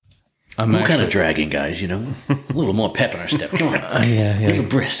What kind of dragging, guys? A little more pep in our step. Come on, yeah. a little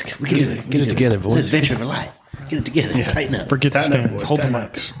brisk. We can do it. Get it together, boys. It's an adventure of a life. Get it together. Yeah. Tighten up. Forget the stands. Boys, Hold the tighten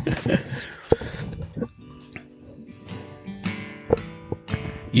up. mics.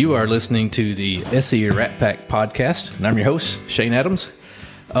 You are listening to the SE Rat Pack podcast, and I'm your host, Shane Adams.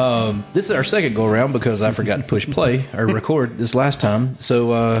 This is our second go around because I forgot to push play or record this last time.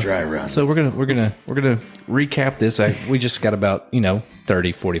 So dry run. So we're gonna recap this. We just got about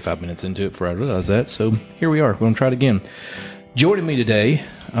 30, 45 minutes into it before I realized that. So here we are. We're gonna try it again. Joining me today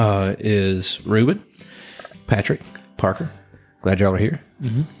is Ruben, Patrick, Parker. Glad y'all are here.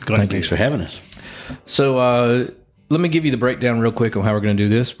 Mm-hmm. Thanks for having us. So let me give you the breakdown real quick on how we're going to do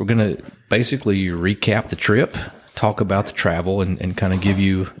this. We're going to basically recap the trip, talk about the travel, and kind of give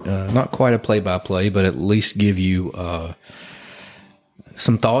you not quite a play-by-play, but at least give you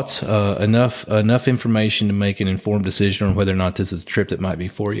some thoughts, enough information to make an informed decision on whether or not this is a trip that might be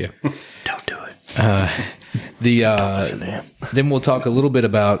for you. Don't do it. Don't listen to him. Then we'll talk a little bit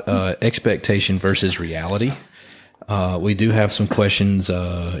about expectation versus reality. We do have some questions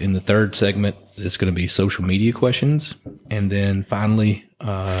in the third segment. It's going to be social media questions. And then finally,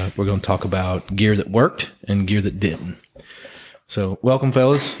 we're going to talk about gear that worked and gear that didn't. So welcome,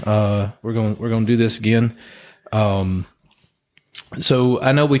 fellas. We're going to do this again. So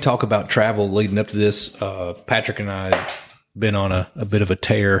I know we talk about travel leading up to this. Patrick and I had been on a bit of a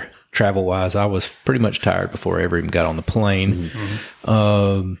tear travel-wise. I was pretty much tired before I ever even got on the plane.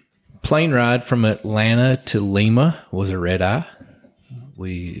 Mm-hmm. Plane ride from Atlanta to Lima was a red eye.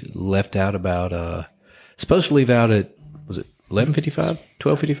 We left out about, supposed to leave out at, was it 11:55,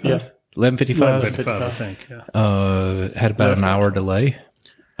 12:55? Yeah. 11:55. 11:55, I think. Yeah. Had about an hour delay.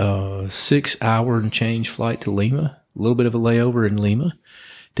 6 hour and change flight to Lima. A little bit of a layover in Lima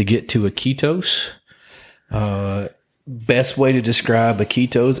to get to Iquitos. Best way to describe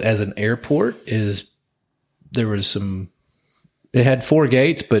Iquitos as an airport is there was some. It had 4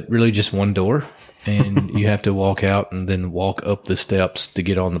 gates, but really just one door, and you have to walk out and then walk up the steps to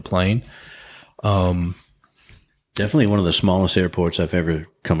get on the plane. Definitely one of the smallest airports I've ever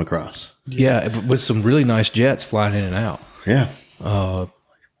come across. Yeah, with some really nice jets flying in and out. Yeah.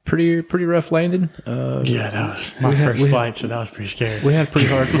 Pretty rough landing. Yeah, that was my first flight, so that was pretty scary. We had pretty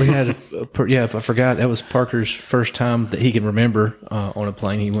hard. We had, I forgot that was Parker's first time that he can remember on a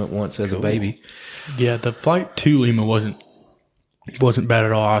plane. He went once as a baby. Yeah, the flight to Lima wasn't bad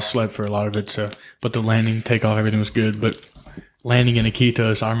at all. I slept for a lot of it, but the landing, takeoff, everything was good. But landing in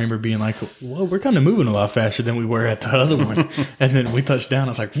Iquitos, I remember being like, "Whoa, we're kind of moving a lot faster than we were at the other one." And then we touched down.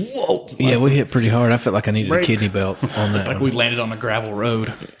 I was like, "Whoa!" Yeah, we hit pretty hard. I felt like I needed a kidney belt on that. Like we landed on a gravel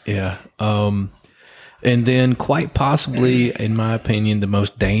road. Yeah. And then quite possibly, in my opinion, the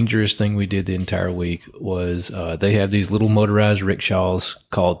most dangerous thing we did the entire week was they have these little motorized rickshaws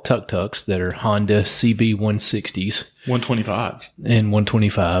called tuk-tuks that are Honda CB 160s. 125s. And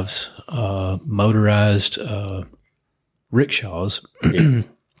 125s. Motorized rickshaws.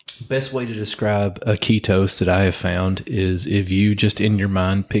 Best way to describe Iquitos that I have found is if you just in your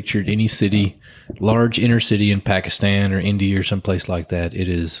mind pictured any city, large inner city in Pakistan or India or someplace like that, it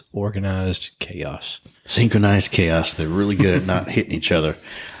is organized chaos. Synchronized chaos. They're really good at not hitting each other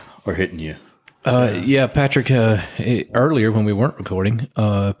or hitting you. Yeah, Patrick, earlier when we weren't recording,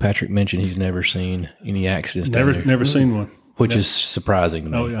 Patrick mentioned he's never seen any accidents. Never seen one. Which is surprising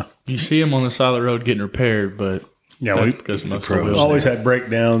to me. Oh, yeah. You see them on the side of the road getting repaired, but Yeah, that's we because most pros. of the wheels always had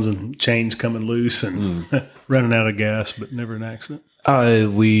breakdowns and chains coming loose and running out of gas, but never an accident.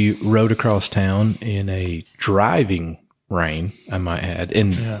 We rode across town in a driving rain, I might add.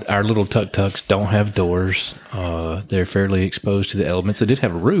 And our little tuk-tuks don't have doors. They're fairly exposed to the elements. They did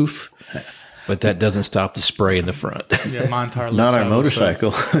have a roof, but that doesn't stop the spray in the front. Yeah, my entire Not our left side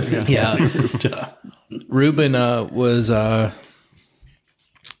was motorcycle. Yeah. Ruben was, I'll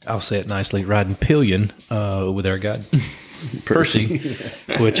say it nicely, riding pillion with our guide, Percy,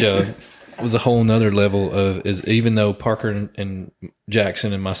 which was a whole nother level of, even though Parker and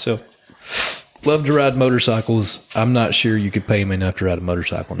Jackson and myself love to ride motorcycles, I'm not sure you could pay him enough to ride a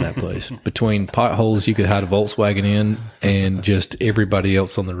motorcycle in that place. Between potholes you could hide a Volkswagen in and just everybody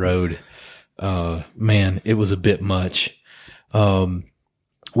else on the road, man, it was a bit much.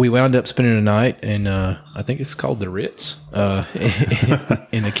 We wound up spending a night in, I think it's called the Ritz,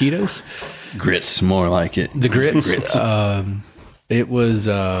 in Iquitos. Grits, more like it. The Grits. It was,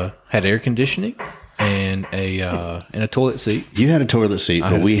 had air conditioning and a toilet seat. You had a toilet seat,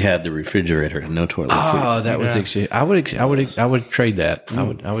 but we had the refrigerator and no toilet seat. Oh, that was actually, I would trade that. I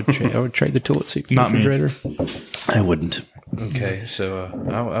would trade the toilet seat for the Not me. refrigerator. I wouldn't. Okay, so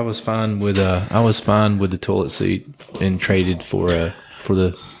I was fine with the toilet seat and traded for the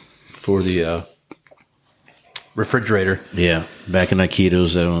for the refrigerator. Yeah, back in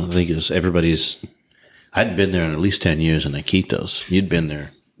Iquitos, I don't think it was everybody's. I'd been there in at least 10 years in Iquitos. You'd been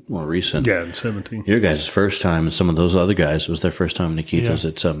there more recent. Yeah, in 17. Your guys' first time, and some of those other guys, it was their first time in Iquitos. Yeah.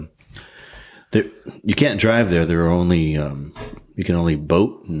 It's you can't drive there. There are only you can only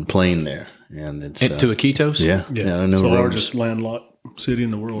boat and plane there, and it's To Iquitos? yeah. Yeah, I know it's the roads. largest landlocked city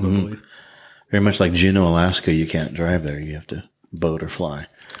in the world, I believe. Very much like Juneau, Alaska. You can't drive there. You have to boat or fly.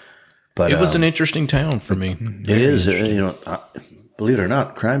 But It was an interesting town for me. it is. Believe it or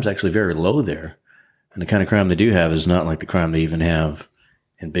not, crime's actually very low there, and the kind of crime they do have is not like the crime they even have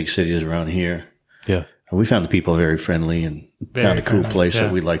in big cities around here. Yeah. And we found the people very friendly and found a cool friendly, place yeah.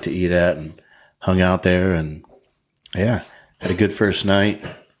 that we'd like to eat at and hung out there and had a good first night.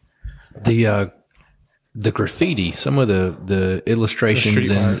 The graffiti, some of the illustrations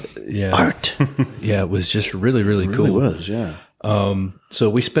and Art. it was just really, really cool. It was, yeah. So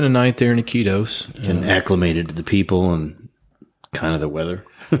we spent a night there in Iquitos. And acclimated to the people and kind of the weather.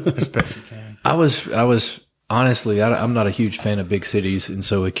 As best you can. I was honestly, I'm not a huge fan of big cities, and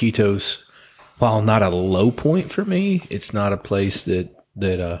so Iquitos, while not a low point for me, it's not a place that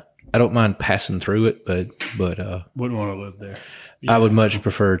I don't mind passing through it, but Wouldn't want to live there. I would much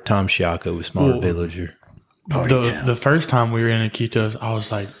prefer Tom Shiako, a smaller village. Or The first time we were in Iquitos, I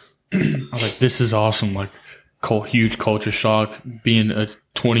was like, this is awesome. Like, huge culture shock. Being a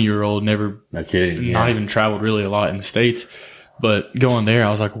 20-year-old, never, No kidding. not even traveled really a lot in the States, but going there, I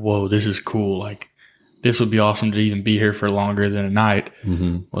was like, whoa, this is cool. Like, this would be awesome to even be here for longer than a night.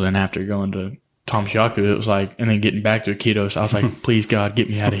 Mm-hmm. Well, then after going to Tom Shiaku, it was like, and then getting back to Iquitos, I was like, please God, get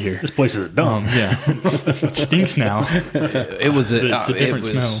me out of here. This place is a dump. Yeah, it stinks now. it was It's a different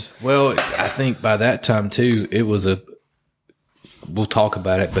smell. Well, I think by that time too, it was we'll talk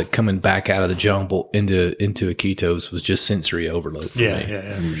about it, but coming back out of the jungle into Iquitos was just sensory overload for me.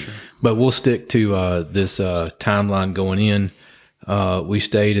 Yeah, for sure. But we'll stick to this timeline going in. We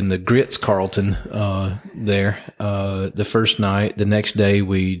stayed in the Grits Carlton there the first night. The next day,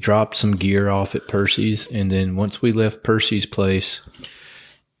 we dropped some gear off at Percy's, and then once we left Percy's place,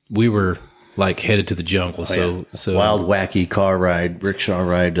 we were like headed to the jungle. So Wild, wacky car ride, rickshaw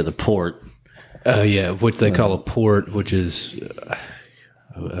ride to the port. what they call a port, which is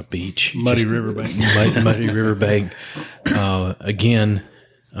a beach, Muddy Just riverbank. muddy riverbank. Again.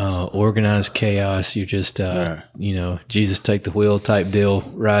 Organized chaos. You just, Jesus take the wheel type deal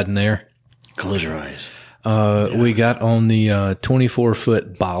riding there. Close your eyes. We got on the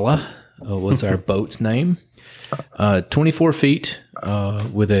 24-foot Bala, was our boat's name. 24 feet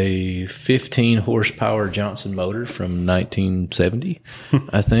with a 15 horsepower Johnson motor from 1970,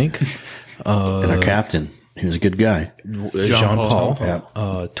 I think. And our captain, he was a good guy. John Paul,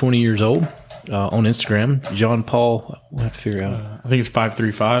 Yeah. 20 years old. On Instagram, John Paul. We'll have to figure out. I think it's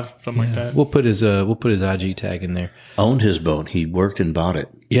 535, something like that. We'll put his IG tag in there. Owned his boat. He worked and bought it.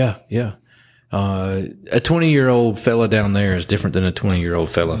 Yeah. A 20-year-old fella down there is different than a 20-year-old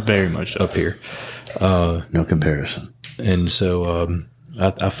fella Very much so. up here. No comparison. And so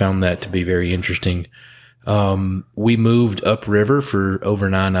I found that to be very interesting. We moved upriver for over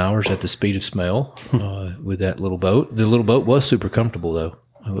 9 hours at the speed of smell with that little boat. The little boat was super comfortable, though.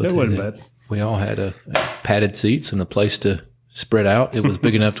 That wasn't bad. We all had padded seats and a place to spread out. It was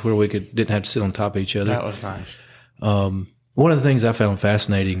big enough to where we didn't have to sit on top of each other. That was nice. One of the things I found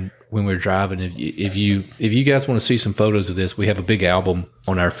fascinating when we were driving, if you guys want to see some photos of this, we have a big album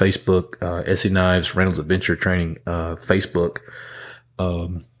on our Facebook, Essie Knives Reynolds Adventure Training Facebook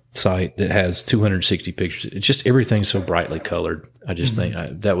site that has 260 pictures. It's just everything's so brightly colored. I just think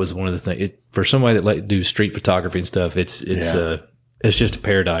that was one of the things. For somebody that do street photography and stuff, it's just a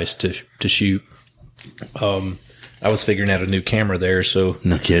paradise to shoot. I was figuring out a new camera there, so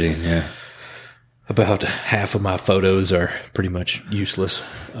No kidding. Yeah. about half of my photos are pretty much useless.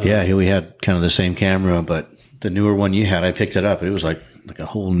 We had kind of the same camera, but the newer one you had, I picked it up. It was like a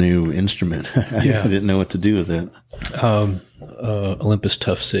whole new instrument. I didn't know what to do with it. Olympus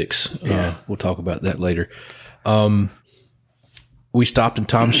Tough 6. We'll talk about that later. We stopped in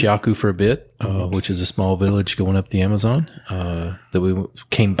Tom Shiaku for a bit, which is a small village going up the Amazon that we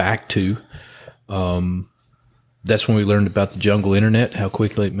came back to. That's when we learned about the jungle internet, how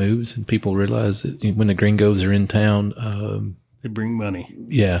quickly it moves, and people realize that when the gringos are in town, They bring money.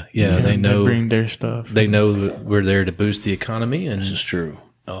 they know They bring their stuff. they know that we're there to boost the economy, and This is true.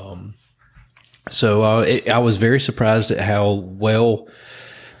 so I was very surprised at how well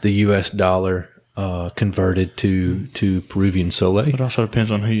the U.S. dollar converted to Peruvian Sole. It also depends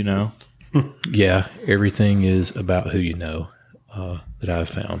on who you know. Yeah, everything is about who you know that I've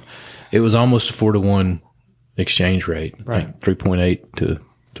found. It was almost a 4-to-1 exchange rate. I think 3.8 to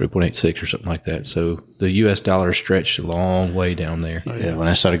 3.86 or something like that. So the U.S. dollar stretched a long way down there. Yeah, when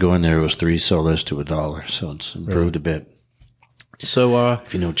I started going there, it was 3 soles to $1, so it's improved a bit. So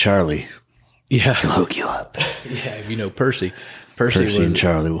If you know Charlie, yeah, he'll hook you up. yeah. If you know Percy Percy and was,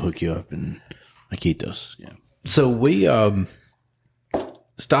 Charlie will hook you up in Iquitos. Yeah. so we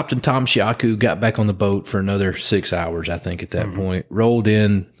stopped in Tom Shiaku, got back on the boat for another 6 hours, I think, at that point. Rolled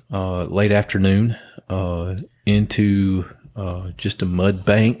in late afternoon into just a mud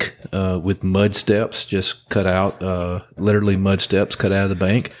bank with mud steps just cut out, literally mud steps cut out of the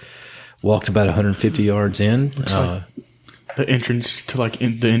bank. Walked about 150 yards in. The entrance to like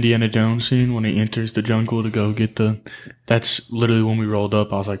the Indiana Jones scene when he enters the jungle to go get that's literally when we rolled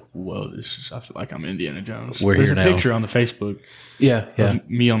up. I was like, whoa, I feel like I'm Indiana Jones. We're There's here a now. picture on the Facebook Yeah. of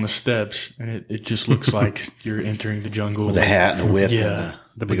me on the steps, and it just looks like you're entering the jungle. With a hat and a whip. Yeah. And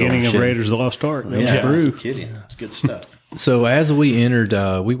The beginning of Raiders of the Lost Ark. That was Yeah, Brew. kidding. It's good stuff. So as we entered,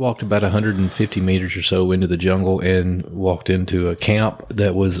 we walked about 150 meters or so into the jungle and walked into a camp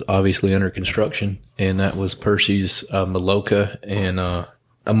that was obviously under construction, and that was Percy's Maloka. And a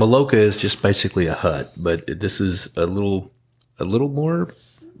Maloka is just basically a hut, but this is a little more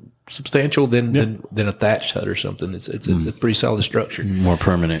substantial than a thatched hut or something. It's a pretty solid structure. More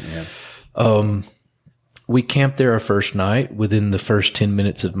permanent, yeah. We camped there our first night. Within the first 10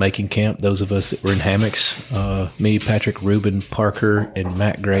 minutes of making camp, those of us that were in hammocks, me, Patrick, Ruben, Parker, and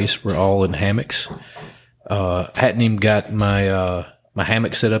Matt Grace were all in hammocks. Hadn't even got my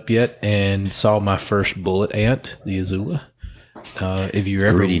hammock set up yet and saw my first bullet ant, the Azula. If you're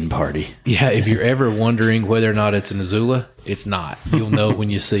ever Greeting party. if you're ever wondering whether or not it's an Azula, it's not. You'll know when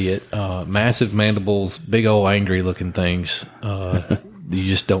you see it. Massive mandibles, big old angry looking things. You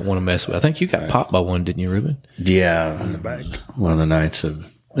just don't want to mess with. I think you got popped by one, didn't you, Ruben? Yeah. On the back. One of the nights it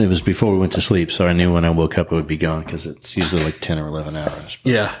was before we went to sleep, so I knew when I woke up it would be gone because it's usually like 10 or 11 hours.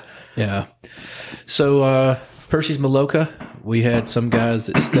 Yeah. So Percy's Maloka, we had some guys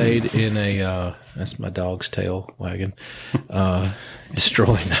that stayed in a that's my dog's tail wagging,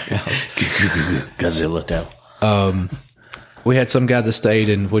 destroying the house. Godzilla tail. We had some guys that stayed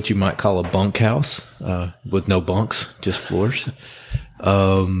in what you might call a bunkhouse with no bunks, just floors.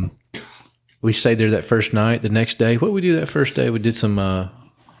 We stayed there that first night. The next day, what did we do that first day? We did some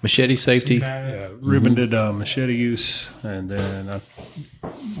machete safety. Ruben did machete use, and then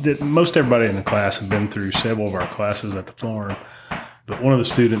most everybody in the class had been through several of our classes at the farm, but one of the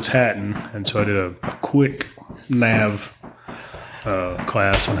students hadn't, and so I did a quick nav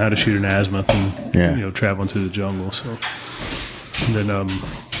class on how to shoot an azimuth and traveling through the jungle. So, and then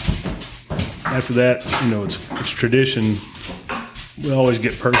after that, it's tradition. We always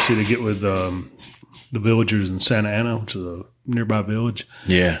get Percy to get with the villagers in Santa Ana, which is a nearby village.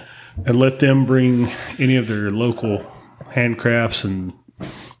 Yeah. And let them bring any of their local handcrafts and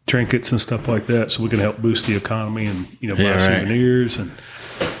trinkets and stuff like that, so we can help boost the economy and buy souvenirs. And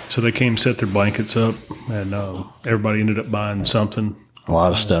so they came, set their blankets up, and everybody ended up buying something. A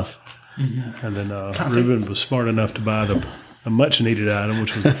lot of stuff. Mm-hmm. And then Ruben was smart enough to buy a much needed item,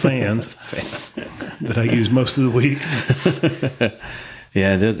 which was the fans that I used most of the week.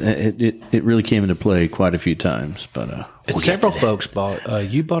 Yeah, it really came into play quite a few times, but Several folks bought.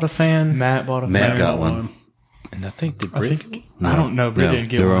 You bought a fan, Matt bought a Matt fan. got one. and I think the Brit. I don't know. Britt No, didn't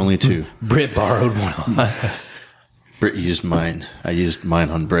get there were one. only two. Britt borrowed one. Britt used mine. I used mine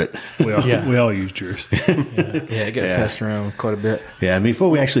on Britt. We all, Yeah. we all used yours. Yeah, it got passed around quite a bit. Yeah, and before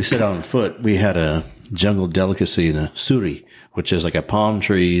we actually set out on foot, we had a jungle delicacy in a suri, which is like a palm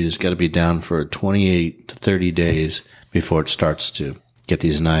tree. It's got to be down for 28 to 30 days before it starts to get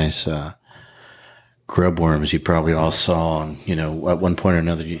these nice grub worms you probably all saw. And, at one point or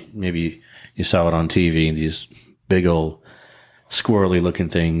another, maybe you saw it on TV, these big old squirrely looking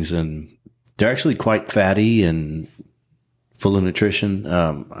things. And they're actually quite fatty and full of nutrition,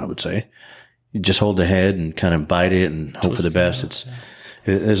 I would say. You just hold the head and kind of bite it and hope for the best.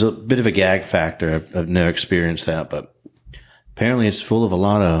 There's a bit of a gag factor. I've never experienced that, but apparently it's full of a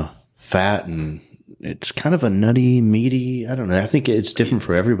lot of fat and it's kind of a nutty, meaty. I don't know. I think it's different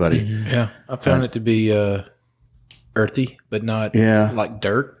for everybody. Mm-hmm. Yeah, I found it to be earthy, but not like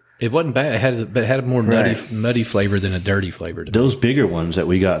dirt. It wasn't bad. It had a more nutty flavor than a dirty flavor. To me. Those bigger ones that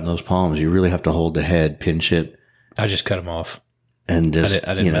we got in those palms, you really have to hold the head, pinch it, I just cut them off. and just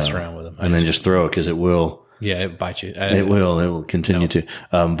I didn't mess around with them. and then just throw it because it will. Yeah, it bites you. It will continue to.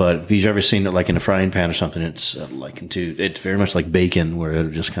 But if you've ever seen it like in a frying pan or something, it's it's very much like bacon where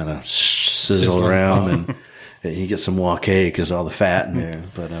it'll just kind of sizzle around and you get some wok because all the fat in there.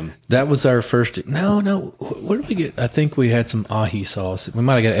 But That was our first. No. Where did we get? I think we had some ahi sauce. We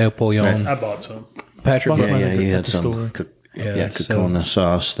might have got El Pollo. I bought some. Patrick. Bought some yeah, you at had the some store. Yeah, Kokona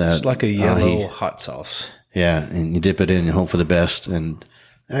sauce. It's like a yellow ahi. hot sauce. Yeah, and you dip it in and hope for the best. And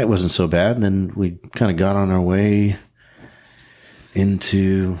it wasn't so bad. And then we kind of got on our way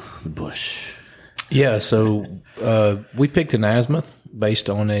into the bush. Yeah, so we picked an azimuth based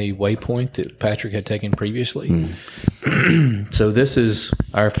on a waypoint that Patrick had taken previously. So this is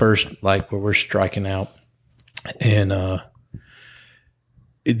our first, like, where we're striking out. And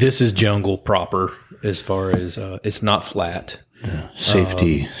this is jungle proper as far as it's not flat.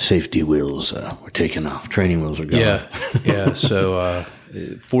 Safety wheels were taken off. Training wheels are gone. Yeah. So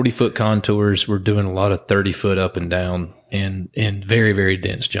 40-foot contours. We're doing a lot of 30-foot up and down in very, very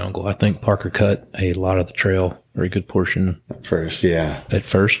dense jungle. I think Parker cut a lot of the trail, very good portion At first, yeah. at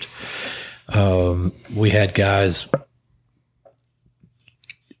first. We had guys.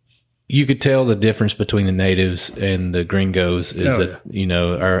 You could tell the difference between the natives and the gringos is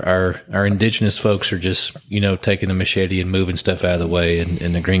our indigenous folks are just, taking a machete and moving stuff out of the way,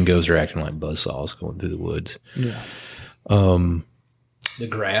 and the gringos are acting like buzzsaws going through the woods. Yeah. The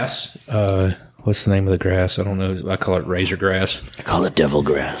grass, what's the name of the grass? I don't know. I call it razor grass. I call it devil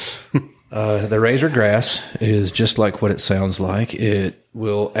grass. The razor grass is just like what it sounds like. It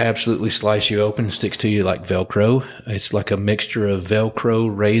will absolutely slice you open, sticks to you like Velcro. It's like a mixture of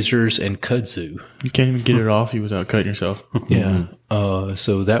Velcro, razors, and kudzu. You can't even get it off you without cutting yourself. Yeah.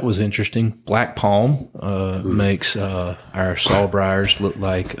 So that was interesting. Black palm makes our sawbriars look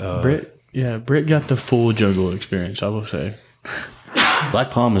like... Brett got the full jungle experience, I will say.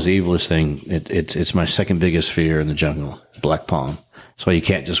 Black palm is the evilest thing. It's my second biggest fear in the jungle. Black palm. That's why you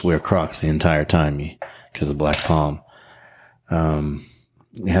can't just wear Crocs the entire time because of black palm.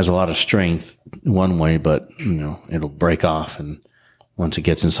 It has a lot of strength one way, but it'll break off, and once it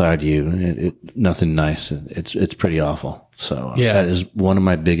gets inside you, nothing nice. It's pretty awful. So that is one of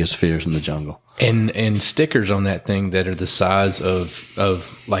my biggest fears in the jungle. And stickers on that thing that are the size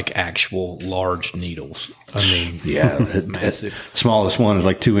of like actual large needles. I mean, massive. Smallest one is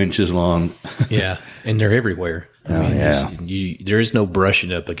like 2 inches long. Yeah, and they're everywhere. I mean, there is no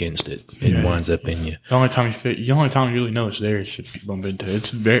brushing up against it. It winds up in you. The only time you really know it's there is if you bump into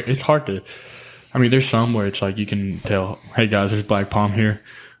it. It's hard to. I mean, there's some where it's like you can tell, hey guys, there's black palm here,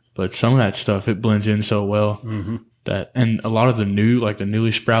 but some of that stuff it blends in so well that, and a lot of the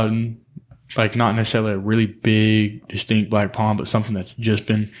newly sprouting, like not necessarily a really big distinct black palm, but something that's just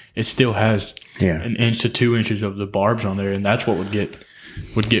been, it still has an inch to 2 inches of the barbs on there, and that's what would get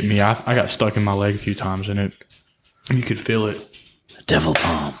me. I got stuck in my leg a few times, and you could feel it. Devil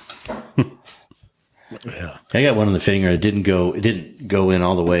palm. Yeah, I got one on the finger. It didn't go in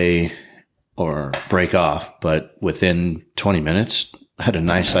all the way or break off, but within 20 minutes, I had a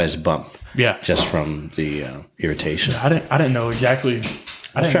nice sized bump. Yeah, just from the irritation. I didn't know exactly.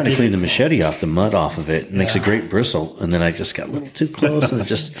 I was trying to clean the machete off the mud off of it. It makes a great bristle, and then I just got a little too close, and it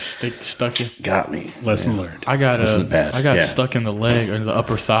just stuck you. Got me. Lesson learned. I got stuck in the leg or the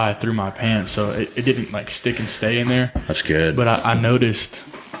upper thigh through my pants, so it didn't like stick and stay in there. That's good. But I noticed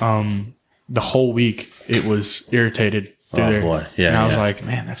the whole week it was irritated through there. Boy, yeah. And I was like,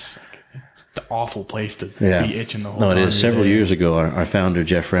 man, it's the awful place to be itching the whole time. No, it is. Several years ago, our founder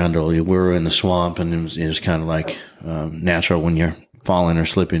Jeff Randall, we were in the swamp, and it was kind of like natural when you're falling or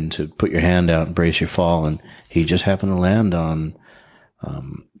slipping to put your hand out and brace your fall, and he just happened to land on a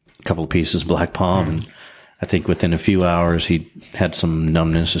couple of pieces of black palm, and I think within a few hours he had some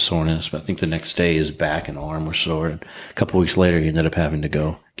numbness or soreness, but I think the next day his back and arm were sore, and a couple of weeks later he ended up having to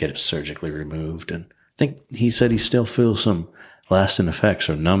go get it surgically removed, and I think he said he still feels some lasting effects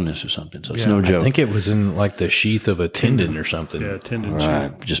or numbness or something, so it's no joke. I think it was in like the sheath of a tendon or something. Yeah, tendon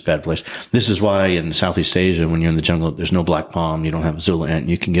right, just bad place. This is why in Southeast Asia, when you're in the jungle, there's no black palm, you don't have Zula ant,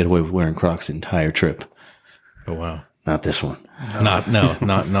 you can get away with wearing Crocs the entire trip. Oh wow! Not this one. Not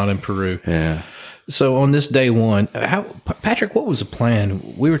in Peru. Yeah. So on this day one, Patrick, what was the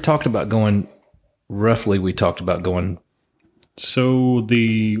plan? We talked about going. So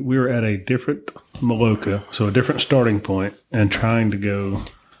we were at a different Maloka, so a different starting point, and trying to go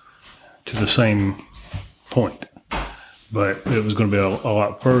to the same point. But it was going to be a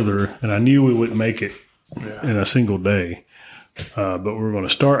lot further, and I knew we wouldn't make it in a single day. But we were going to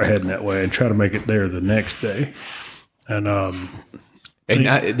start heading that way and try to make it there the next day. And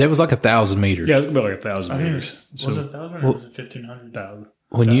there was like 1,000 meters. Yeah, it was about like 1,000 meters. Was it 1,000 or was it 1,500?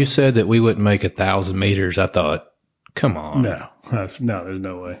 When you said that we wouldn't make 1,000 meters, I thought, come on. No, there's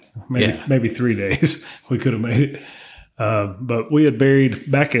no way. Maybe 3 days we could have made it. But we had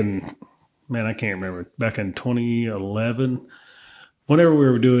buried back in, I can't remember, back in 2011, whenever we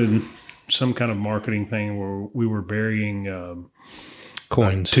were doing some kind of marketing thing where we were burying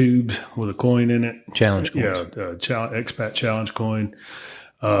Coins. tubes with a coin in it. Challenge coins. Expat challenge coin.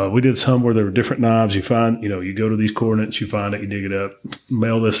 We did some where there were different knives. You find, you go to these coordinates, you find it, you dig it up,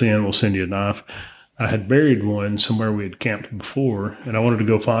 mail this in, we'll send you a knife. I had buried one somewhere we had camped before, and I wanted to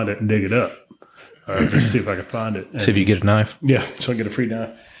go find it and dig it up, just see if I could find it. See if you get a knife. Yeah, so I get a free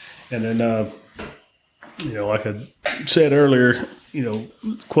knife. And then, like I said earlier,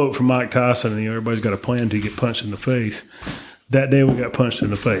 quote from Mike Tyson, everybody's got a plan to get punched in the face. That day we got punched in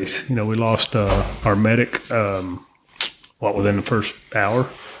the face. We lost our medic, within the first hour.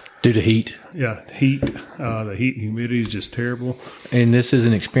 Due to heat. Yeah, heat. The heat and humidity is just terrible. And this is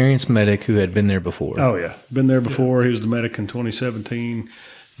an experienced medic who had been there before. Oh, yeah. Been there before. He was the medic in 2017.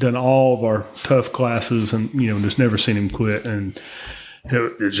 Done all of our tough classes and, just never seen him quit. And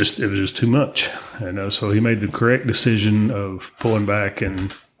it was just too much. And so he made the correct decision of pulling back.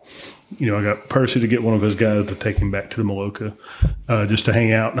 And, I got Percy to get one of his guys to take him back to the Maloka just to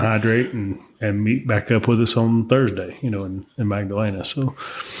hang out and hydrate and meet back up with us on Thursday, in Magdalena. So,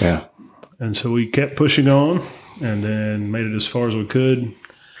 Yeah. And so we kept pushing on and then made it as far as we could.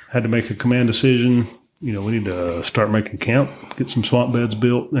 Had to make a command decision. We need to start making camp, get some swamp beds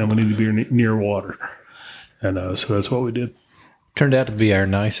built, and we need to be near water. And so that's what we did. Turned out to be our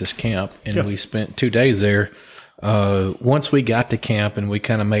nicest camp, and we spent 2 days there. Once we got to camp and we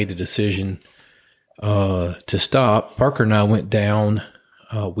kind of made the decision to stop, Parker and I went down.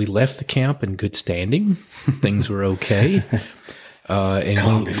 We left the camp in good standing. Things were okay. And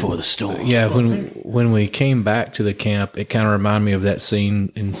Calm before the storm. Yeah, when we came back to the camp, it kind of reminded me of that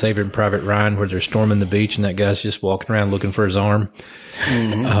scene in Saving Private Ryan where they're storming the beach and that guy's just walking around looking for his arm.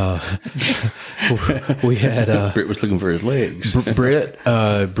 We had Britt was looking for his legs. Britt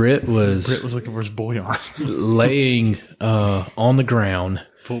was looking for his bouillon. laying on the ground,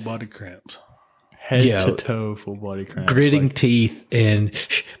 Full body cramps. Head to toe, full body cramps. gritting teeth and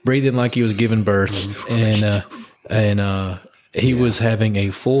breathing like he was giving birth, and he was having a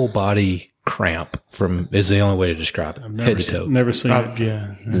full body cramp is the only way to describe it, head to toe. Never seen it.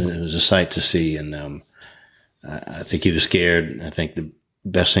 Yeah. It was a sight to see, and I think he was scared. I think the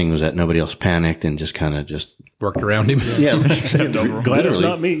best thing was that nobody else panicked and just kind of Worked around him. Stepped over. Glad it's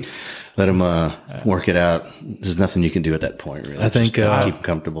not me. let him work it out. There's nothing you can do at that point, really. I think Just keep him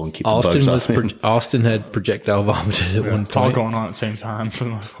comfortable and keep the bugs off him. Austin had projectile vomited at one It's all point. going on at the same time for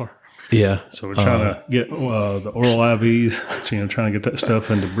the most part. Yeah. So we're trying to get the oral IVs, trying to get that stuff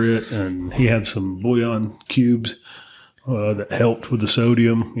into Britt, and he had some bouillon cubes that helped with the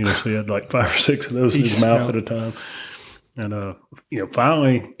sodium. So he had like 5 or 6 of those in his mouth at a time. And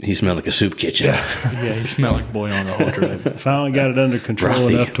finally, He smelled like a soup kitchen. Yeah, he smelled like bouillon the whole trip. finally got it under control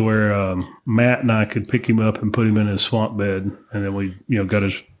Frothy. enough to where Matt and I could pick him up and put him in his swamp bed, and then we got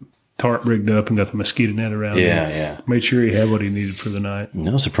his tarp rigged up and got the mosquito net around him. Yeah. Made sure he had what he needed for the night. And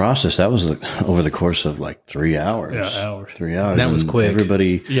that was a process. That was over the course of like 3 hours. Yeah, hours. 3 hours. That was And quick.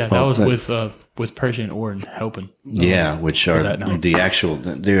 Everybody. Yeah, that was with Percy and Orton helping. Yeah, which are that night.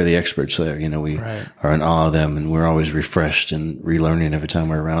 they're the experts there. We Right. are in awe of them, and we're always refreshed and relearning every time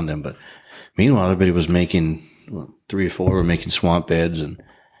we're around them. But meanwhile, everybody was making 3 or 4 were making swamp beds and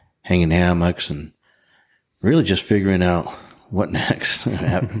hanging hammocks and really just figuring out what next.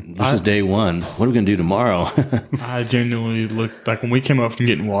 This is day 1. What are we going to do tomorrow? I genuinely looked like when we came up from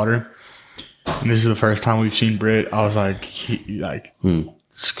getting water, and this is the first time we've seen Britt. I was like,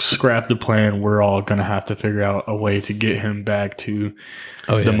 scrap the plan. We're all gonna have to figure out a way to get him back to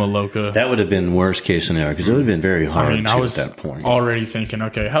the Maloka. That would have been worst case scenario because it would have been very hard I was at that point. already thinking,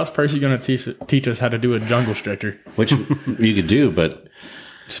 okay, how's Percy gonna teach us how to do a jungle stretcher? Which you could do, but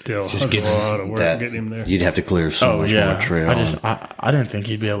Still, just that's a lot of work that, getting him there. you'd have to clear so much more trail. I didn't think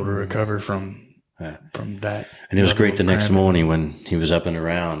he'd be able to recover from that. And it was great the next cramping. morning when he was up and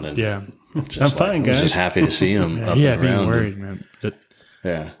around. And Yeah, just I'm fine, I was guys. just happy to see him up yeah, and being around. worried, man.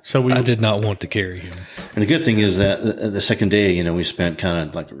 Yeah. So we I did not want to carry him. And the good thing is that the second day, we spent kind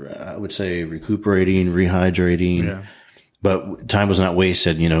of like, I would say, recuperating, rehydrating. Yeah. But time was not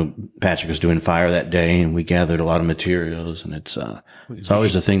wasted. Patrick was doing fire that day, and we gathered a lot of materials. And it's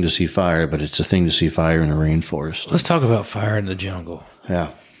always a thing to see fire, but it's a thing to see fire in a rainforest. Let's talk about fire in the jungle.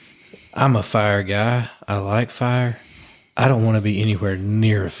 Yeah. I'm a fire guy. I like fire. I don't want to be anywhere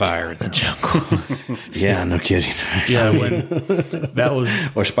near a fire in the jungle. Yeah, no kidding. yeah when that was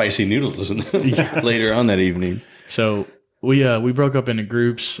Or spicy noodles later on that evening. so we broke up into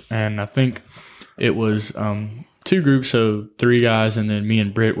groups, and I think it was 2 groups, so 3 guys, and then me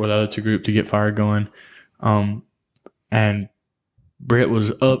and Britt were the other 2 groups to get fire going. And Britt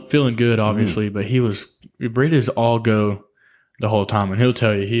was up feeling good, obviously, but Britt is all go the whole time, and he'll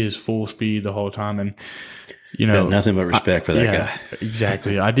tell you he is full speed the whole time. And You know, Got nothing but respect for that guy.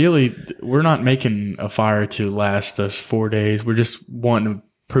 Exactly. Ideally, we're not making a fire to last us 4 days. We're just wanting to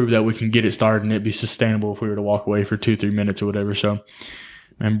prove that we can get it started and it'd be sustainable if we were to walk away for 2-3 minutes or whatever. So,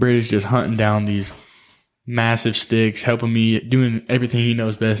 man, Britt is just hunting down these massive sticks, helping me, doing everything he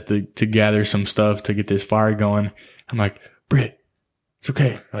knows best to gather some stuff to get this fire going. I'm like, Britt, it's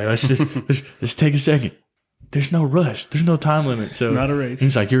okay. Like, let's take a second. There's no rush. There's no time limit. So it's not a race.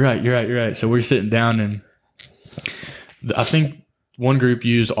 He's like, you're right. So we're sitting down, and I think one group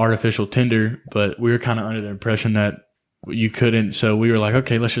used artificial tinder, but we were kind of under the impression that you couldn't. So we were like,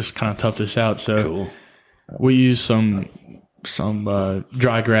 okay, let's just kind of tough this out. So we used some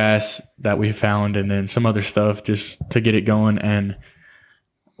dry grass that we found, and then some other stuff just to get it going. And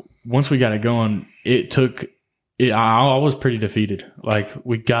once we got it going, I was pretty defeated. Like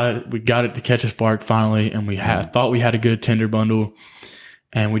we got it to catch a spark finally, and we thought we had a good tinder bundle,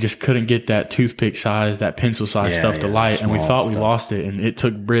 and we just couldn't get that toothpick size, that pencil size stuff to light, and we thought we lost it. And it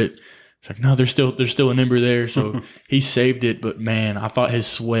took Britt. It's like, no, there's still an ember there. So he saved it, but man, I thought his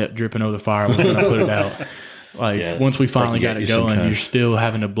sweat dripping over the fire was going to put it out. Like once we finally got it going, you're still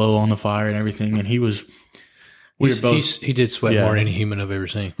having to blow on the fire and everything. And he did sweat more than any human I've ever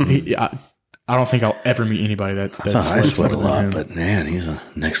seen. I don't think I'll ever meet anybody that I sweat a lot, but man, he's a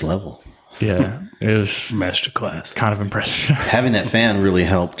next level. Yeah, it was master class. Kind of impressive. Having that fan really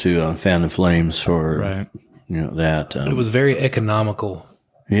helped to fan the flames for that. It was very economical.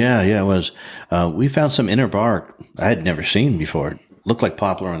 Yeah, it was. We found some inner bark I had never seen before. It looked like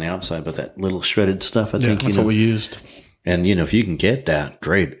poplar on the outside, but that little shredded stuff. I think that's what we used. And if you can get that,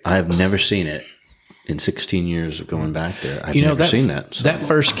 great. I have never seen it. In 16 years of going back there, I've never seen that. So that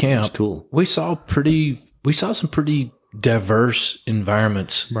first camp, cool. We saw some pretty diverse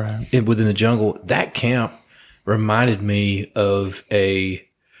environments within the jungle. That camp reminded me of a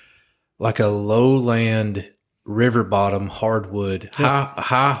lowland river bottom hardwood,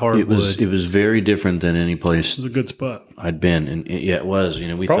 high hardwood. It was very different than any place. It was a good spot I'd been, and it was. We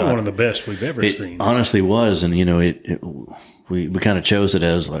probably thought one of the best we've ever seen. Honestly, was, and we kind of chose it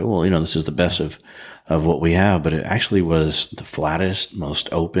as like, well, this is the best of what we have, but it actually was the flattest, most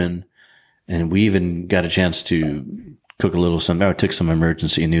open, and we even got a chance to cook a little something. I took some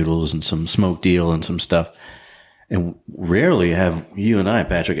emergency noodles and some smoked eel and some stuff. And rarely have you and I,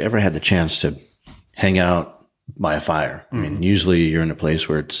 Patrick, ever had the chance to hang out by a fire. I mean, usually you're in a place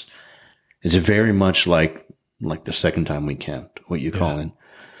where it's very much like the second time we camped, what you call in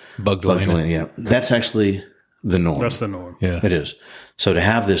bug lane. Yeah, that's actually the norm. That's the norm. Yeah, it is. So to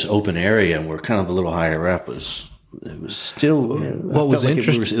have this open area and we're kind of a little higher up it was still. What was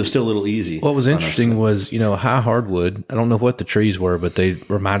interesting? It was still a little easy. What was interesting was high hardwood. I don't know what the trees were, but they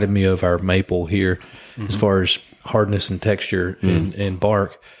reminded me of our maple here, as far as hardness and texture and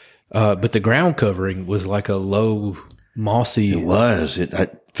bark. But the ground covering was like a low mossy. It was. I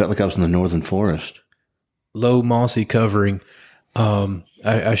felt like I was in the northern forest. Low mossy covering.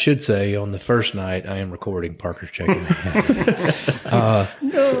 I should say on the first night, I am recording. Parker's checking.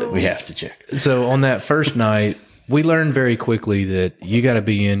 No. We have to check. So on that first night, we learned very quickly that you got to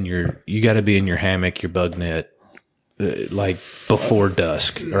be in your hammock, your bug net, like before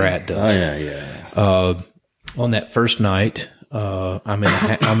dusk or at dusk. Oh yeah. On that first night, I'm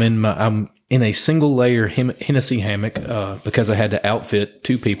in a single layer Hennessy hammock because I had to outfit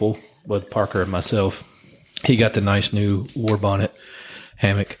two people with Parker and myself. He got the nice new war bonnet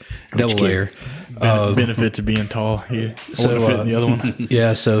hammock, double layer. Benefits of being tall. He so fit in the other one.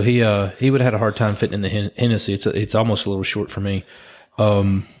 Yeah, so he would have had a hard time fitting in the Hennessy. It's almost a little short for me,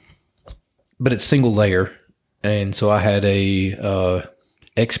 but it's single layer, and so I had a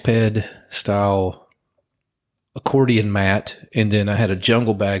X-Ped style accordion mat, and then I had a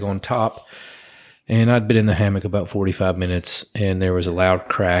jungle bag on top. And I'd been in the hammock about 45 minutes, and there was a loud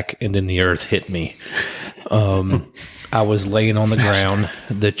crack, and then the earth hit me. I was laying on the ground.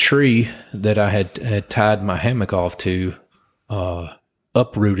 The tree that I had tied my hammock off to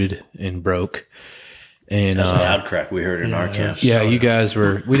uprooted and broke. And that's a loud crack we heard in our camp. Yeah, you guys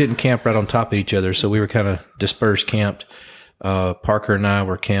we didn't camp right on top of each other, so we were kind of dispersed camped. Parker and I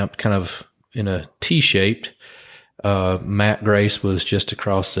were camped kind of in a T-shaped. Matt Grace was just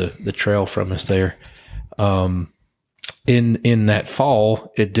across the trail from us there. In that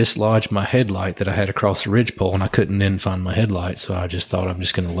fall, it dislodged my headlight that I had across the ridgepole, and I couldn't then find my headlight. So I just thought I'm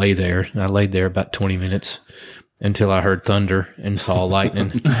just going to lay there. And I laid there about 20 minutes until I heard thunder and saw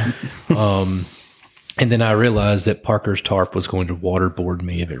lightning. And then I realized that Parker's tarp was going to waterboard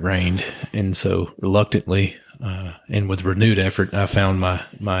me if it rained. And so reluctantly, and with renewed effort, I found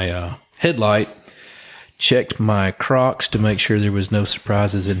my headlight, checked my Crocs to make sure there was no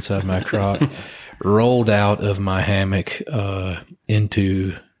surprises inside my Croc, rolled out of my hammock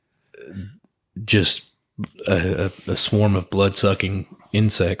into just a swarm of blood-sucking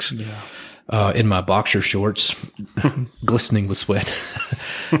insects in my boxer shorts, glistening with sweat.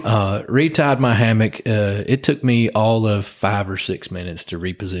 Retied my hammock. It took me all of 5 or 6 minutes to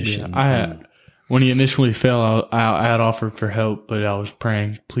reposition. When he initially fell, I had offered for help, but I was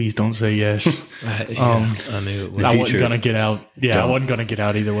praying, please don't say yes. I knew it was. I wasn't going to get out. Yeah, I wasn't going to get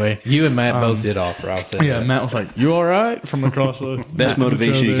out either way. You and Matt both did offer. I'll say that. Matt was like, you all right? From across the best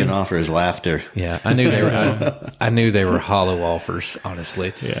motivation you can offer is laughter. Yeah, I knew they were. I knew they were hollow offers,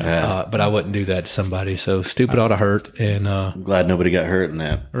 honestly. Yeah. But I wouldn't do that to somebody. So stupid ought to hurt. And I'm glad nobody got hurt in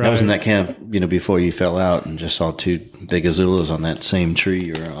that. Right. I was in that camp, before you fell out, and just saw 2 big azulas on that same tree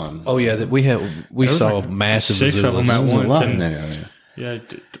you were on. Oh yeah, we saw like massive 6 of them at There's a once. lot and- in that area. Yeah,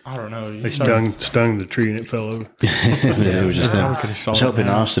 I don't know. They stung the tree and it fell over. It was just I that. could've I saw was it helping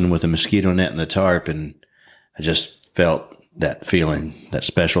now. Austin with a mosquito net and the tarp, and I just felt that feeling, that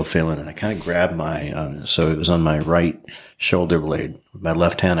special feeling, and I kind of grabbed so it was on my right shoulder blade. With my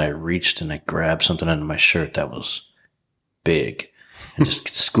left hand, I reached and I grabbed something under my shirt that was big, and just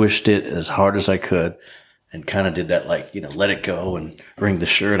squished it as hard as I could, and kind of did that let it go and wring the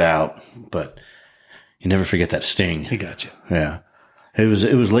shirt out, but you never forget that sting. He got you. Yeah. It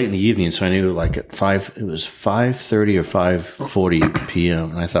was late in the evening, so I knew at 5:30 or 5:40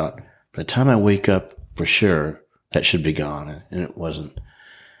 p.m. And I thought, by the time I wake up for sure, that should be gone. And it wasn't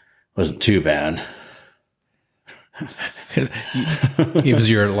too bad. It was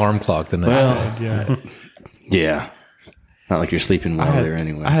your alarm clock the next day. Yeah. Yeah. Not like you're sleeping well there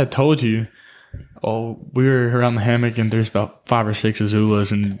anyway. I had told you, we were around the hammock and there's about 5 or 6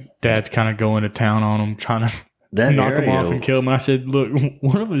 azulas and Dad's kind of going to town on them, trying to knock them off and kill them. I said, look,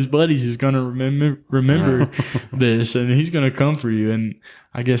 one of his buddies is going to remember this and he's going to come for you. And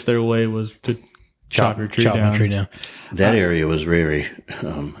I guess their way was to chop your tree down. My tree down. That area was very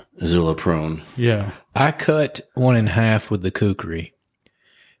azula prone. Yeah. I cut one in half with the kukri,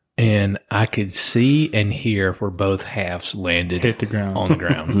 and I could see and hear where both halves landed Hit the ground. on the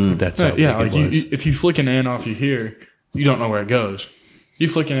ground. That's how Yeah, big like it was. if you flick an ant off you here, you don't know where it goes. You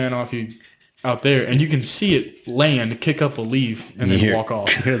flick an ant off you out there, and you can see it land, kick up a leaf, and then hear- walk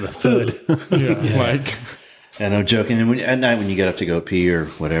off. Hear the thud. Yeah, like And no joking. And at night when you get up to go pee or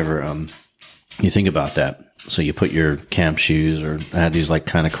whatever, you think about that. So you put your camp shoes, or I had these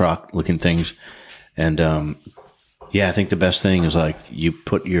kind of croc looking things. And, I think the best thing is you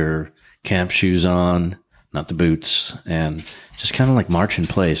put your camp shoes on, not the boots, and just kind of march in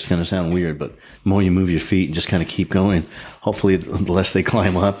place. It's going to sound weird, but the more you move your feet and just kind of keep going, hopefully the less they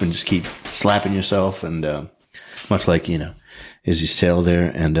climb up, and just keep slapping yourself. And, much like, Izzy's tail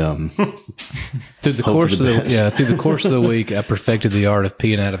there. And, Through the course of the week, I perfected the art of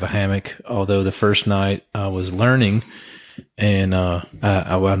peeing out of a hammock. Although the first night I was learning, and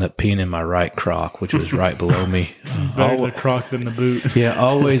I wound up peeing in my right crock, which was right below me. better the crock than the boot. Yeah,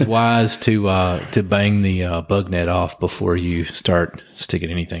 always wise to bang the bug net off before you start sticking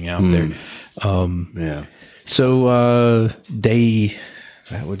anything out there. yeah. So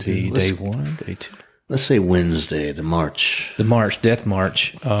that would be day 1, day 2. Let's say Wednesday, the March. The march, death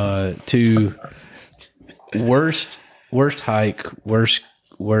march, to worst hike, worst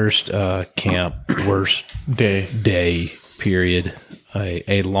camp, worst day period.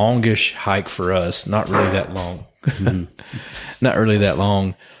 A longish hike for us. Not really that long. Not really that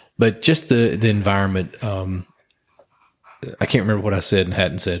long, but just the environment. I can't remember what I said and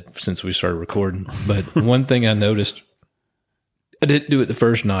hadn't said since we started recording. But one thing I noticed, I didn't do it the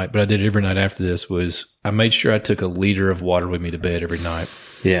first night, but I did it every night after this, was I made sure I took a liter of water with me to bed every night.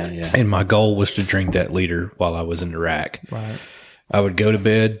 Yeah, yeah. And my goal was to drink that liter while I was in the rack. Right. I would go to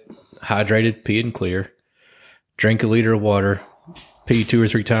bed, hydrated, pee and clear, drink a liter of water, pee 2 or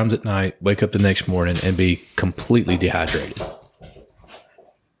 3 times at night, wake up the next morning and be completely dehydrated.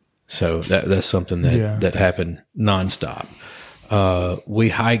 So that's something that happened nonstop. We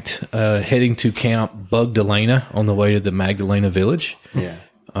hiked heading to Camp Bugdalena on the way to the Magdalena village. Yeah.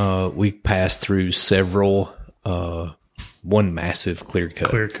 We passed through several, one massive clear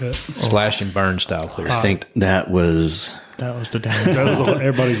cut. Slash and burn style clear cut. I think that was the damage. That was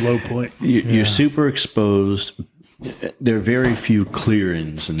everybody's low point. you're super exposed. There are very few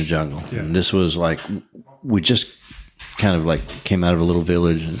clearings in the jungle. Yeah. And this was we just kind of came out of a little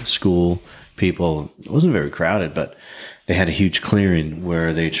village and school. People, it wasn't very crowded, but they had a huge clearing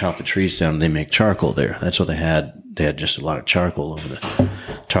where they chop the trees down and they make charcoal there. That's what they had. They had just a lot of charcoal over the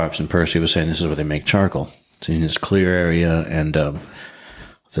tarps, and Percy was saying this is where they make charcoal. It's in this clear area, and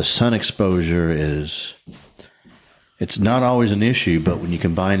the sun exposure it's not always an issue, but when you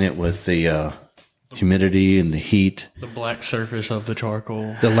combine it with the humidity and the heat. The black surface of the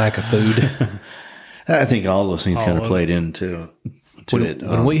charcoal. The lack of food. I think all those things kind of played into it.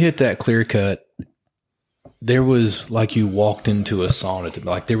 When we hit that clear cut, there was like you walked into a sauna.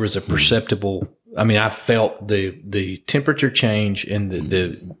 Like there was a perceptible. I mean, I felt the temperature change and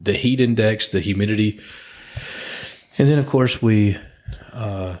the heat index, the humidity, and then of course we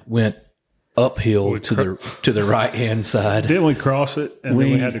went uphill to the right hand side. Didn't we cross it? And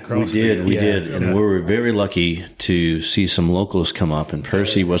then we had to cross it. We did. And we were very lucky to see some locals come up. And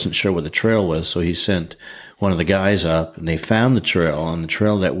Percy wasn't sure where the trail was, so he sent one of the guys up, and they found the trail on the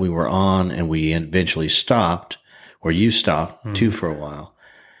trail that we were on, and we eventually stopped, where you stopped too for a while.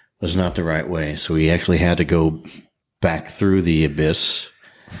 It was not the right way. So we actually had to go back through the abyss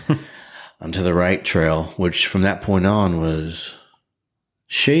onto the right trail, which from that point on was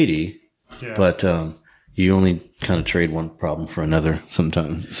shady. Yeah. But you only kind of trade one problem for another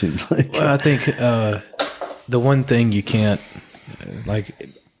sometimes, it seems like. Well, I think the one thing you can't, like,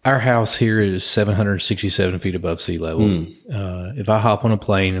 our house here is 767 feet above sea level. If I hop on a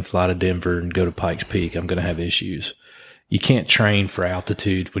plane and fly to Denver and go to Pikes Peak, I'm going to have issues. You can't train for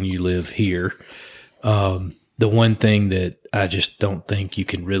altitude when you live here. The one thing that I just don't think you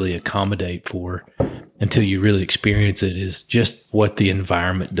can really accommodate for until you really experience it is just what the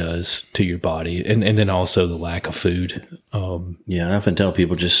environment does to your body, and then also the lack of food. Yeah, I often tell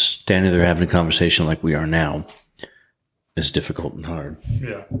people just standing there having a conversation like we are now is difficult and hard.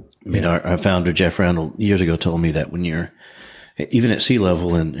 Yeah. I mean, our founder, Jeff Randall, years ago told me that when you're, even at sea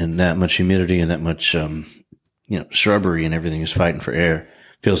level and that much humidity and that much, shrubbery and everything is fighting for air,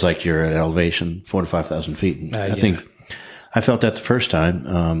 feels like you're at elevation 4,000 to 5,000 feet. And I think I felt that the first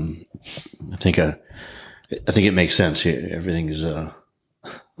time. I think it makes sense. Everything is a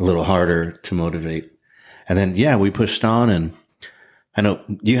little harder to motivate. And then, we pushed on, and I know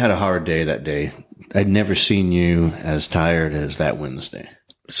you had a hard day that day. I'd never seen you as tired as that Wednesday.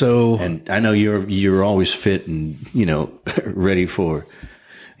 So, and I know you're always fit and, ready for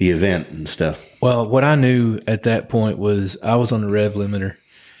the event and stuff. Well, what I knew at that point was I was on the rev limiter,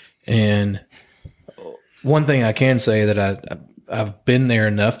 and one thing I can say that I've been there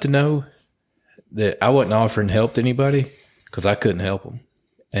enough to know that I wasn't offering help to anybody because I couldn't help them.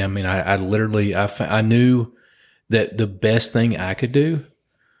 I mean, I knew that the best thing I could do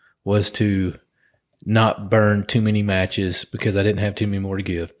was to not burn too many matches because I didn't have too many more to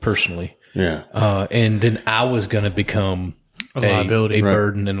give personally. Yeah. And then I was going to become a liability, a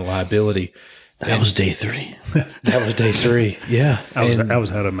burden and a liability. That was day 3. That was day 3. Yeah. I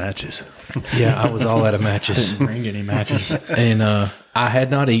was out of matches. Yeah, I was all out of matches. Didn't bring any matches. And I had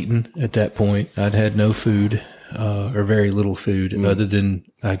not eaten at that point. I'd had no food or very little food other than,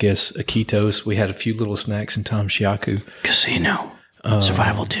 I guess, a Ketos. We had a few little snacks in Tom Shiaku. Casino.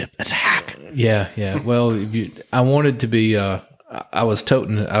 Survival tip. That's a hack. Yeah. Well, I wanted to be. I was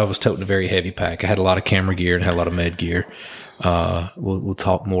toting a very heavy pack. I had a lot of camera gear and had a lot of med gear. We'll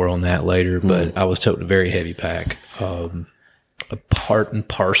talk more on that later. But I was toting a very heavy pack. A part and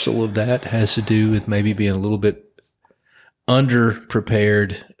parcel of that has to do with maybe being a little bit under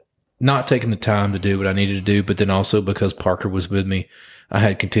prepared, not taking the time to do what I needed to do, but then also because Parker was with me. I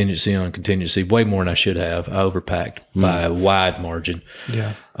had contingency on contingency, way more than I should have. I overpacked by a wide margin.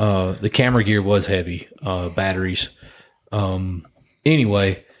 Yeah. The camera gear was heavy, batteries.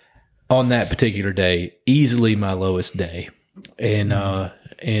 Anyway, on that particular day, easily my lowest day. And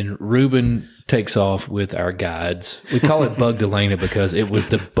Ruben takes off with our guides. We call it Bug Delana because it was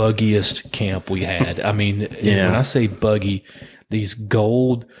the buggiest camp we had. I mean, when I say buggy, these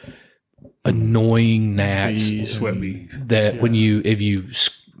gold annoying gnats, sweat bees, that if you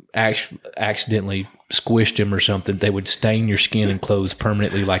accidentally squished them or something, they would stain your skin and clothes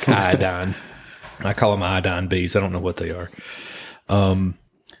permanently like iodine. I call them iodine bees. I don't know what they are.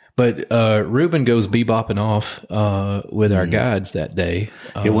 But Ruben goes bebopping off with our guides that day.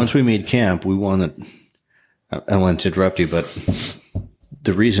 Once we made camp, we wanted. I want to interrupt you, but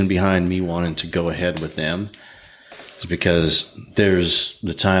the reason behind me wanting to go ahead with them is because there's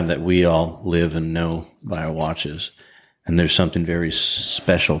the time that we all live and know by our watches, and there's something very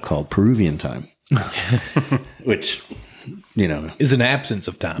special called Peruvian time, which is an absence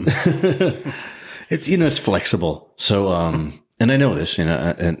of time. It's flexible. So, and I know this,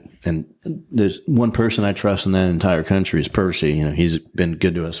 and there's one person I trust in that entire country is Percy. He's been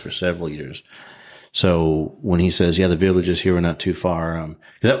good to us for several years. So when he says, the village is here, we're not too far.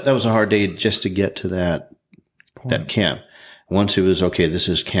 That was a hard day just to get to that camp. Once it was, okay, this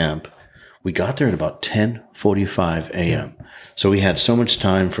is camp, we got there at about 10:45 a.m. So we had so much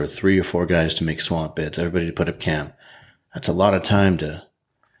time for 3 or 4 guys to make swamp beds, everybody to put up camp. That's a lot of time to,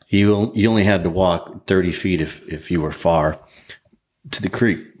 You only had to walk 30 feet if you were far to the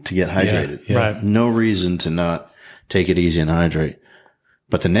creek to get hydrated. Yeah. Right. No reason to not take it easy and hydrate.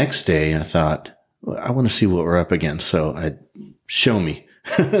 But the next day I thought, well, I want to see what we're up against. So show me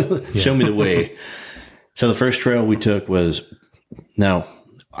the way. So the first trail we took was, now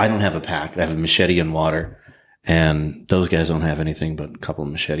I don't have a pack. I have a machete and water, and those guys don't have anything but a couple of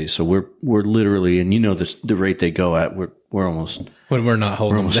machetes. So we're literally, and the rate they go at, we're almost When we're not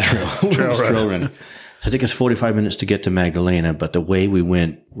holding them down. trail running. So it took us 45 minutes to get to Magdalena, but the way we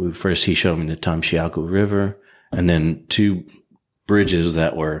went, he showed me the Tamchialco River, and then 2 bridges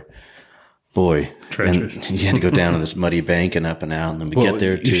that were, boy, treacherous. And you had to go down on this muddy bank and up and out, and then we get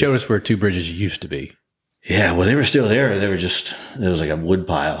there. You showed us where 2 bridges used to be. Yeah, well, they were still there. They were just, it was like a wood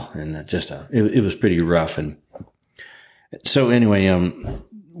pile, and it was pretty rough. And so anyway,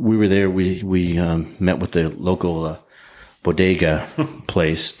 we were there. We met with the local bodega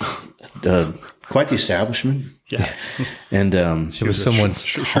place, quite the establishment. Yeah. And It was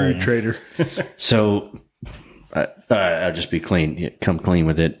someone's home. trader. so I'll just be clean, come clean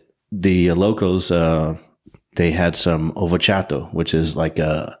with it. The locals, they had some ovochato, which is like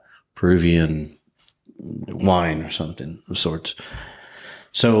a Peruvian wine or something of sorts.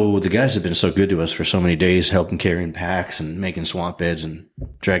 So the guys have been so good to us for so many days, helping carrying packs and making swamp beds and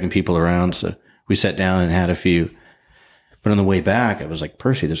dragging people around. So we sat down and had a few. But on the way back, I was like,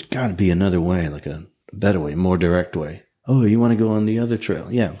 Percy, there's got to be another way, like a better way, more direct way. Oh, you want to go on the other trail?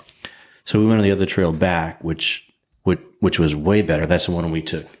 Yeah. So we went on the other trail back, which was way better. That's the one we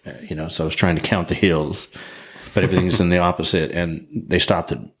took, so I was trying to count the hills, but everything's in the opposite. And they stopped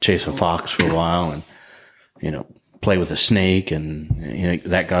to chase a fox for a while and, play with a snake, and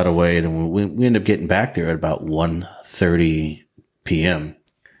that got away. Then we ended up getting back there at about 1:30 p.m.,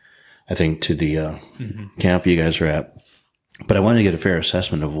 I think, to the camp you guys were at. But I wanted to get a fair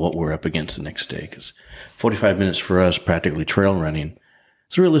assessment of what we're up against the next day, because 45 minutes for us, practically trail running,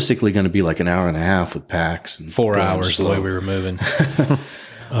 it's realistically going to be like an hour and a half with packs. And 4 going hours the slow. way we were moving. The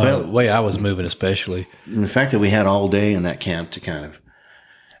way I was moving especially. And the fact that we had all day in that camp to kind of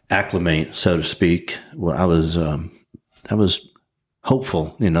acclimate, so to speak, well, I was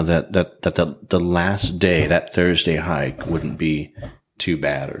hopeful, that the last day, that Thursday hike, wouldn't be too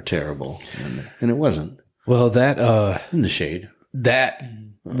bad or terrible, and it wasn't. Well, that In the shade. that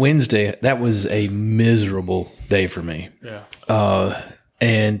Wednesday, that was a miserable day for me. Yeah.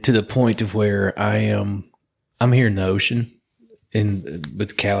 And to the point of where I'm here in the ocean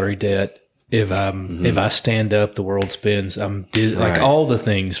with calorie debt. If I stand up, the world spins. Like all the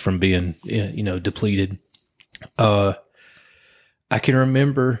things from being, depleted. I can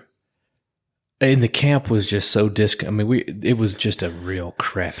remember, and the camp was just so it was just a real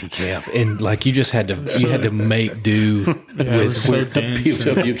crappy camp, and like you had to make do with so dense.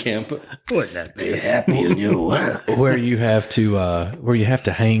 POW camp. Wouldn't that be? Happy you. where you have to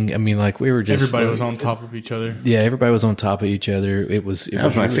hang. I mean, like we were just Everybody was on top of each other. Yeah, everybody was on top of each other. It was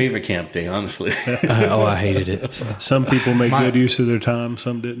My favorite camp day, honestly. I hated it. Some people make good use of their time.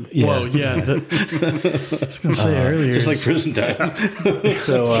 Some didn't. Yeah. Well, yeah. I was going to say earlier. Just like prison time.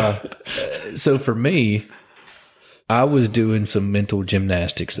 So for me, I was doing some mental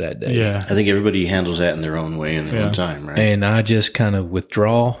gymnastics that day. Yeah. I think everybody handles that in their own way, in their own time, right? And I just kind of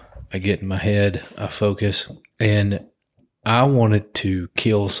withdraw. I get in my head. I focus. And I wanted to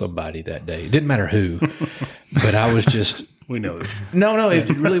kill somebody that day. It didn't matter who, but I was just. We know that. No, it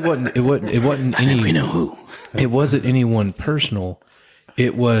really wasn't. It wasn't any. we know who. It wasn't anyone personal.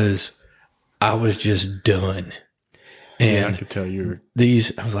 It was. I was just done. Yeah, I And could tell you were. I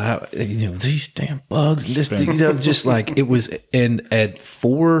was like, these damn bugs, just like it was. And at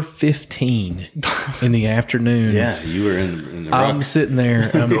 4:15 in the afternoon, Yeah, you were in the I'm rock. sitting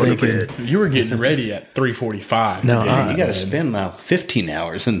there, I'm thinking, You were getting ready at 3:45. no, You got to spend now 15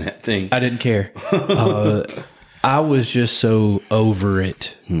 hours in that thing. I didn't care. I was just so over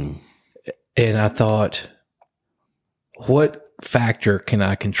it. And I thought, what factor can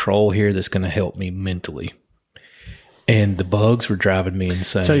I control here that's going to help me mentally? And the bugs were driving me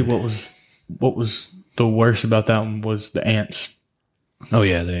insane. Tell you what was the worst about that one was the ants. Oh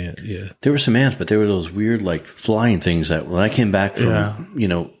yeah, There were some ants, but there were those weird, like, flying things that when I came back from,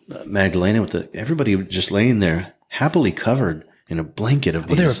 Magdalena, everybody was just laying there happily covered in a blanket of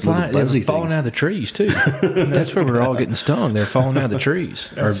these they were little flying. They were buzzy falling things. out of the trees too. That's where we were all getting stung. They're falling out of the trees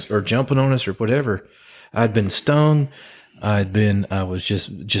or jumping on us or whatever. I'd been stung. I was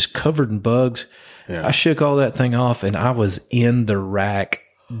just covered in bugs. Yeah. I shook all that thing off and I was in the rack,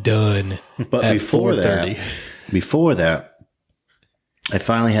 done. But at before 4:30. that, I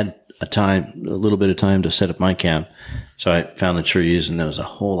finally had little bit of time to set up my camp. So I found the trees, and there was a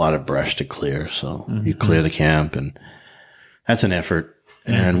whole lot of brush to clear. So you clear the camp, and that's an effort.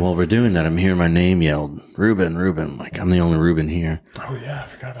 And while we're doing that, I'm hearing my name yelled, Reuben, Reuben. Like, I'm the only Reuben here. Oh, yeah. I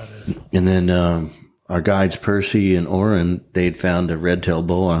forgot about this. And then our guides, Percy and Oren, they'd found a red-tailed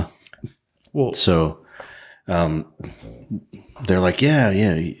boa. Well, So they're like, yeah,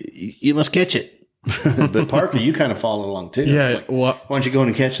 you must catch it. But Parker, you kind of followed along too. yeah. Like, Well, why don't you go in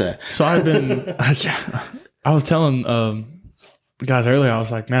and catch that? so I've been, I was telling the guys earlier, I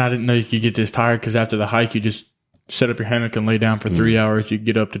was like, man, I didn't know you could get this tired because after the hike, you just set up your hammock and lay down for 3 hours. You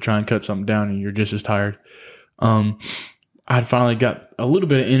get up to try and cut something down and you're just as tired. I'd finally got a little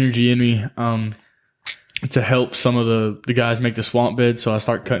bit of energy in me to help some of the guys make the swamp bed. So I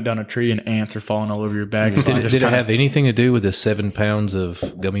start cutting down a tree and ants are falling all over your back. So Did it have anything to do with the 7 pounds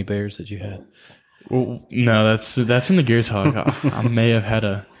of gummy bears that you had? Well, no, that's in the gear talk. I may have had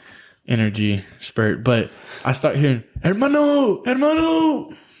a energy spurt, but I start hearing hermano,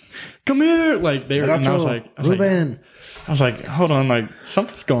 come here. Like they were, and I was like, hold on, like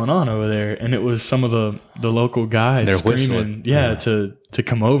something's going on over there. And it was some of the local guys They're screaming, whistling. to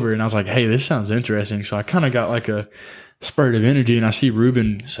come over. And I was like, hey, this sounds interesting. So I kind of got like a spurt of energy, and I see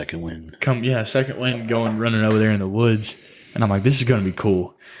Reuben Second wind. second wind going running over there in the woods, and I'm like, this is gonna be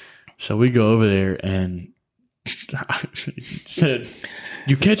cool. So we go over there, and I said,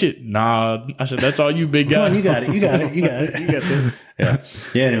 you catch it? Nah. I said, that's all you big guy. Come on, you got it. You got this.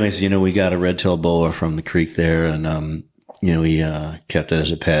 Yeah. Anyways, we got a red-tailed boa from the creek there, and we kept it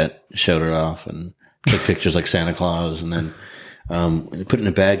as a pet, showed it off, and took pictures like Santa Claus, and then we put it in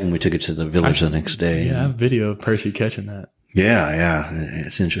a bag, and we took it to the village the next day. Yeah, I have video of Percy catching that. Yeah.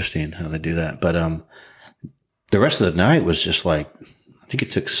 It's interesting how they do that. But the rest of the night was just like, I think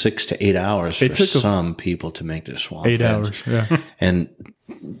it took 6 to 8 hours for some people to make their swamp 8 beds. hours, yeah. And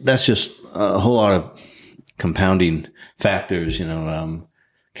that's just a whole lot of compounding factors,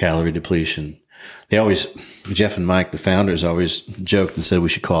 calorie depletion. Jeff and Mike, the founders, always joked and said we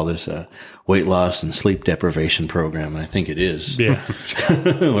should call this a weight loss and sleep deprivation program. And I think it is. Yeah.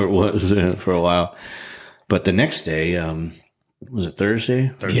 Or it was for a while. But the next day, was it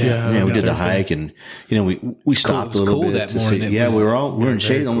Thursday? Yeah, we did the Thursday. hike, and we stopped a little cool bit that to morning. see. It Yeah, was- we were in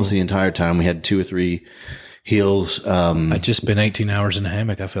shade almost the entire time. We had 2 or 3 heels. I'd just been 18 hours in a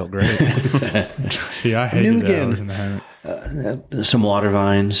hammock. I felt great. See, I hated New that. again. I was in the hammock. Some water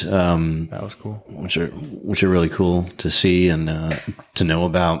vines, That was cool. which are really cool to see and to know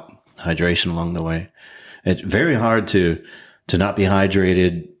about hydration along the way. It's very hard to not be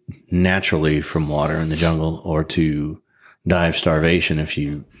hydrated naturally from water in the jungle, or to die of starvation if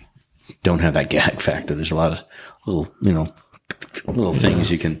you don't have that gag factor. There's a lot of little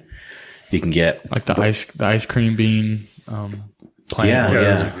things you can get. Like the ice cream bean plant.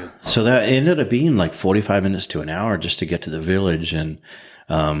 Yeah. So that ended up being like 45 minutes to an hour just to get to the village. And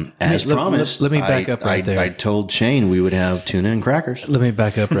as promised, let me back up right there. I told Shane we would have tuna and crackers. Let me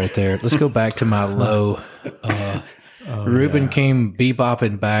back up right there. Let's go back to my low. Reuben came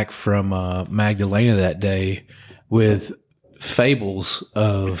bebopping back from Magdalena that day with fables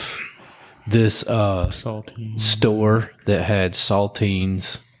of this Saltine. store that had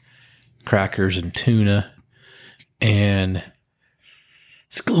saltines, crackers, and tuna. And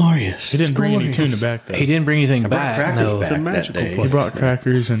It's glorious. He didn't bring any tuna back, though. he didn't bring anything brought back. crackers No. back that magical day. He brought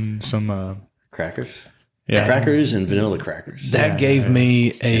crackers and some... Crackers? yeah. Crackers and vanilla crackers. That gave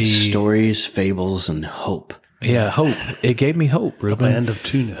me a Stories, fables, and hope. hope. It gave me hope, Reuben. Land of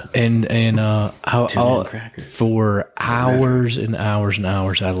tuna. And I'll, and crackers. for hours and hours and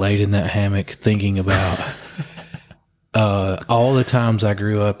hours, I laid in that hammock thinking about all the times I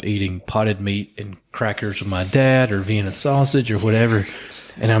grew up eating potted meat and crackers with my dad, or Vienna sausage, or whatever.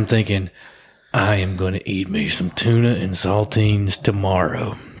 And I'm thinking, I am going to eat me some tuna and saltines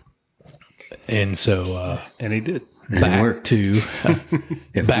tomorrow. And so And he did. back to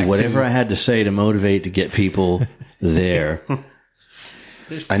If back whatever to- I had to say to motivate to get people there,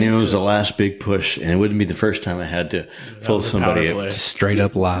 I knew it was the last big push, and it wouldn't be the first time I had to pull somebody power play. up. straight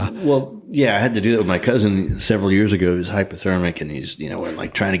up lie. Well, yeah, I had to do that with my cousin several years ago. He was hypothermic, and he's, we're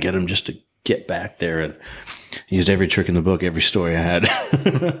like trying to get him just to get back there, and he used every trick in the book, every story I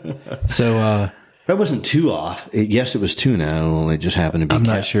had. So That wasn't too off. Yes, it was tuna. Only it just happened to be. I'm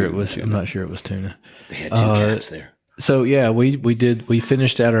not cat sure it food. was. I'm not sure it was tuna. They had 2 cats there. So yeah, we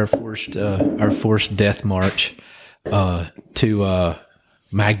finished out our forced death march to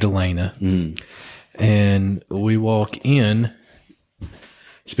Magdalena, and we walk in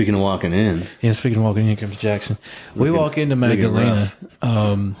Speaking of walking in, Yeah, speaking of walking in, here comes Jackson. We walk into Magdalena.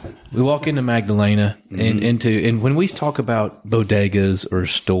 We walk into Magdalena and when we talk about bodegas or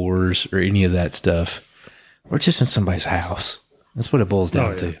stores or any of that stuff, we're just in somebody's house. That's what it boils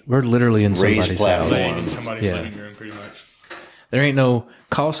down to. We're literally in somebody's house. Laying in somebody's living room, pretty much. There ain't no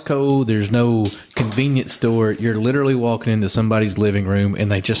Costco. There's no convenience store. You're literally walking into somebody's living room, and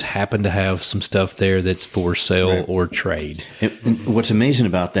they just happen to have some stuff there that's for sale or trade. and what's amazing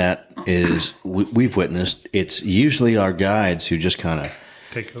about that is we've witnessed it's usually our guides who just kind of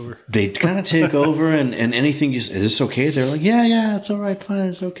Take over. They kind of take over, and anything is this okay? They're like, yeah, it's all right, fine,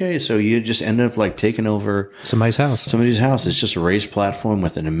 it's okay. So you just end up like taking over Somebody's house. It's just a raised platform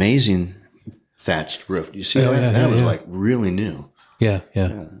with an amazing thatched roof. You see that was like really new. Yeah.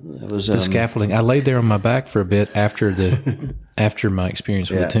 It was The scaffolding. I laid there on my back for a bit after my experience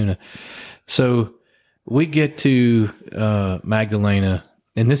with the tuna. So we get to Magdalena,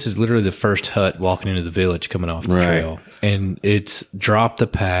 and this is literally the first hut walking into the village coming off the trail. And it's drop the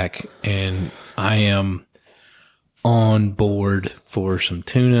pack, and I am on board for some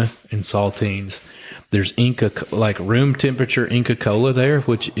tuna and saltines. There's Inca, like room temperature Inca Cola there,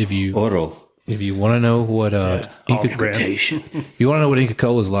 which if you want to know what you want to know what Inca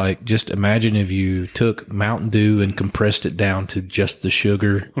Cola is like, just imagine if you took Mountain Dew and compressed it down to just the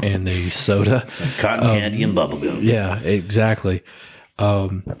sugar and the soda. Cotton candy and bubblegum. Yeah, exactly.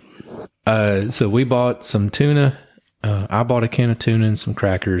 So we bought some tuna. I bought a can of tuna and some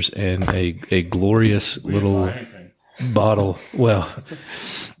crackers and a glorious little bottle. Well,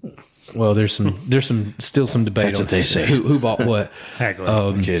 there's still some debate. That's on what they say. Who bought what?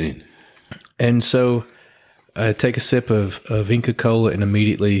 I'm kidding. And so I take a sip of Inca Cola and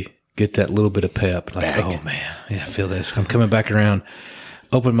immediately get that little bit of pep. Like, oh man, yeah, I feel this. I'm coming back around.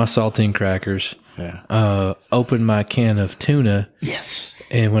 Open my saltine crackers. Yeah. Open my can of tuna. Yes.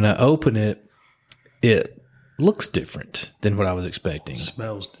 And when I open it, it looks different than what I was expecting.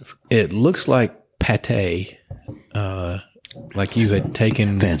 Smells different. It looks like pate, like you had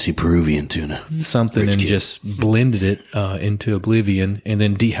taken Fancy Peruvian tuna. something and just blended it into oblivion and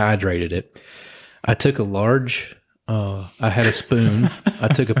then dehydrated it. I took a large, I had a spoon. I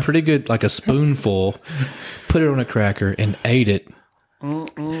took a pretty good, like a spoonful, put it on a cracker and ate it.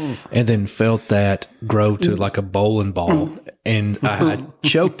 And then felt that grow to like a bowling ball, and I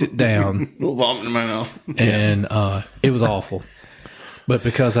choked it down. Vomit in my mouth. And it was awful. But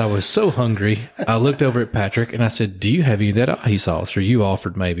because I was so hungry, I looked over at Patrick and I said, "Do you have any of that ahi sauce?" Or you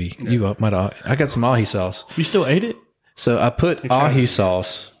offered maybe. You might. I got some ahi sauce. You still ate it? So I put ahi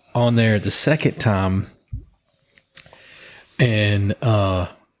sauce on there the second time, and I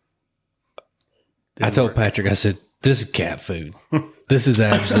told Patrick, I said, "This is cat food. This is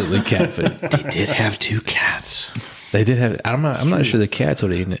absolutely cat food." They did have 2 cats. They did have. I'm not sure the cats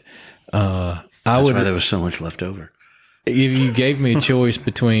would have eaten it. That's why there was so much left over. If you gave me a choice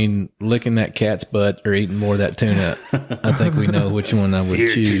between licking that cat's butt or eating more of that tuna, I think we know which one I would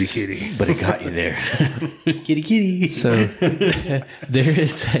choose. Kitty. But it got you there. Kitty. So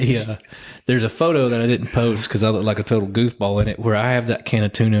there's a photo that I didn't post because I look like a total goofball in it, where I have that can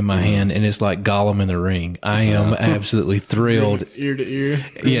of tuna in my hand and it's like Gollum in the Ring. I am absolutely thrilled. Ear to ear.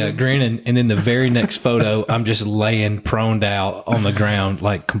 Yeah, grinning. And then the very next photo, I'm just laying proned out on the ground,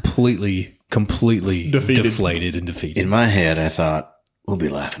 like completely deflated and defeated. In my head, I thought, we'll be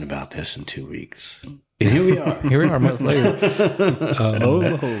laughing about this in 2 weeks. And here we are. Here we are a month later.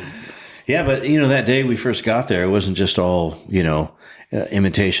 Yeah, but, that day we first got there, it wasn't just all,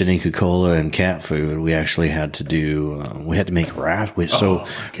 imitation Inca Cola and cat food. We actually had to do, we had to make rafts.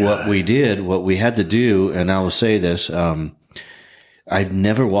 What we had to do, and I will say this, I'd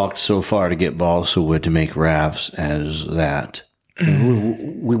never walked so far to get balsa wood to make rafts as that.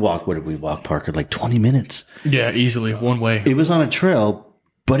 We walked, what did we walk, Parker? Like 20 minutes. Yeah, easily, one way. It was on a trail,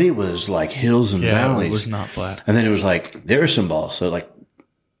 but it was like hills and valleys. It was not flat. And then it was like, there's some balsa. Like,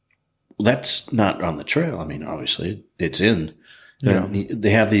 that's not on the trail. I mean, obviously, it's in. Yeah. They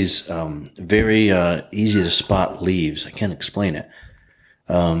have these very easy to spot leaves. I can't explain it.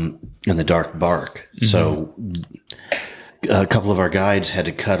 And the dark bark. Mm-hmm. So a couple of our guides had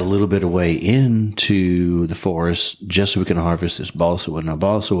to cut a little bit away into the forest just so we can harvest this balsa wood. Now,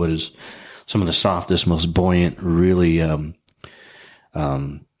 balsa wood is some of the softest, most buoyant, really, I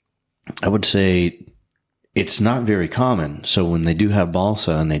would say it's not very common. So when they do have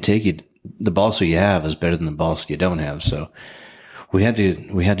balsa and they take it, the balsa you have is better than the balsa you don't have. So we had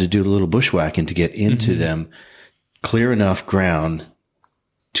to do a little bushwhacking to get into them, clear enough ground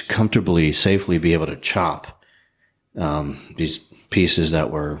to comfortably, safely be able to chop these pieces that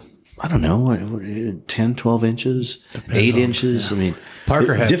were I don't know, 10, 12 inches, 8 inches. I mean,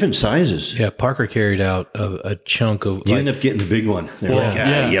 Parker had different sizes. Yeah, Parker carried out a chunk of. You end up getting the big one. They're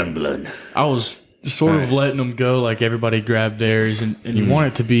like, young blood. I was sort of letting them go, like everybody grabbed theirs, and you want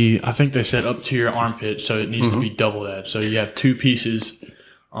it to be, I think they said up to your armpit, so it needs to be double that. So you have 2 pieces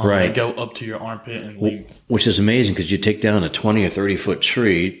that go up to your armpit and length. Which is amazing because you take down a 20 or 30 foot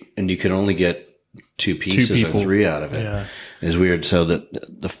tree and you can only get 2 pieces or 3 out of it. Yeah. It's weird. So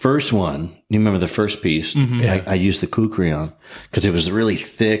the first one, you remember the first piece? I used the kukri on because it was really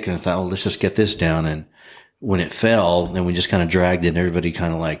thick, and I thought, well, let's just get this down. And when it fell, then we just kind of dragged it, and everybody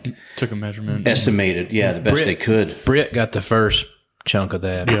kind of like took a measurement, estimated, the best they could. Britt got the first chunk of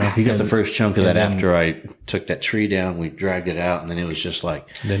that. Yeah, he got the first chunk of that after I took that tree down. We dragged it out, and then it was just like.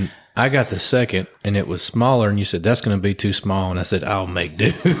 Then I got the second, and it was smaller, and you said, that's going to be too small. And I said, I'll make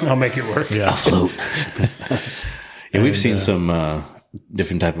do. I'll make it work. I'll float. Yeah, we've seen some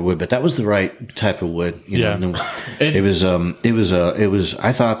different type of wood, but that was the right type of wood. You know? It was.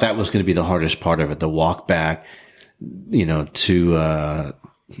 I thought that was going to be the hardest part of it, the walk back. To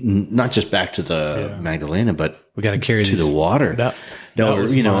not just back to the Magdalena, but we got to carry to the water. That a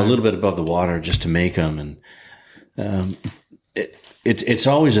little bit above the water just to make them, and it's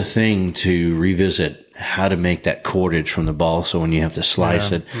always a thing to revisit how to make that cordage from the ball. So when you have to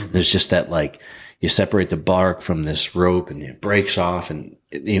slice it, there's just that like. You separate the bark from this rope and it breaks off, and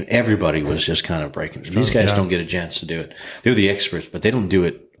everybody was just kind of breaking. These guys don't get a chance to do it. They're the experts, but they don't do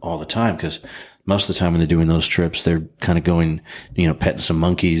it all the time because most of the time when they're doing those trips, they're kind of going, petting some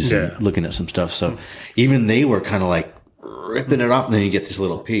monkeys and looking at some stuff. So even they were kind of like ripping it off, and then you get this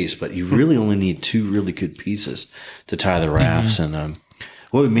little piece, but you really only need 2 really good pieces to tie the rafts. And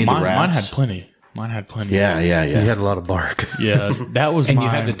what we made the rafts. Mine had plenty. Yeah. You had a lot of bark. Yeah, that was. And you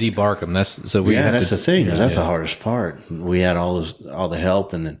had to debark them. That's the thing. That's the hardest part. We had all the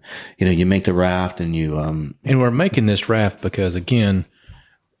help, and then you make the raft, and you And we're making this raft because again,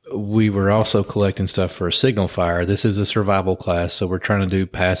 we were also collecting stuff for a signal fire. This is a survival class, so we're trying to do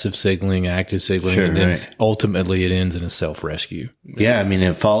passive signaling, active signaling, and then ultimately it ends in a self-rescue. Yeah, I mean,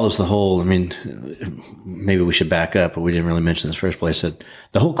 it follows the whole, maybe we should back up, but we didn't really mention this first place, that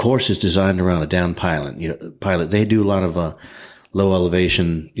the whole course is designed around a down pilot. They do a lot of low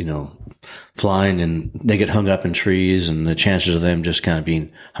elevation, flying, and they get hung up in trees, and the chances of them just kind of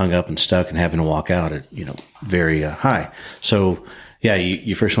being hung up and stuck and having to walk out are, very high. So, yeah,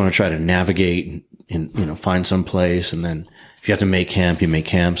 you first want to try to navigate and find some place, and then if you have to make camp, you make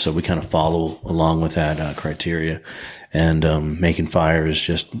camp. So we kind of follow along with that criteria, and making fire is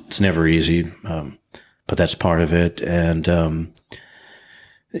it's never easy, but that's part of it. And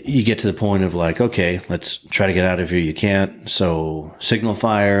you get to the point of like, okay, let's try to get out of here. You can't, so signal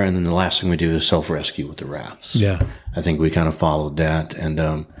fire, and then the last thing we do is self rescue with the rafts. Yeah, I think we kind of followed that,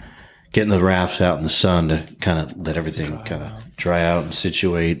 and getting the rafts out in the sun to kind of let everything kind of dry out and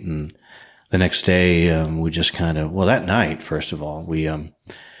situate. And the next day, we just kind of, that night, first of all, we ate.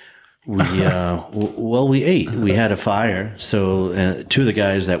 We had a fire. So 2 of the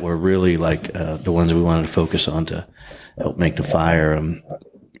guys that were really like the ones we wanted to focus on to help make the fire,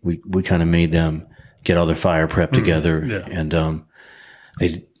 we kind of made them get all their fire prep together, and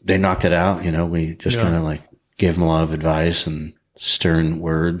they knocked it out. We just kind of like gave them a lot of advice and stern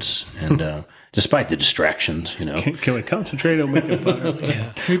words, and despite the distractions, Can we concentrate on making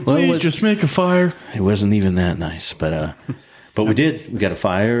fire? Please just make a fire. It wasn't even that nice, but we did. We got a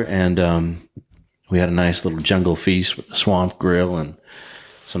fire, and we had a nice little jungle feast with a swamp grill and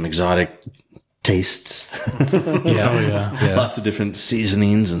some exotic tastes. Lots of different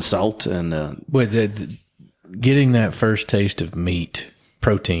seasonings and salt, and getting that first taste of meat,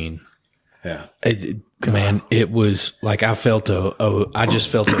 protein. Yeah. It was like I just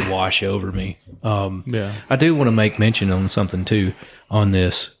felt it wash over me. I do want to make mention on something too on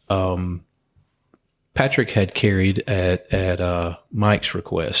this. Patrick had carried at Mike's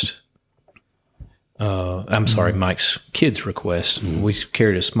request. I'm sorry, Mike's kid's request. We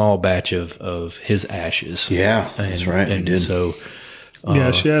carried a small batch of his ashes. Yeah, that's right. And we did. so,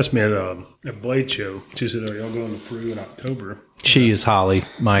 she asked me at a Blade show. She said, "Are y'all going to Peru in October?" She is Holly,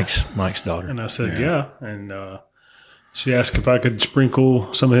 Mike's daughter. And I said, yeah. And she asked if I could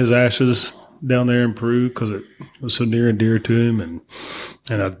sprinkle some of his ashes down there in Peru because it was so near and dear to him. And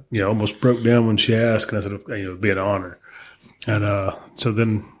I almost broke down when she asked. And I said, it'd be an honor. And so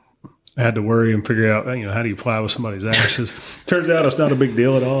then I had to worry and figure out, how do you fly with somebody's ashes? Turns out it's not a big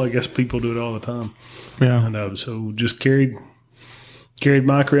deal at all. I guess people do it all the time. Yeah. And so just carried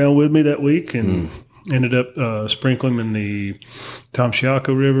Mike around with me that week, and ended up sprinkling him in the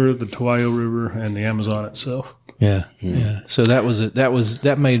Tamshiaco River, the Towayo River, and the Amazon itself. Yeah. So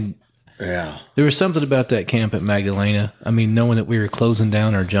that made Yeah. There was something about that camp at Magdalena. I mean, knowing that we were closing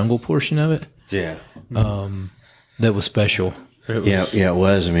down our jungle portion of it, Yeah. that was special. Yeah, it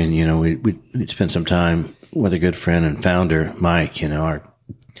was. I mean, we spent some time with a good friend and founder, Mike, our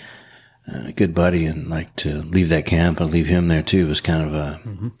good buddy, and like to leave that camp and leave him there too was kind of a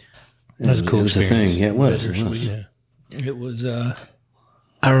That's a cool it was a experience. thing. Yeah, it was. Yeah. It was,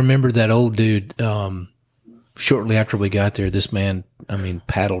 I remember that old dude, shortly after we got there, this man,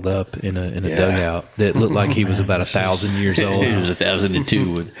 paddled up in a dugout that looked like he was about 1,000 years old. He was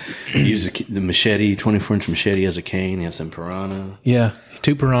 1,002. He used the machete, 24-inch machete as a cane. He had some piranha. Yeah,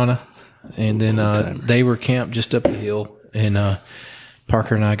 2 piranha. And then they were camped just up the hill. And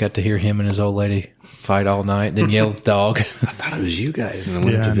Parker and I got to hear him and his old lady fight all night, then yell at the dog. I thought it was you guys, and I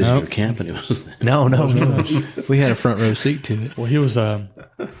went to visit your camp, and it was No. We had a front row seat to it. Well, he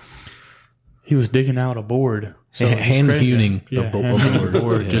was digging out a board. So hand hewing a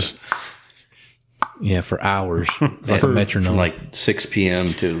board. Just for hours. Like a metronome. from like 6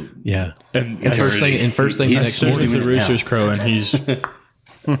 p.m. to And first thing the next as soon as morning. the rooster's crowing, he's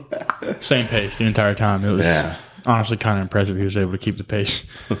same pace the entire time. It was honestly kind of impressive. He was able to keep the pace.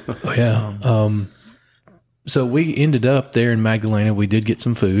 Oh, yeah. So we ended up there in Magdalena. We did get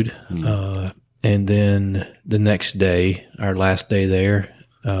some food. And then the next day, our last day there,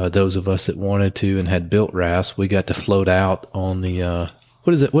 those of us that wanted to and had built rafts, we got to float out on the,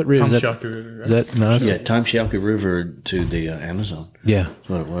 what is it? What river is that? River, right? Is that nice? Yeah, Tamshiaku River to the Amazon. Yeah. That's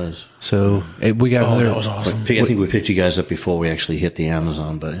what it was. So we got another. That was awesome. I think we picked you guys up before we actually hit the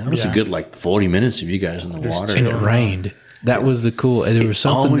Amazon, but it was a good 40 minutes of you guys in the water. And it rained. That was the cool. There was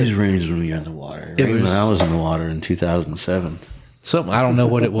something. Always rains when you're in the water. It rained when I was in the water in 2007. Something I don't know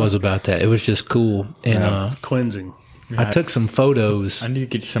what it was about that. It was just cool. And Cleansing. I took some photos. I need to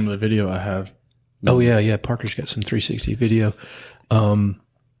get you some of the video I have. Oh yeah. Parker's got some 360 video.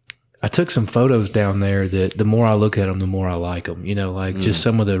 I took some photos down there that the more I look at them, the more I like them. Just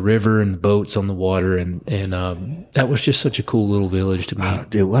some of the river and the boats on the water, and that was just such a cool little village to me.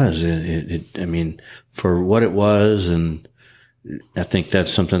 It was. I mean, for what it was, and I think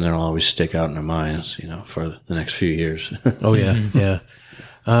that's something that'll always stick out in our minds, for the next few years. Oh yeah, yeah.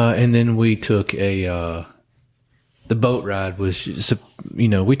 And then we took the boat ride was, just,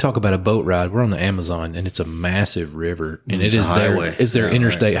 we talk about a boat ride. We're on the Amazon, and it's a massive river, and it's their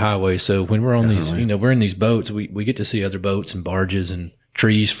interstate highway. So when we're on these, we're in these boats, we get to see other boats and barges and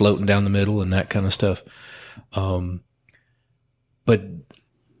trees floating down the middle and that kind of stuff. But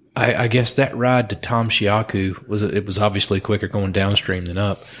I guess that ride to Tamshiaku was obviously quicker going downstream than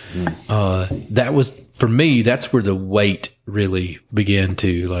up. That was, for me, that's where the weight really began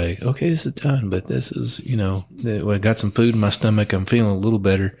to okay, this is done, but this is, I got some food in my stomach. I'm feeling a little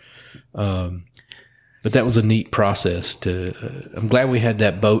better. But that was a neat process I'm glad we had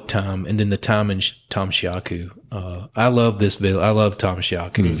that boat time and then the time in Tamshiaku. I love this village. I love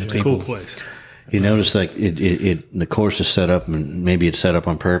Tamshiaku. It's a cool place. You notice the course is set up, and maybe it's set up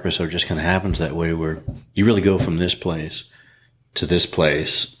on purpose, or it just kind of happens that way, where you really go from this place to this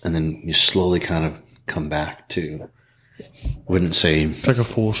place, and then you slowly kind of come back to. Wouldn't say It's like a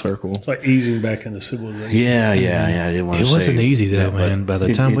full circle. It's like easing back into civilization. Yeah. I didn't want to say It wasn't easy though, that, man. By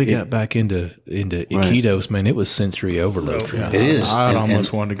the time we got back into Iquitos, man, it was sensory overload. It is. I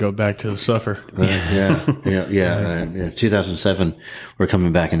almost wanted to go back to the suffer. Yeah. 2007, we're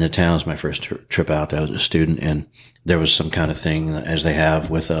coming back into town. It was my first trip out. I was a student, and there was some kind of thing, as they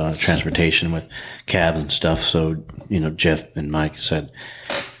have with transportation, with cabs and stuff. So, Jeff and Mike said,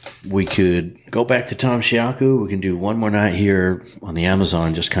 we could go back to Tamshiaku. We can do one more night here on the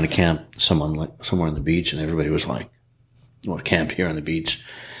Amazon, just kind of camp somewhere on the beach. And everybody was like, "Well, camp here on the beach."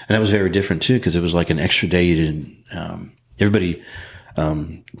 And that was very different too, because it was like an extra day. You didn't, everybody,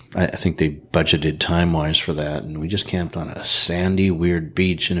 I think they budgeted time wise for that. And we just camped on a sandy, weird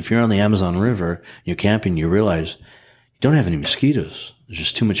beach. And if you're on the Amazon River, you're camping, you realize you don't have any mosquitoes. There's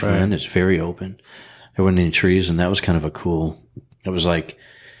just too much wind. It's very open. There weren't any trees. And that was kind of it was like,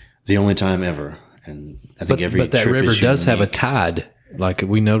 the only time ever, and I think but that river does have a tide. Like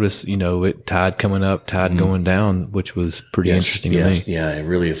we noticed, tide coming up, tide going down, which was pretty interesting to me. Yeah, it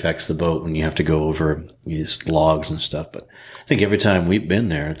really affects the boat when you have to go over these logs and stuff. But I think every time we've been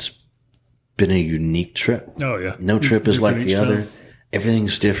there, it's been a unique trip. Oh yeah, no trip is like Different the each other. time.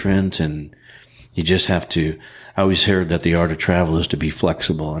 Everything's different, and you just have to. I always heard that the art of travel is to be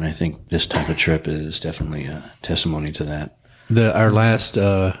flexible, and I think this type of trip is definitely a testimony to that. Our last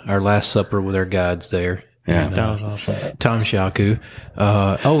supper with our guides there. Yeah, and, That was awesome. Tamshiaku.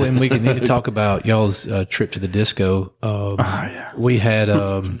 And we need to talk about y'all's trip to the disco. We had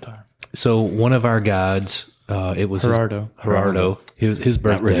so one of our guides, It was Gerardo. His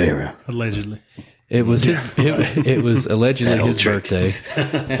Not birthday. Rivera. Allegedly. It was it was allegedly his birthday,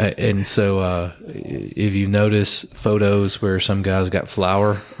 and so if you notice photos where some guys got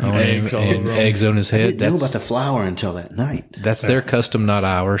flour on him and eggs on his I head, didn't know about the flour until that night. that's their custom, not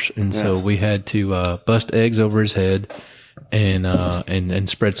ours. And so we had to bust eggs over his head and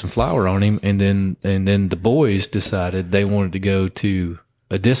spread some flour on him, and then the boys decided they wanted to go to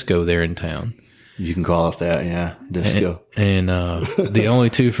a disco there in town. You can call it that, yeah. Disco. And the only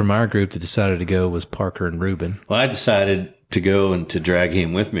two from our group that decided to go was Parker and Ruben. Well, I decided to go and to drag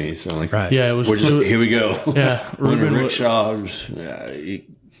him with me. So I'm like, Right. Yeah, it was. we're just, here we go. Yeah, We're in a Ruben rickshaw.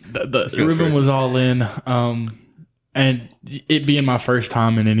 Ruben was all in. And it being my first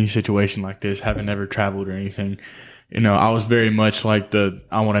time in any situation like this, having never traveled or anything, I was very much like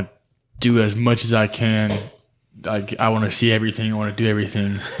I want to do as much as I can. Like, I want to see everything. I want to do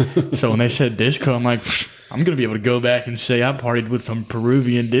everything. So when they said disco, I'm like, I'm going to be able to go back and say I partied with some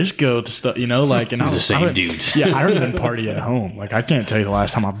Peruvian disco stuff, and I was the same dudes. Yeah, I don't even party at home. Like, I can't tell you the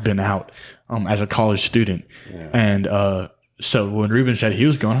last time I've been out as a college student. Yeah. And so when Ruben said he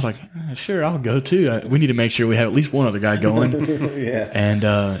was going, I was like, sure, I'll go too. We need to make sure we have at least one other guy going. Yeah.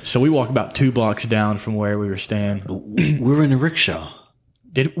 And so we walked about 2 blocks down from where we were staying. We were in a rickshaw.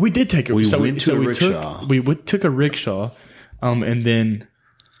 We did take a rickshaw. We took a rickshaw, and then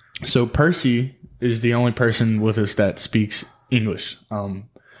so Percy is the only person with us that speaks English, and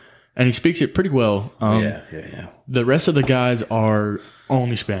he speaks it pretty well. Yeah. The rest of the guys are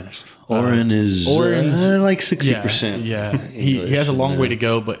only Spanish. Oren's like 60%. Yeah, he has a long way to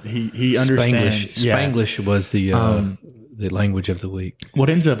go, but he understands. Spanglish was the language of the week. What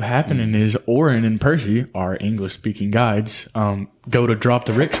ends up happening is Oren and Percy, our English-speaking guides, go to drop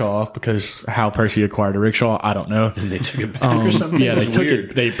the rickshaw off because how Percy acquired a rickshaw, I don't know. And they took it back or something? Yeah, they took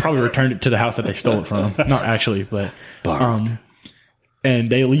it. They probably returned it to the house that they stole it from. Not actually, but...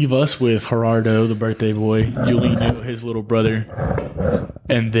 and they leave us with Gerardo, the birthday boy, Julino, his little brother,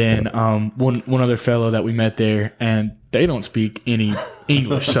 and then one other fellow that we met there, and they don't speak any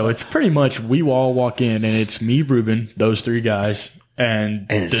English. So it's pretty much we all walk in, and it's me, Ruben, those 3 guys, and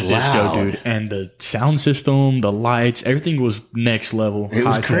the disco dude. And the sound system, the lights, everything was next level. It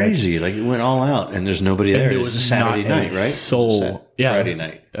was crazy. Like, it went all out, and there's nobody there. It was a Saturday night, right? Soul. Yeah. Friday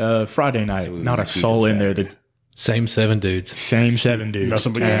night. Friday night. So not a soul in there. Same 7 dudes.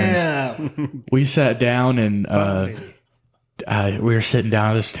 Nothing but we sat down, and we were sitting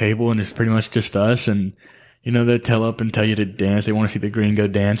down at this table, and it's pretty much just us. And they tell you to dance. They want to see the gringo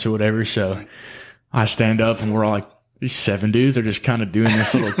dance or whatever. So I stand up, and we're all like, these 7 dudes are just kind of doing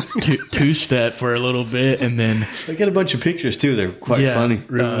this little two-step for a little bit, and then I got a bunch of pictures too. They're quite funny.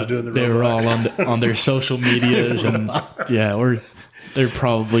 They were all on their social medias, and they're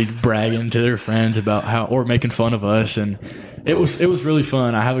probably bragging to their friends about or making fun of us, and it was really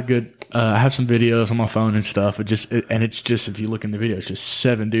fun. I have some videos on my phone and stuff. It's just if you look in the video, it's just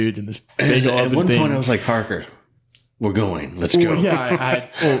 7 dudes in this big open thing. At one point, I was like, Parker, we're going. Let's go. Yeah,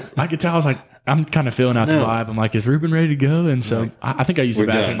 I could tell. I was like, I'm kind of feeling out the vibe. I'm like, is Ruben ready to go? And so I think I used the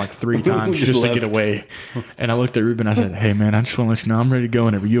bathroom like 3 times just to get away. And I looked at Ruben. I said, hey, man, I just want to let you know I'm ready to go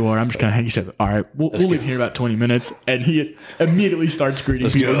whenever you are. I'm just kind of hanging. He said, all right, we'll leave here in about 20 minutes. And he immediately starts greeting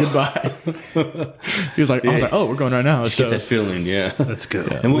people goodbye. He was like, I was like, oh, we're going right now. Just get that feeling, yeah. Let's go.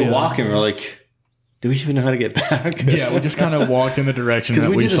 Yeah. And we're walking. We're like, do we even know how to get back? Yeah, we just kind of walked in the direction that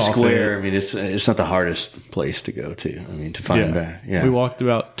we saw. Because we did a square. I mean, it's not the hardest place to go to. I mean, to find back. Yeah, we walked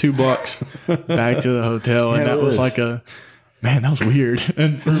about 2 blocks back to the hotel, and that was like that was weird.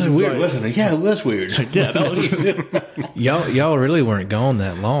 And it was weird, wasn't it? Yeah, it was weird. It's like, yeah, that was. y'all really weren't gone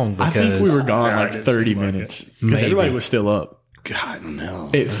that long because I think we were gone like 30 minutes because everybody was still up. God, no.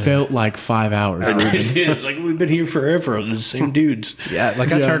 It felt like 5 hours. It was like we've been here forever. The same dudes. Yeah,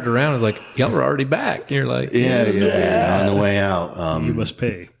 like I turned around, I was like, y'all were already back. And you're like, yeah. On the way out. You must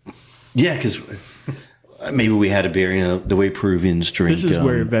pay. Yeah, because maybe we had a beer, the way Peruvians drink. This is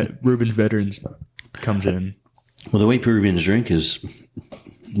where Ruben's Veterans comes in. Well, the way Peruvians drink is,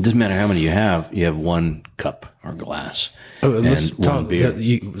 it doesn't matter how many you have 1 cup or glass. Let's and talk. 1 beer.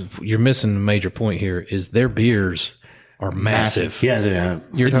 You're missing a major point here is their beers are massive. Yeah,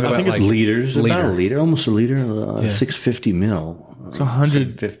 you're talking about like liters, about a liter, almost a liter, 650 mil. It's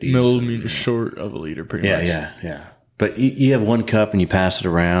 100 millimeters short of a liter, pretty much. Yeah. But you have 1 cup and you pass it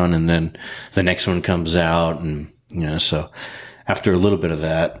around, and then the next one comes out, and so after a little bit of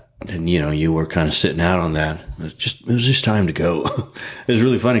that, and you were kind of sitting out on that. It was just time to go. It was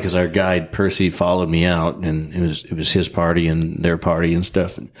really funny because our guide Percy followed me out, and it was his party and their party and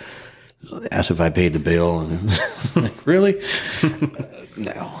stuff, and asked if I paid the bill, and like, really?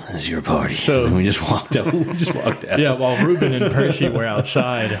 No, it's your party. So- and we just walked out. Yeah, while Ruben and Percy were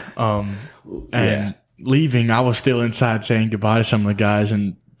outside and leaving, I was still inside saying goodbye to some of the guys,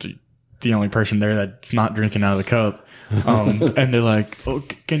 and the only person there that's not drinking out of the cup. And they're like, "Oh,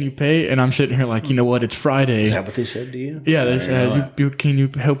 can you pay?" And I'm sitting here like, you know what? It's Friday. Is that what they said to you? Yeah, they said, can you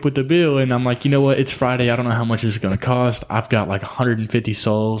help with the bill? And I'm like, you know what? It's Friday. I don't know how much this is going to cost. I've got like 150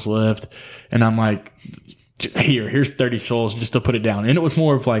 souls left. And I'm like, here's 30 souls just to put it down. And it was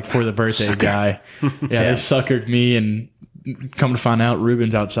more of like for the birthday guy. Yeah, they suckered me, and come to find out,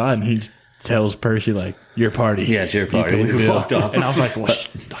 Ruben's outside, and he tells Percy like, your party. Yeah, it's your party. We walked off. And I was like, well,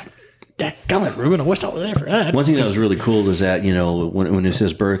 damn it, Ruben, I wish I was there for that. One thing that was really cool is that, you know, when it was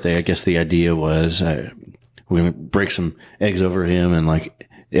his birthday, I guess the idea was we're going to break some eggs over him, and like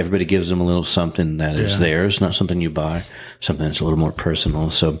everybody gives him a little something that is theirs, not something you buy, something that's a little more personal.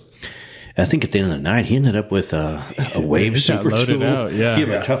 So I think at the end of the night, he ended up with a wave super loaded tool, out, yeah. give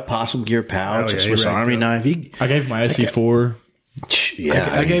him a tough possum gear pouch, Oh, a yeah, Swiss he racked Army up. knife. I gave my SC4.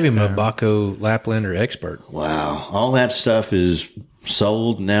 I gave him a Baco Laplander Expert. Wow. All that stuff is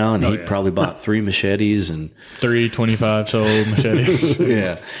sold now, and he probably bought 3 machetes and 325 sold machetes.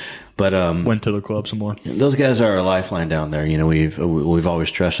 yeah. But Went to the club some more. those guys are our lifeline down there. You know, we've always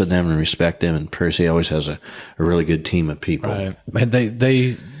trusted them and respect them, and Percy always has a really good team of people. Right. Man,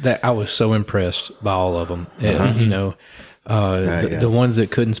 that I was so impressed by all of them. You know, the ones that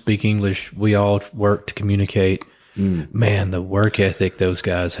couldn't speak English, we all worked to communicate. Man, the work ethic those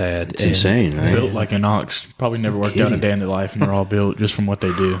guys had. It's insane, right? Built like an ox. Probably never worked out a day in their life, and they're all built just from what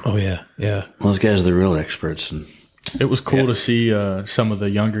they do. Oh, yeah, yeah. Well, those guys are the real experts. And It was cool to see some of the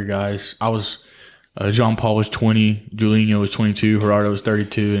younger guys. I was Jean Paul was 20, Julinho was 22, Gerardo was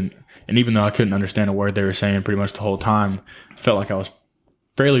 32, and even though I couldn't understand a word they were saying pretty much the whole time, I felt like I was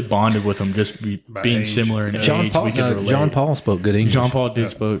fairly bonded with them, just being age. similar in John age. Paul, We could relate. John Paul spoke good English. Jean Paul did he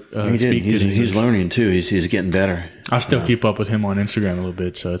did. speak good English. He's learning too. He's getting better. I still keep up with him on Instagram a little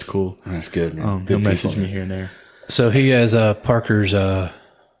bit, so it's cool. That's good. Man. He'll Good message people. me here and there. So he has Parker's.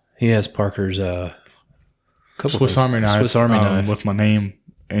 He has Parker's. Couple Swiss things. Army knife. Swiss Army knife. With my name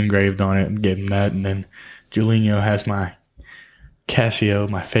engraved on it, and gave him that. And then Julinho has my Casio,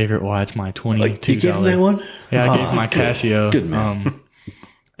 my favorite watch, my $22. You gave him that one? Yeah, I Oh, gave him my good. Casio. Good man.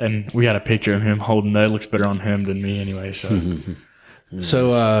 And we had a picture of him holding that. It looks better on him than me anyway. So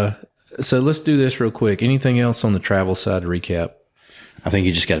So let's do this real quick. Anything else on the travel side to recap? I think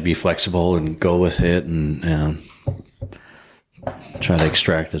you just got to be flexible and go with it, and try to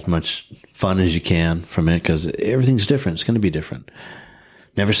extract as much fun as you can from it, because everything's different. It's going to be different.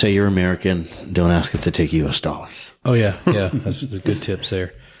 Never say you're American. Don't ask if they take U.S. dollars. Oh yeah, yeah. That's the good tips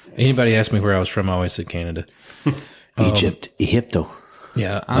there. Anybody asked me where I was from, I always said Canada. Egypt, Egypto,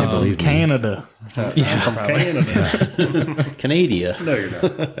 Yeah, I'm from Canada. I'm from Canada. Canada. No, you're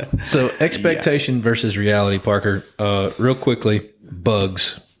not. So expectation versus reality, Parker. Real quickly,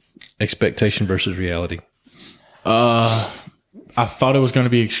 bugs. Expectation versus reality. I thought it was going to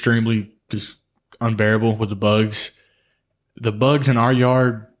be extremely just unbearable with the bugs. The bugs in our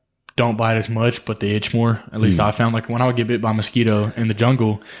yard don't bite as much, but they itch more. At least I found, like when I would get bit by a mosquito in the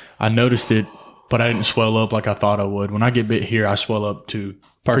jungle, I noticed it, but I didn't swell up like I thought I would. When I get bit here, I swell up to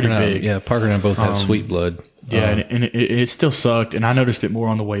Parker pretty and I, big. yeah, Parker and I both have sweet blood. Yeah, and it still sucked. And I noticed it more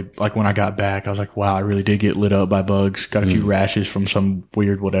on the way, like when I got back. I was like, wow, I really did get lit up by bugs. Got a few rashes from some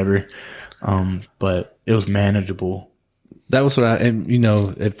weird whatever. But it was manageable. That was what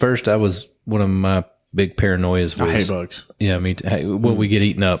at first I was one of my big paranoias was I hate bugs. Yeah, me too. Hey, we get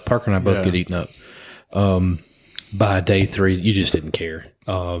eaten up. Parker and I both get eaten up. By day 3, you just didn't care.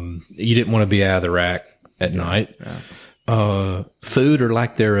 You didn't want to be out of the rack at night. Food or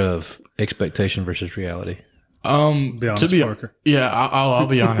lack thereof, expectation versus reality. Be honest, Parker. Yeah, I'll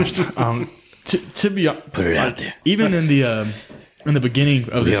be honest. To be Put it out there. even in the beginning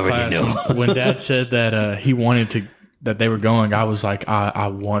of this already class, when Dad said that he wanted that they were going, I was like, I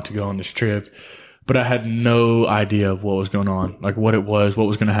want to go on this trip. But I had no idea of what was going on, like what it was, what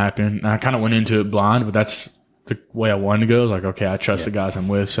was going to happen. And I kind of went into it blind, but that's the way I wanted to go. I was like, okay, I trust the guys I'm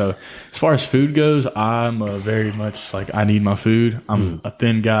with. So as far as food goes, I'm very much like, I need my food. I'm a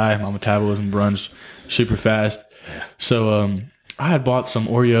thin guy. My metabolism runs super fast. So I had bought some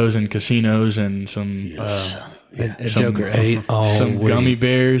Oreos and casinos and some Joker ate all some week. gummy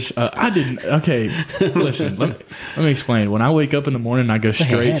bears. I didn't. Okay, listen. Let me explain. When I wake up in the morning, I go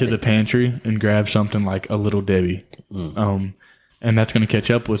straight to the pantry and grab something like a Little Debbie, and that's going to catch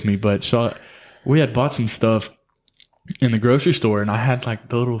up with me. But so we had bought some stuff in the grocery store, and I had like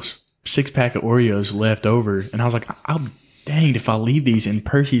the little 6-pack of Oreos left over, and I was like, I'll dang, if I leave these in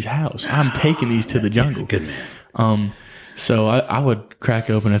Percy's house, I'm taking these to the jungle. Good man. So I would crack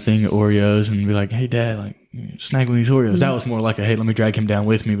open a thing of Oreos and be like, hey, Dad, like, snag one of these Oreos. That was more like a, hey, let me drag him down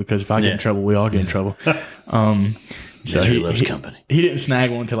with me because if I get in trouble, we all get in trouble. So he loves company. He didn't snag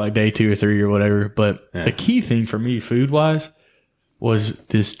one until like day 2 or 3 or whatever. But the key thing for me, food-wise, was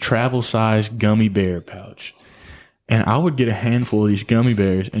this travel-size gummy bear pouch. And I would get a handful of these gummy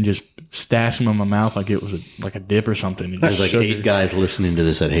bears and just stash them in my mouth like it was a dip or something. There's like sugar. 8 guys listening to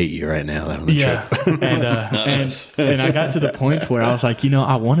this that hate you right now. That on the trip. And I got to the point where I was like,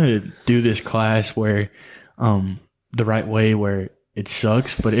 I want to do this class where the right way where it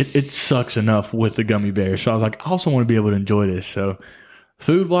sucks, but it sucks enough with the gummy bears. So I was like, I also want to be able to enjoy this. So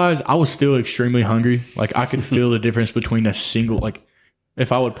food-wise, I was still extremely hungry. Like I could feel the difference between a single, like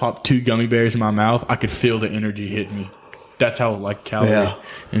if I would pop 2 gummy bears in my mouth, I could feel the energy hit me. That's how like calorie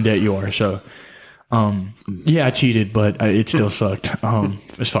in debt you are. So, I cheated, but it still sucked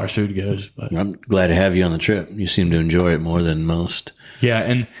as far as food goes. But I'm glad to have you on the trip. You seem to enjoy it more than most. Yeah,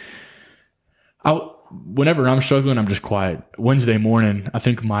 and whenever I'm struggling, I'm just quiet. Wednesday morning, I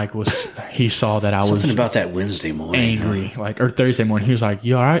think Mike he saw that I was something about that Wednesday morning angry, or Thursday morning. He was like,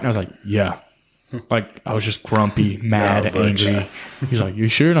 "You all right?" And I was like, "Yeah." Like I was just grumpy, mad, angry. He's like, "You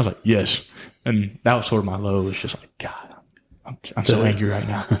sure?" And I was like, "Yes." And that was sort of my low. It was just like, God, I'm so angry right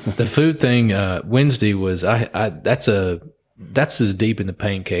now. The food thing, Wednesday was that's as deep in the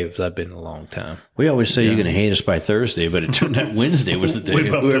pain cave as I've been in a long time. We always say you're going to hate us by Thursday, but it turned out Wednesday was the day. We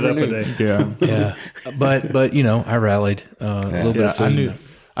bumped it up a day. Yeah. But I rallied a little bit of food.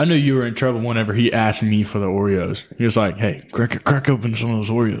 I knew you were in trouble whenever he asked me for the Oreos. He was like, "Hey, crack open some of those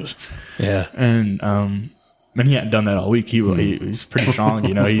Oreos." Yeah. And he hadn't done that all week. He's pretty strong,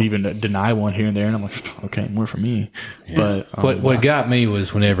 He'd even deny one here and there, and I'm like, okay, more for me. Yeah. But what got me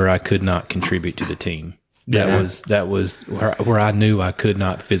was whenever I could not contribute to the team. That was where I knew I could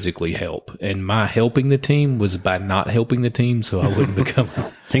not physically help, and my helping the team was by not helping the team, so I wouldn't become.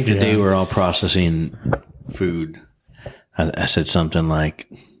 I think the day we're all processing food, I said something like,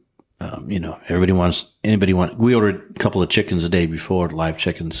 we ordered a couple of chickens a day before, live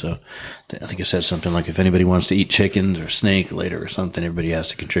chickens. So I think I said something like, if anybody wants to eat chickens or snake later or something, everybody has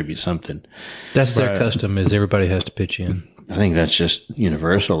to contribute something. That's their custom, is everybody has to pitch in. I think that's just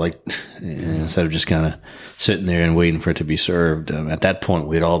universal. Like instead of just kind of sitting there and waiting for it to be served. At that point,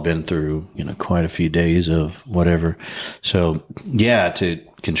 we'd all been through, quite a few days of whatever. So to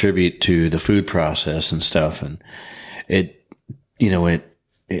contribute to the food process and stuff. And it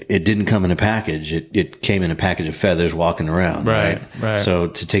didn't come in a package. It came in a package of feathers walking around. Right. So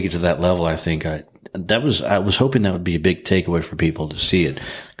to take it to that level, I think I was hoping that would be a big takeaway for people to see it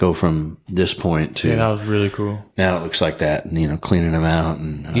go from this point to. Yeah, that was really cool. Now it looks like that, and cleaning them out,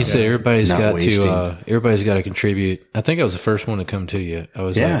 and you say everybody's got to contribute. I think I was the first one to come to you. I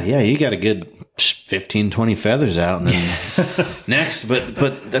was you got a good 15, 20 feathers out, and then next.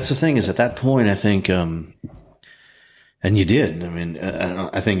 But that's the thing is at that point, I think. And you did. I mean,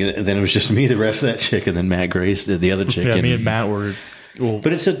 I think then it was just me, the rest of that chicken, then Matt Grace did the other chicken. Yeah, me and Matt were.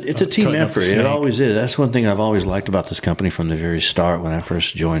 But it's a team effort. It always is. That's one thing I've always liked about this company from the very start when I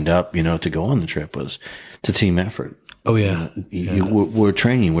first joined up, to go on the trip was it's a team effort. Oh, yeah. We're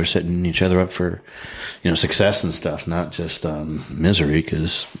training. We're setting each other up for, success and stuff, not just misery,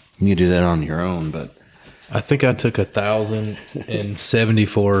 because you do that on your own. But I think I took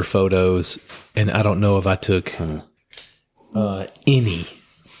 1,074 photos, and I don't know if I took any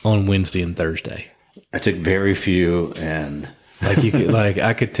on Wednesday and Thursday. I took very few, and I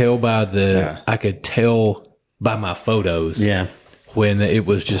could tell by my photos. Yeah. When it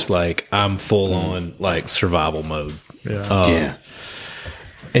was just like I'm full on like survival mode. Yeah.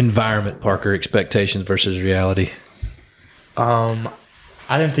 Environment, Parker, expectations versus reality. I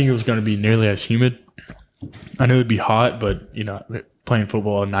didn't think it was going to be nearly as humid. I knew it'd be hot, but playing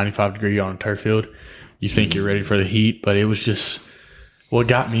football at 95 degree on a turf field, you think you're ready for the heat, but it was just what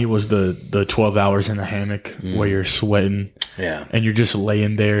got me was the 12 hours in the hammock where you're sweating, and you're just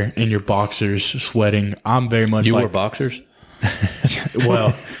laying there in your boxers sweating. I'm very much wore boxers.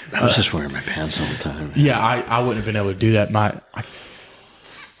 Well, I was just wearing my pants all the time. Yeah, I wouldn't have been able to do that.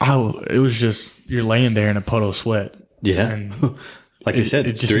 It was just you're laying there in a puddle of sweat. Yeah. And like you said,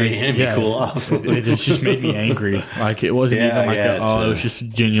 it just made me cool off. it just made me angry. Like it wasn't even like it was just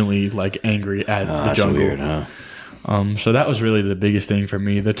genuinely like angry at the jungle. Weird, huh? So that was really the biggest thing for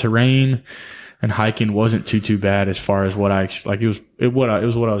me. The terrain and hiking wasn't too bad as far as what I like. It was what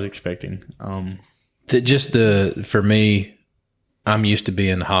I was expecting. For me, I'm used to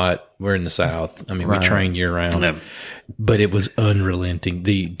being hot. We're in the South. I mean, we train year round, Yeah. but it was unrelenting.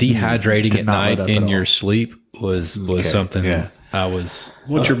 The dehydrating at not let night up in at your all. sleep was something Yeah. I was.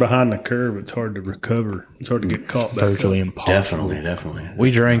 Once you're behind the curve, it's hard to recover. It's hard to get caught back Virtually up. impossible. Definitely. We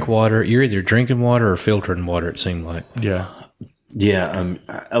drank water. You're either drinking water or filtering water, it seemed like. Yeah. Yeah,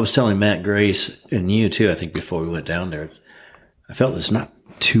 I was telling Matt Grace and you too. I think before we went down there, I felt it's not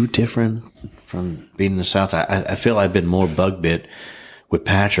too different from being in the South. I feel I've been more bug bit with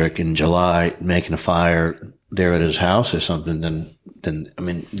Patrick in July making a fire there at his house or something than I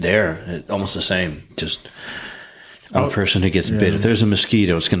mean there almost the same. Just I'm a person who gets bit. If there's a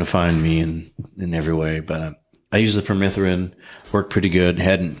mosquito, it's going to find me in every way. But I use the permethrin, worked pretty good.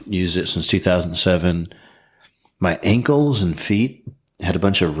 Hadn't used it since 2007. My ankles and feet had a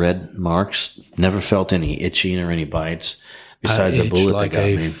bunch of red marks. Never felt any itching or any bites besides I a bullet itched like that got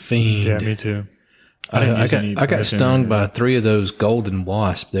a me. fiend. Yeah, me too. I got stung by 3 of those golden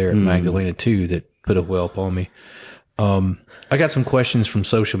wasps there at Magdalena too that put a whelp on me. I got some questions from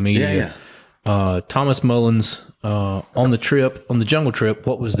social media. Thomas Mullins, on the jungle trip,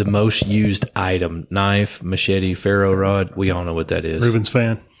 what was the most used item? Knife, machete, ferro rod? We all know what that is. Ruben's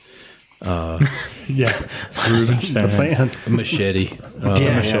fan. Yeah. Ruben's The fan. Machete.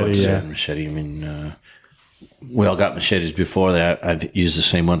 Machete. I mean, we all got machetes before that. I've used the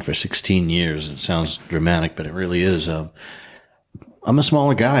same one for 16 years. It sounds dramatic, but it really is. I'm a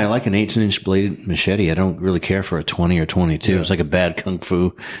smaller guy. I like an 18-inch bladed machete. I don't really care for a 20 or 22. It's like a bad kung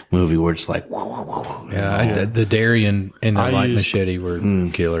fu movie where it's like, whoa, whoa, whoa. The Darien and the light used- machete were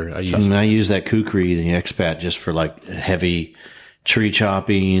killer. I use that kukri, the expat, just for like heavy tree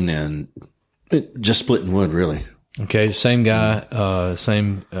chopping and just splitting wood, really. Okay, same guy,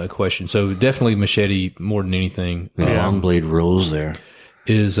 same question. So definitely machete more than anything. Long blade rules there.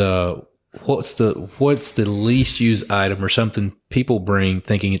 Is what's the least used item or something people bring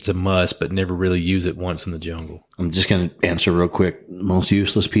thinking it's a must but never really use it once in the jungle? I'm just going to answer real quick. Most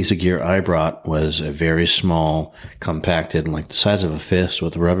useless piece of gear I brought was a very small, compacted, like the size of a fist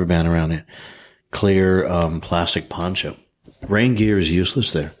with a rubber band around it, clear plastic poncho. Rain gear is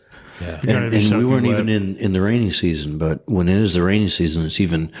useless there. Yeah. And we weren't even in the rainy season, but when it is the rainy season, it's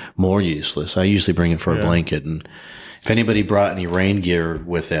even more useless. I usually bring it for a blanket. And if anybody brought any rain gear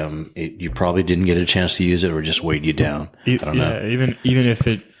with them, you probably didn't get a chance to use it or just weighed you down. I don't know. Even if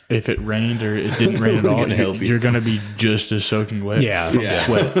it rained or it didn't rain at all, you're going to be just as soaking wet. From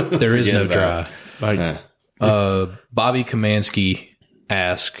sweat. There is no about dry. Bobby Kamansky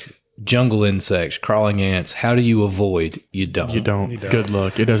asked, jungle insects, crawling ants, how do you avoid? You don't. You don't. Good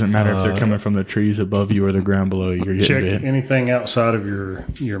luck. It doesn't matter if they're coming from the trees above you or the ground below you. You're getting Check bit. anything outside of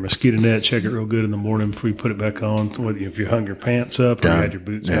your mosquito net. Check it real good in the morning before you put it back on. Whether if you hung your pants up or you had your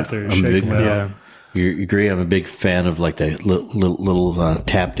boots out there, I'm shake big- them out. Yeah. You agree? I'm a big fan of like the little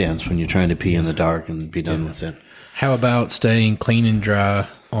tap dance when you're trying to pee in the dark and be done with it. How about staying clean and dry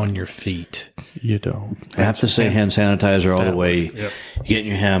on your feet? You don't. I have to say hand sanitizer all the way. You get in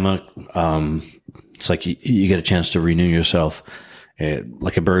your hammock. It's like you get a chance to renew yourself.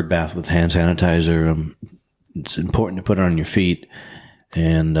 Like a bird bath with hand sanitizer. It's important to put it on your feet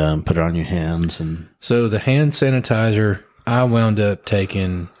and put it on your hands. And So the hand sanitizer, I wound up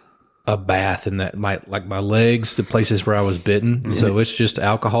taking a bath in that, my legs, the places where I was bitten. So it's just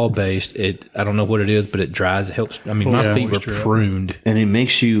alcohol based. I don't know what it is, but it dries. It helps. I mean, my feet were pruned. And it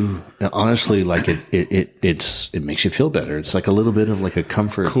makes you honestly like it makes you feel better. It's like a little bit of like a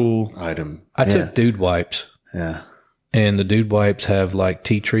comfort item. I took dude wipes. Yeah. And the dude wipes have like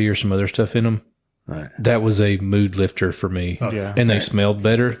tea tree or some other stuff in them. Right. That was a mood lifter for me. Yeah. And they smelled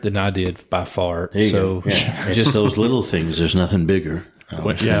better than I did by far. There you So go. Yeah. Just those little things. There's nothing bigger.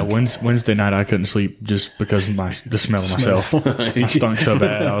 Wednesday night I couldn't sleep just because of the smell of myself. I stunk so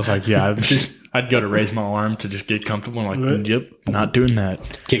bad. I was like, I'd go to raise my arm to just get comfortable. I'm like, yep, not doing that.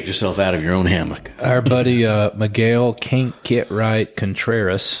 Kick yourself out of your own hammock. our buddy Miguel Can't Get Right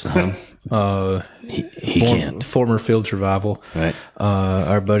Contreras, He can't. former field survival, Right.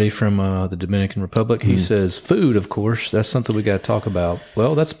 our buddy from the Dominican Republic, he says, food, of course, that's something we got to talk about.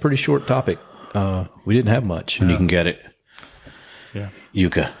 Well, that's a pretty short topic. We didn't have much. And you can get it. Yeah.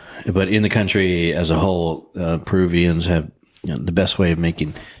 Yucca. But in the country as a whole, Peruvians have the best way of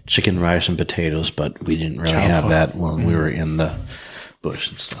making chicken, rice, and potatoes, but we didn't really have that when we were in the bush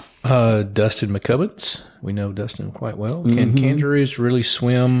and stuff. Dustin McCubbins, we know Dustin quite well. Can kangaroos really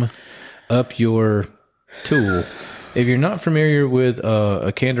swim up your tool? If you're not familiar with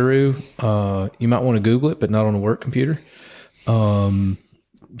a kangaroo, you might want to Google it, but not on a work computer.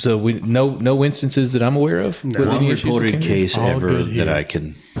 So we no instances that I'm aware of. With One any issues with reported kangaroos? case ever good that here. I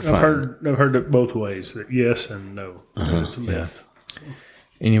can I've find. heard it both ways. That yes and no. It's a myth.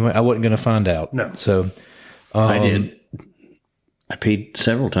 Anyway, I wasn't going to find out. No. So I did. I paid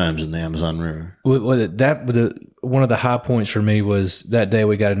several times in the Amazon River. One of the high points for me was that day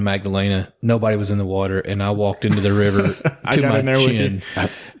we got in Magdalena. Nobody was in the water, and I walked into the river to my chin. I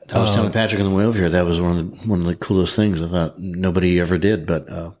was telling Patrick on the way over here that was one of the coolest things I thought nobody ever did, but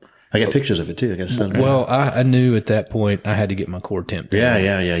I got pictures of it too. I got to send them. Well, I knew at that point I had to get my core temp down.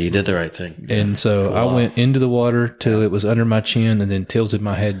 Yeah. You did the right thing. And so I went into the water till it was under my chin, and then tilted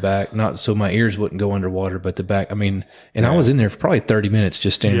my head back, not so my ears wouldn't go underwater, but the back. I mean, and I was in there for probably 30 minutes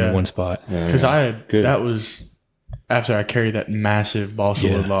just standing in one spot. Because that was after I carried that massive balsa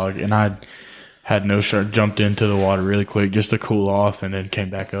wood log, and I had no shirt, jumped into the water really quick just to cool off, and then came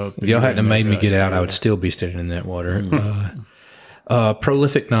back up. If y'all hadn't have made me get out, I would still be standing in that water.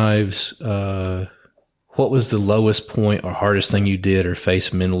 Prolific knives. What was the lowest point or hardest thing you did or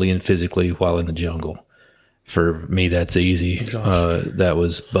faced mentally and physically while in the jungle? For me, that's easy. That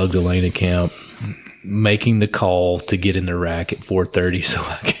was Bug Delana camp, making the call to get in the rack at 4:30 so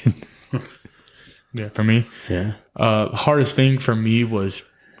I can. Yeah, for me. Yeah. Hardest thing for me was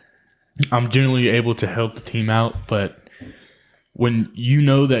I'm generally able to help the team out, but when you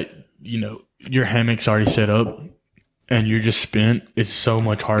know that your hammock's already set up and you're just spent, it's so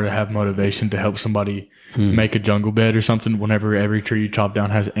much harder to have motivation to help somebody make a jungle bed or something whenever every tree you chop down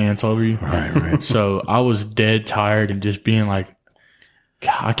has ants over you. Right. So I was dead tired and just being like,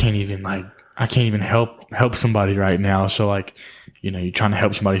 God, I can't even help somebody right now. So you're trying to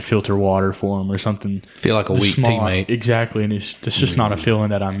help somebody filter water for them or something. Feel like a weak teammate. Exactly. And it's just not a feeling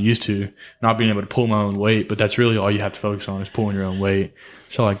that I'm used to, not being able to pull my own weight, but that's really all you have to focus on is pulling your own weight.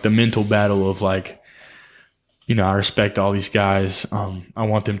 So the mental battle of I respect all these guys. I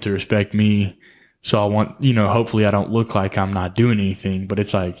want them to respect me. So I want, hopefully I don't look like I'm not doing anything, but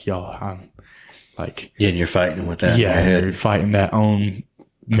it's y'all, I'm yeah, and you're fighting with that. Yeah, you're fighting that own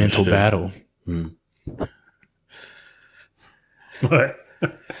mental battle. What?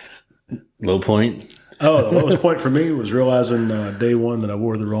 Low point? Oh, the lowest point for me was realizing day one that I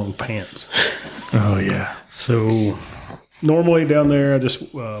wore the wrong pants. Oh, yeah. So normally down there, I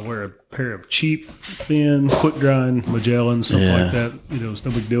just wear a pair of cheap, thin, quick-drying Magellans, something like that. It's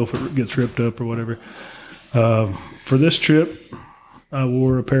no big deal if it gets ripped up or whatever. For this trip, I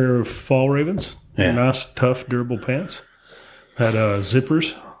wore a pair of Fall Ravens. Yeah. Nice, tough, durable pants. Had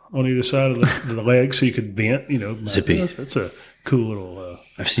zippers on either side of the legs so you could vent. Zippy. That's a cool little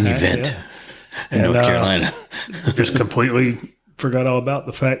I've seen you vent in North Carolina. Just completely forgot all about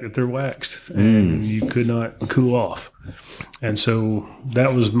the fact that they're waxed and you could not cool off. And so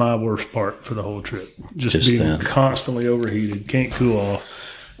that was my worst part for the whole trip. Just being constantly overheated, can't cool off,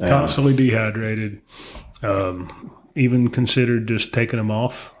 constantly dehydrated. Even considered just taking them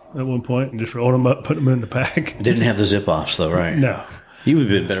off at one point and just rolling them up, putting them in the pack. Didn't have the zip offs though, right? No. You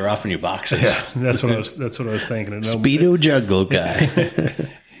would have been better off in your boxes. Yeah, that's what I was thinking. Speedo jungle guy.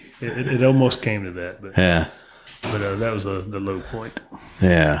 it almost came to that, but yeah. But that was the low point.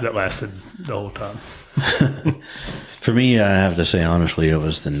 Yeah. That lasted the whole time. For me, I have to say, honestly, it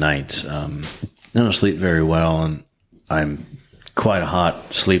was the nights. I don't sleep very well, and I'm quite a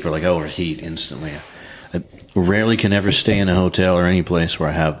hot sleeper. I overheat instantly. I rarely can ever stay in a hotel or any place where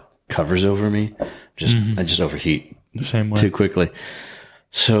I have covers over me. I just overheat the same way too quickly.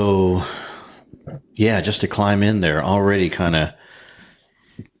 So, yeah, just to climb in there already kind of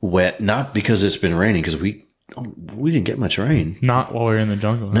wet, not because it's been raining, because we didn't get much rain. Not while we were in the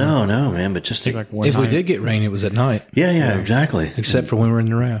jungle. No, man, but just if we did get rain, it was at night. Yeah, exactly. Except for when we were in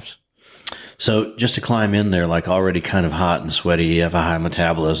the rafts. So just to climb in there, already kind of hot and sweaty, you have a high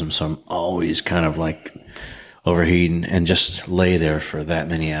metabolism, so I'm always kind of overheating, and just lay there for that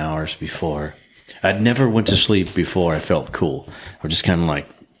many hours before. I'd never went to sleep before I felt cool. I would just kind of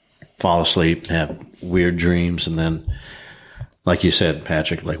fall asleep, have weird dreams, and then, like you said,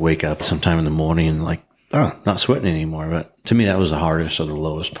 Patrick, wake up sometime in the morning and not sweating anymore. But to me, that was the hardest or the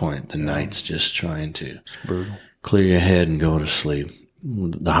lowest point. The nights just trying to clear your head and go to sleep.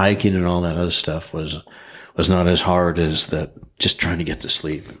 The hiking and all that other stuff was not as hard as that. Just trying to get to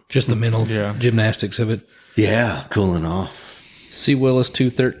sleep. Just the mental gymnastics of it. Yeah, cooling off. C. Willis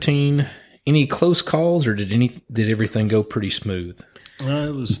 213. Any close calls, or did everything go pretty smooth?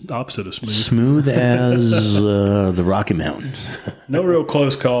 It was the opposite of smooth. Smooth as the Rocky Mountains. No real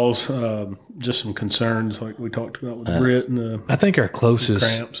close calls. Just some concerns like we talked about with Britt and the. I think our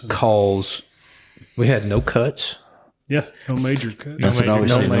closest calls, we had no cuts. Yeah, no major cuts. That's what I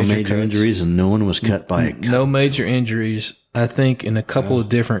always say. No major cuts. Injuries, and no one was cut by a cut. No major injuries. I think in a couple of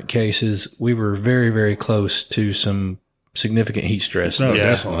different cases, we were very, very close to some significant heat stress. No,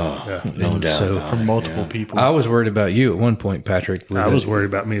 Yeah. definitely. No And doubt. so from multiple people. I was worried about you at one point, Patrick. I was worried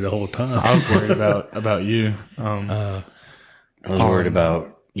about me the whole time. I was worried about you. I was worried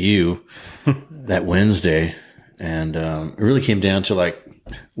about you that Wednesday, and it really came down to like,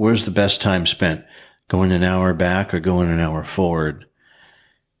 where's the best time spent? Going an hour back or going an hour forward?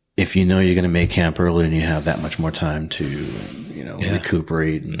 If you know you're going to make camp early and you have that much more time to,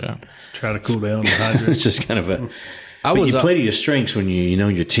 recuperate and Try to cool down and hydrate. it's just kind of a. But you play to your strengths when you know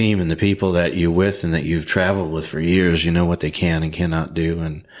your team and the people that you're with and that you've traveled with for years. You know what they can and cannot do,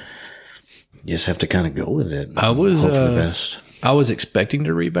 and you just have to kind of go with it. I was hope for the best. I was expecting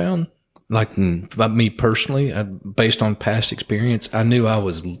to rebound. Like me personally, based on past experience, I knew I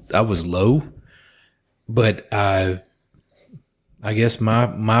was low, but I guess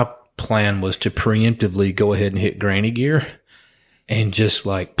my plan was to preemptively go ahead and hit granny gear and just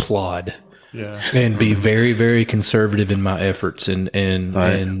like plod. Yeah. And be very, very conservative in my efforts and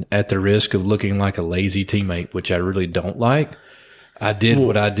at the risk of looking like a lazy teammate, which I really don't like. I did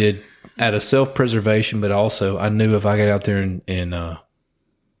what I did out of self-preservation, but also I knew if I got out there and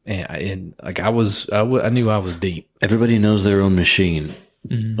like I knew I was deep. Everybody knows their own machine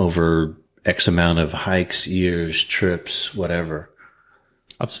over X amount of hikes, years, trips, whatever.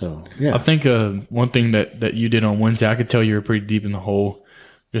 So, yeah. I think one thing that you did on Wednesday, I could tell you were pretty deep in the hole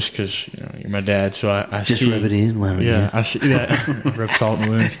just because you're my dad. So I Just see, rub it in. Why don't Yeah, I see that. Rub salt in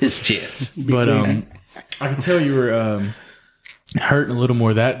the wounds. It's chance. But I could tell you were hurting a little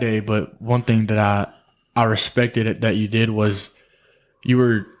more that day. But one thing that I respected that you did was you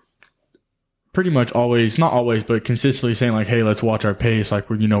were pretty much always, not always, but consistently saying like, "Hey, let's watch our pace. Like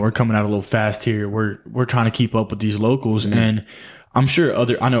we're coming out a little fast here. We're trying to keep up with these locals." And I'm sure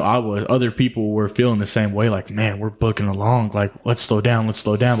other people were feeling the same way. Like, man, we're booking along. Like, let's slow down.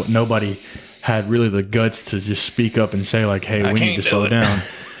 But nobody had really the guts to just speak up and say like, "Hey, we need to slow down."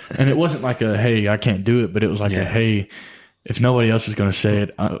 And it wasn't like a, "Hey, I can't do it," but it was like a, "Hey, if nobody else is going to say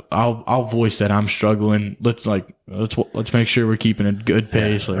it, I'll voice that I'm struggling. Let's make sure we're keeping a good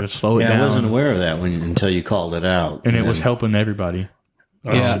pace. Like, let's slow it down." I wasn't aware of that until you called it out, and it was helping everybody.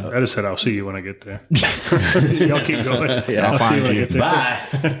 I just said I'll see you when I get there. Y'all keep going. I'll find you. Bye.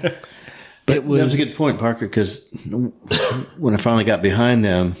 That was a good point, Parker, because when I finally got behind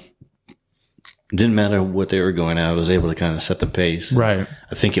them, it didn't matter what they were going out. I was able to kind of set the pace. Right.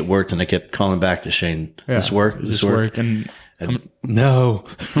 I think it worked, and I kept calling back to Shane. This work. This work. And No.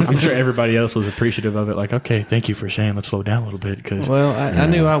 I'm sure everybody else was appreciative of it. Like, okay, thank you for saying let's slow down a little bit. Cause Well, I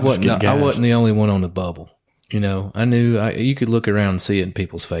knew I wasn't gassed. the only one on the bubble. I knew you could look around and see it in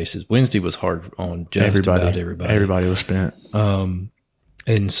people's faces. Wednesday was hard on just about everybody. Everybody was spent.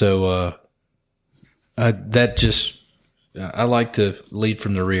 And so I like to lead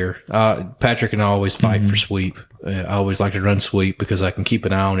from the rear. Patrick and I always fight for sweep. I always like to run sweep because I can keep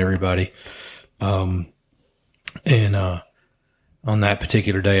an eye on everybody. On that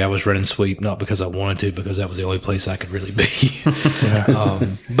particular day, I was running sweep, not because I wanted to, because that was the only place I could really be.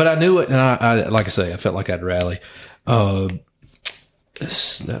 But I knew it, and I like I say, I felt like I'd rally. That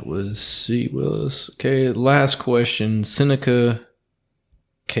was C. Willis. Okay, last question. Seneca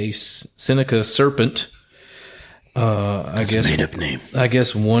Serpent. That's a made-up name. I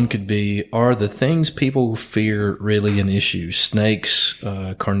guess one could be: are the things people fear really an issue? Snakes,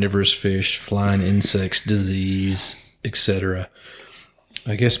 carnivorous fish, flying insects, disease, etc.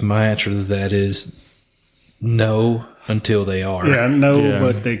 I guess my answer to that is no until they are. Yeah, no,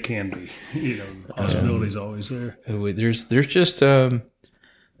 but they can be. The possibility's always there. There's just the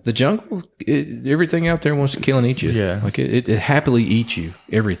jungle. Everything out there wants to kill and eat you. Yeah, like it happily eats you.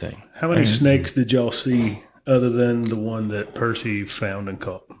 Everything. How many snakes did y'all see other than the one that Percy found and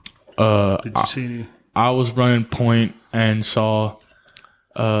caught? Did you see any? I was running point and saw.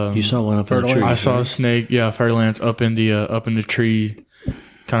 You saw one up in the tree. I saw a snake. Yeah, Fairlance up in the tree.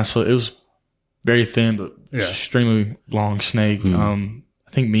 Kind of slow. It was very thin, but extremely long snake. I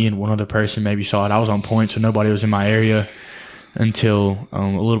think me and one other person maybe saw it. I was on point, so nobody was in my area until a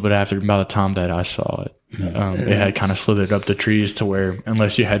little bit after, by the time that I saw it. It had kind of slithered up the trees to where,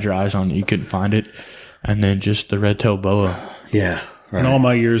 unless you had your eyes on it, you couldn't find it. And then just the red-tailed boa. Yeah. Right. In all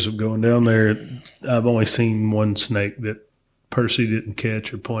my years of going down there, I've only seen one snake that Percy didn't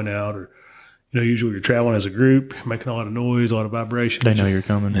catch or point out, or usually you're traveling as a group, making a lot of noise, a lot of vibration. They know you're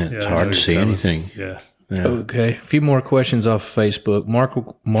coming. Yeah, it's hard to see anything. Yeah. Okay. A few more questions off Facebook. Mark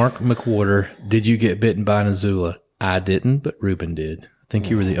McWhorter, did you get bitten by an Azula? I didn't, but Ruben did. I think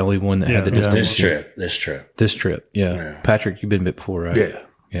you were the only one that had the distance. This trip. Yeah. Patrick, you've been bit before, right? Yeah.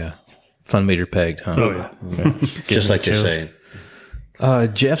 Yeah. Fun meter pegged, huh? Oh, yeah. Just like they say.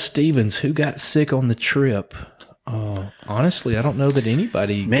 Jeff Stevens, who got sick on the trip? Honestly, I don't know that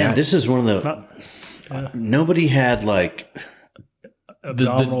anybody. Man, this is one of the. Nobody had like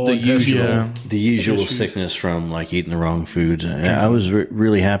Abdominal the usual. Yeah. the usual sickness from like eating the wrong foods. And I was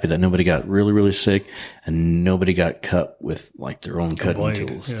really happy that nobody got really, really sick and nobody got cut with like their own cutting blade,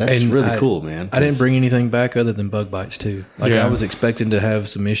 tools. yeah. That's And really cool, man. I didn't bring anything back other than bug bites too. Like Yeah. I was expecting to have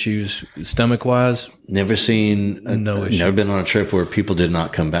some issues stomach wise. Never seen, No issue. never been on a trip where people did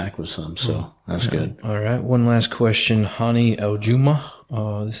not come back with some. So that's good. All right. One last question. Hani Aljuma.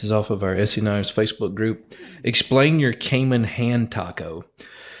 This is off of our SE Knives Facebook group. Explain your Cayman hand taco.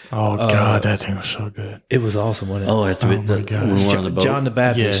 Oh God, that thing was so good. It was awesome, wasn't it? Oh, after we were on the boat. John the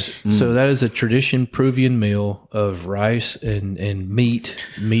Baptist. Yes. So that is a tradition Peruvian meal of rice and meat.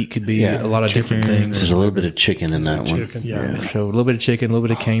 Meat could be a lot of different Chicken. things. There's a little bit of chicken in that one. Chicken. Yeah. So a little bit of chicken, a little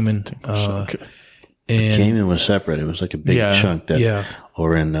bit of Cayman. And Cayman was separate. It was like a big Yeah. chunk that Yeah.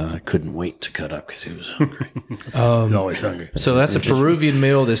 Oren couldn't wait to cut up because he was hungry. He's always hungry. so that's a Peruvian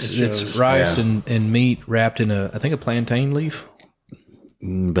meal. It's rice Yeah. and meat wrapped in I think a plantain leaf.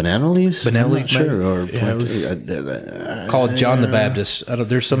 Banana leaves? Banana I'm not leaf, sure. maybe? Or Yeah, it was- Called John the Baptist.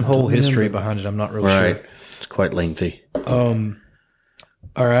 There's some whole history behind it. I'm not real right. sure. It's quite lengthy.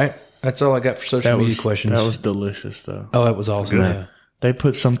 All right. That's all I got for social media was questions. That was delicious though. oh, that was awesome. Yeah. They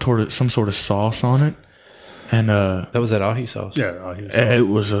put some sort of sauce on it, and That was that ahi sauce. Yeah, he was it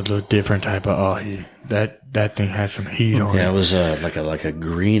was a different type of ahi. That thing had some heat on Yeah, it it. was like a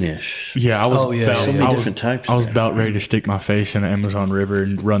greenish. Yeah, I was. Oh, yeah, about, yeah, So yeah. many I was- different types. I was there. about ready to stick my face in the Amazon River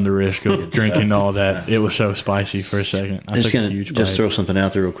and run the risk of drinking all that. It was so spicy for a second. I I'm just took a going to huge just bite. throw something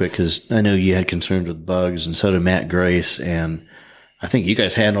out there real quick because I know you had concerns with bugs, and so did Matt Grace, and I think you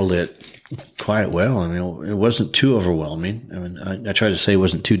guys handled it quite well. I mean, it wasn't too overwhelming. I mean, I try to say it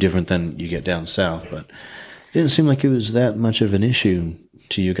wasn't too different than you get down south, but it didn't seem like it was that much of an issue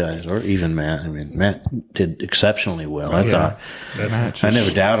to you guys, or even Matt. I mean, Matt did exceptionally well. I thought. Matt's I just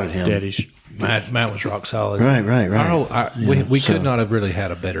never doubted him. Daddy's. Matt was rock solid. Right. We could not have really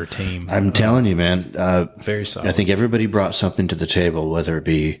had a better team. I'm telling you, man. Very solid. I think everybody brought something to the table, whether it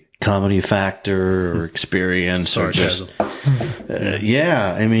be comedy factor or experience or just.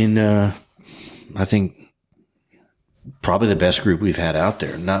 Yeah, I mean, I think probably the best group we've had out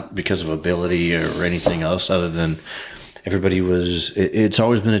there, not because of ability or anything else, other than everybody was. It's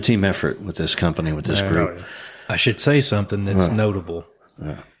always been a team effort with this company, with this group. I should say something that's notable.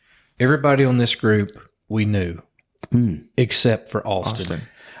 Everybody on this group we knew, except for Austin.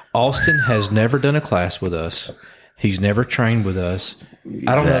 Austin has never done a class with us. He's never trained with us.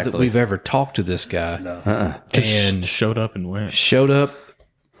 I don't know that Exactly. we've ever talked to this guy. And Showed up and went. showed up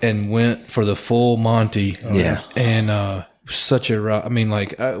and went for the full Monty. Yeah. And such a, I mean,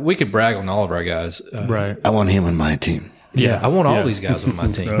 like, we could brag on all of our guys. Right. I want him on my team. Yeah, I want all these guys on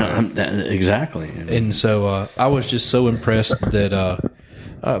my team. Exactly. And so I was just so impressed that,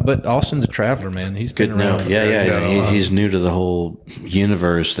 but Austin's a traveler, man. He's been Good no. around. Yeah. He's new to the whole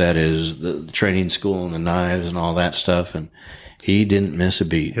universe that is the training school and the knives and all that stuff, and he didn't miss a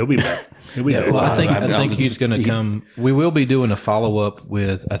beat. He'll be back. He'll be Yeah, back. well, I think I'm- he's going to come. We will be doing a follow up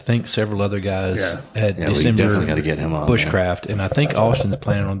with I think several other guys at Yeah, December we definitely got to get him on. Bushcraft, and I think Austin's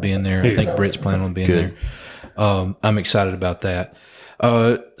planning on being there. I think Britt's planning on being Good. there. I'm excited about that.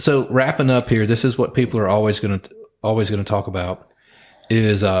 So wrapping up here, this is what people are always going to talk about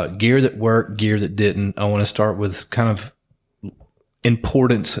is gear that worked, gear that didn't. I want to start with kind of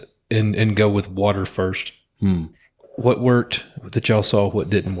importance and go with water first. What worked that y'all saw? What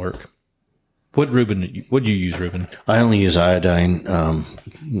didn't work? What'd you use, Ruben? I only use iodine.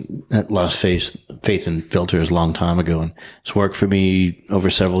 I lost faith in filters a long time ago, and it's worked for me over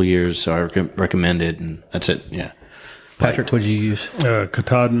several years. So I recommend it, and that's it. Yeah. Patrick, what'd you use?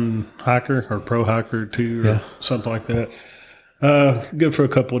 Katahdin Hiker or Pro Hiker 2 or something like that. Good for a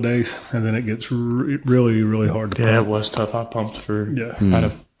couple of days, and then it gets really, really hard to Yeah, it pump. was tough. I pumped for Yeah. out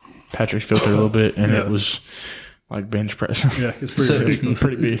of Patrick's filter a little bit, and it was like bench press. Yeah, it's pretty ridiculous.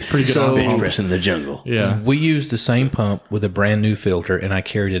 pretty good. So- on Bench pump. press in the jungle. Yeah. We used the same pump with a brand new filter, and I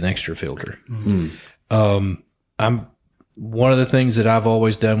carried an extra filter. I'm one of the things that I've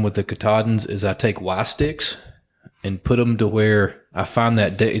always done with the Katahdins is I take Y sticks and put them to where I find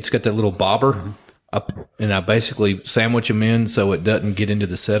that it's got that little bobber, and I basically sandwich them in so it doesn't get into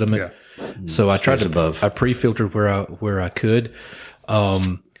the sediment. So I tried to above. I pre-filtered where I could.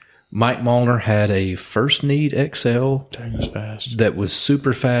 Mike Malner had a First Need XL Dang, it was fast. that was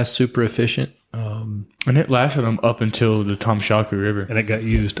super fast, super efficient. And it lasted them up until the Tom Shaku River. And it got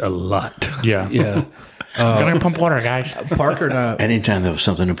used a lot. Yeah. Yeah. Gonna pump water, guys. Parker and I, Anytime there was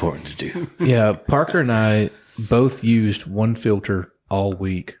something important to do. yeah, Parker and I both used one filter all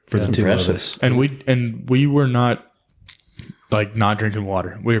week for the two impressive. of us. And we were not like not drinking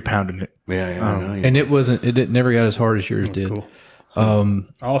water. We were pounding it. Yeah, I know. And it never got as hard as yours did. Cool.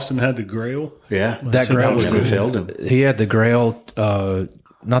 Austin had the Grail. Yeah, That Grail was never failed him. He had the Grail,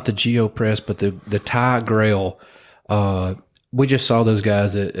 not the Geo Press, but the Thai Grail. We just saw those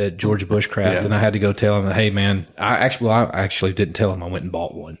guys at Georgia Bushcraft, and I had to go tell him, "Hey, man!" I actually didn't tell him. I went and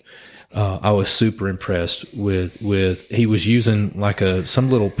bought one. I was super impressed with he was using like some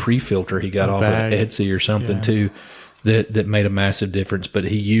little pre-filter he got off of Etsy or something too, that made a massive difference. But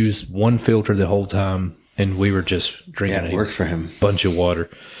he used one filter the whole time, and we were just drinking It worked for him. bunch of water.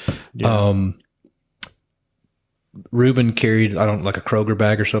 Ruben carried like a Kroger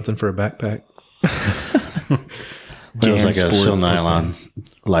bag or something for a backpack. It was like a silk nylon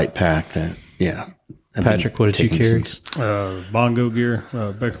light pack. Patrick, what did you carry? Bongo gear,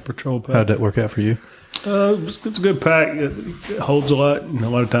 Becker Patrol pack. How'd that work out for you? It's a good pack. It holds a lot, and a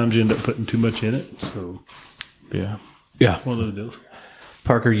lot of times you end up putting too much in it. So, Yeah. one of those deals.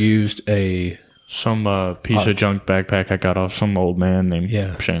 Parker used Some piece of junk backpack I got off some old man named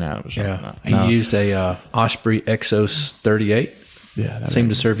Shane Adams. he used a Osprey Exos 38. Yeah. That Seemed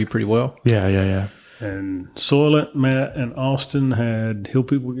to serve you pretty well. Yeah. And Soylent, Matt, and Austin had Hill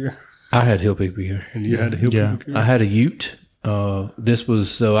People gear. I had Hill People gear. And you had a Hill People gear? I had a Ute. I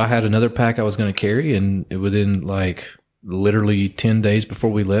had another pack I was going to carry, and within like literally 10 days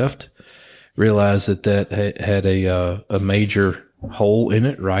before we left, realized that had a major hole in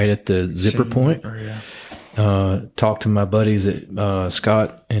it right at the zipper point. Talked to my buddies at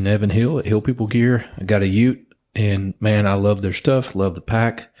Scott and Evan Hill at Hill People Gear. I got a Ute, and man, I love their stuff. Love the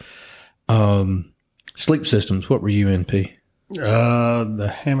pack. Sleep systems. What were you in, P?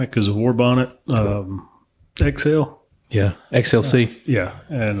 The hammock is a war bonnet, XL. Yeah, XLC. Yeah,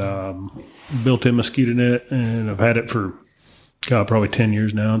 and built-in mosquito net, and I've had it for probably 10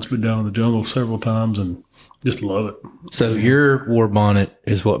 years now. It's been down in the jungle several times, and just love it. So your war bonnet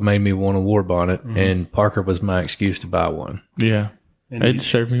is what made me want a war bonnet, and Parker was my excuse to buy one. Yeah. And It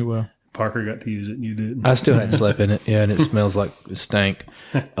served me well. Parker got to use it, and you didn't. I still hadn't slept in it, and it smells like it stank.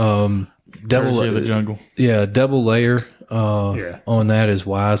 Courtesy of the jungle. Yeah, double layer on that is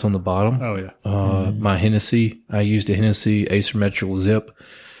Wise on the bottom. Oh, yeah. My Hennessy, I used a Hennessy asymmetrical zip.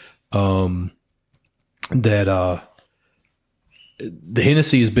 The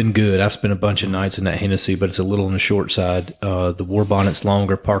Hennessy has been good. I've spent a bunch of nights in that Hennessy, but it's a little on the short side. The war bonnet's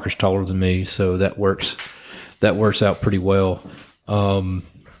longer. Parker's taller than me, so that works out pretty well.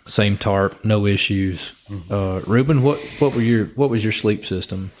 Same tarp, no issues. Ruben, what was your sleep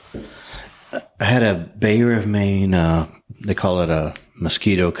system? I had a Bayer of Maine. They call it a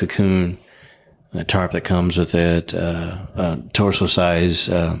mosquito cocoon. A tarp that comes with it. A torso size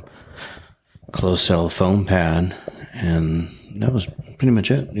closed cell foam pad, and that was pretty much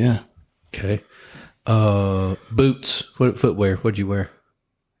it. Yeah. Okay. Boots. What footwear? What'd you wear?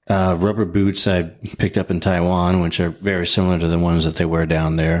 Rubber boots I picked up in Taiwan, which are very similar to the ones that they wear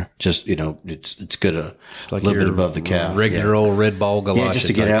down there. Just, it's good a little bit above the calf. Regular old red ball galoshes. Yeah, just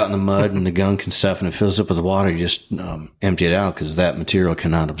to get out in the mud and the gunk and stuff, and it fills up with water. You just empty it out because that material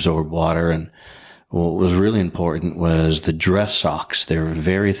cannot absorb water. And what was really important was the dress socks. They were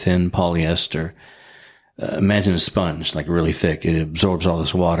very thin polyester. Imagine a sponge, like really thick. It absorbs all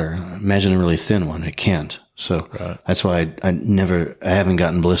this water. Imagine a really thin one. It can't. So that's why I haven't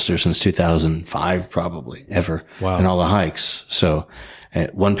gotten blisters since 2005, probably ever. Wow. In all the hikes. So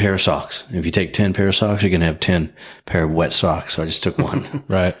one pair of socks. If you take 10 pair of socks, you're going to have 10 pair of wet socks. So I just took one.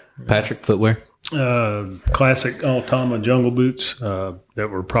 Right. Patrick, footwear? Classic Altama jungle boots that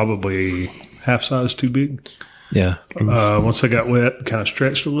were probably half size too big. Yeah. Once they got wet, kind of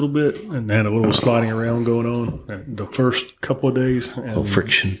stretched a little bit and had a little sliding around going on the first couple of days. And,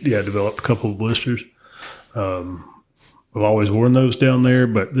 friction. Yeah, developed a couple of blisters. I've always worn those down there,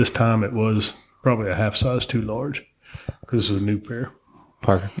 but this time it was probably a half size too large because it was a new pair.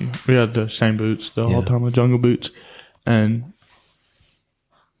 Parker? We had the same boots, the Altama jungle boots. And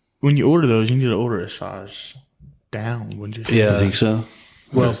when you order those, you need to order a size down, wouldn't you? Yeah. I think so.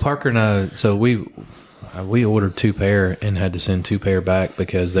 Well, Parker and I, so we ordered 2 pair and had to send 2 pair back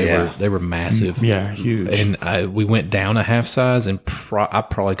because they were massive. Yeah, huge. And we went down a half size, and I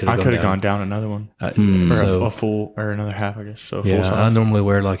probably could have gone down another one. So a full, or another half, I guess. So yeah, full size. I normally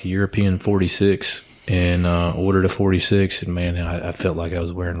wear like a European 46 and ordered a 46, and man, I felt like I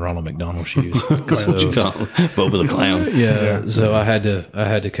was wearing Ronald McDonald shoes. Boba the Clown. Yeah, so I had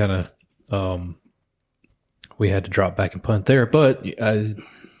to kind of we had to drop back and punt there, but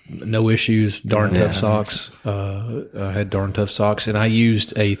no issues. Darn tough socks. I had darn tough socks, and I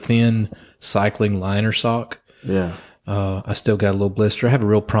used a thin cycling liner sock. Yeah. I still got a little blister. I have a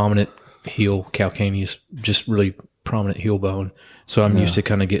real prominent heel, calcaneus, just really prominent heel bone. So I'm used to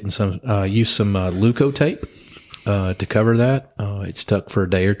kind of getting some Leuco tape to cover that. It stuck for a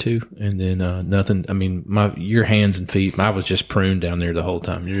day or two, and then nothing. I mean, your hands and feet. I was just pruned down there the whole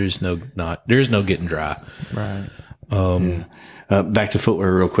time. There's no getting dry. Right. Back to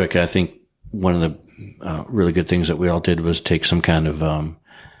footwear real quick. I think one of the really good things that we all did was take some kind of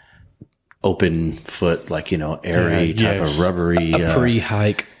open foot, like, airy type of rubbery. A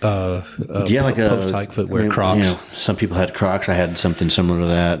pre-hike, like a post-hike footwear, Crocs. Some people had Crocs. I had something similar to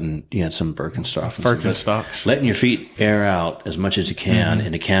that, and you had some Birkenstocks. Birkenstocks. Letting your feet air out as much as you can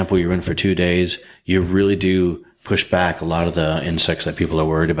in a camp where you're in for 2 days, you really do push back a lot of the insects that people are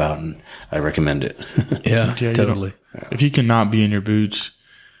worried about, and I recommend it. Yeah, totally. If you cannot be in your boots,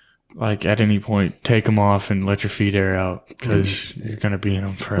 like at any point, take them off and let your feet air out, because you're going to be in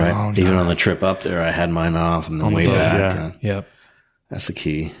them for a long time. Even on the trip up there, I had mine off, and then way back. Yep. That's the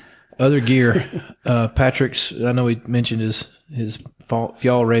key. Other gear, Patrick's. I know he mentioned his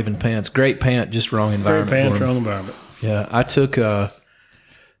Fjall Raven pants. Great pant, just wrong environment. Great pants, for him. wrong environment. Yeah, I took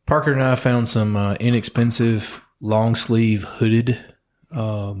Parker and I found some inexpensive long sleeve hooded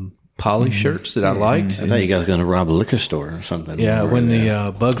poly shirts that I liked. I thought you guys were going to rob a liquor store or something. Yeah, when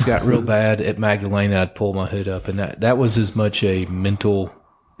the bugs got real bad at Magdalena, I'd pull my hood up, and that was as much a mental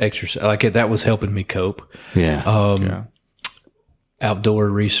exercise. Like, that was helping me cope. Yeah. Outdoor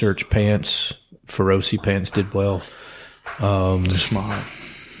research pants, Feroci pants did well. Smart.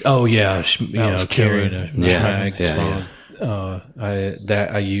 Oh yeah, carrying a schmag. Yeah.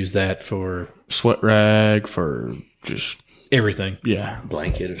 I use that for Sweat rag, for just everything. Yeah.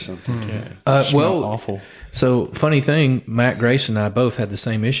 Blanket or something. Yeah. Well, awful. So funny thing, Matt Grace and I both had the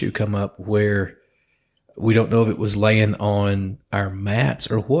same issue come up where we don't know if it was laying on our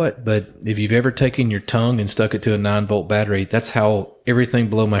mats or what, but if you've ever taken your tongue and stuck it to a 9-volt battery, that's how everything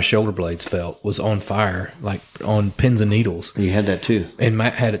below my shoulder blades felt, was on fire, like on pins and needles. You had that too. And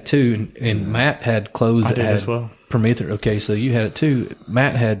Matt had it too. And Matt had clothes that had as well. permethrin. Okay, so you had it too.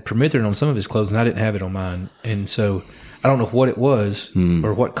 Matt had permethrin on some of his clothes, and I didn't have it on mine. And so I don't know what it was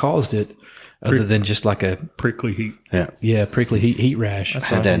or what caused it, other than just like a prickly heat. Yeah, prickly heat rash. I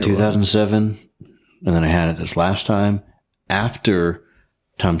had that in 2007, and then I had it this last time after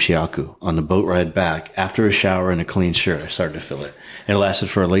Tamchiaku on the boat ride back. After a shower and a clean shirt, I started to feel it. And it lasted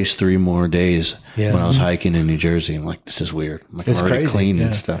for at least 3 more days when I was hiking in New Jersey. I'm like, this is weird. I'm like, It's I'm already crazy, clean yeah.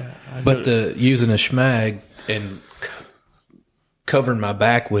 and stuff. But using a schmag and covering my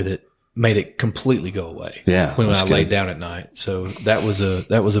back with it made it completely go away. Yeah, when I that's laid good. down at night. So that was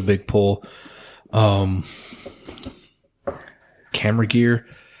a big pull. Camera gear,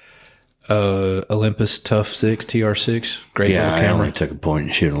 Olympus Tough 6 TR6, great Yeah, little I camera. only took a point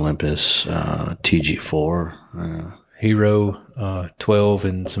and shoot Olympus TG4. Hero 12,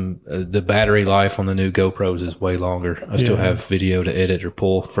 and some the battery life on the new GoPros is way longer. I still have video to edit or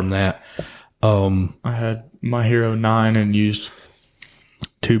pull from that. I had my Hero 9 and used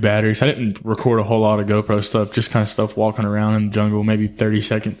 2 batteries. I didn't record a whole lot of GoPro stuff, just kind of stuff walking around in the jungle, maybe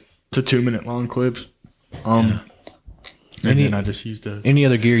 30-second to 2-minute long clips. And then I just used Any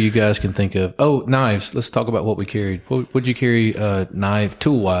other gear you guys can think of? Oh, knives. Let's talk about what we carried. What'd you carry knife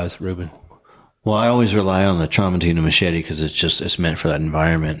tool-wise, Ruben? Well, I always rely on the Tramontina machete because it's meant for that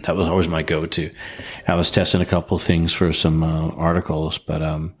environment. That was always my go-to. I was testing a couple of things for some articles, but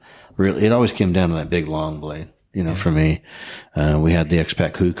really, it always came down to that big long blade. For me, we had the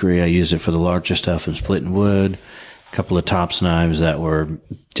X-Pac Kukri. I used it for the larger stuff and splitting wood. A couple of tops knives that were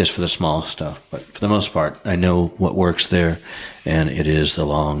just for the small stuff. But for the most part, I know what works there, and it is the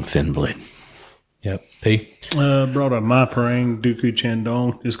long, thin blade. Yep. P? Brought a My Parang Dooku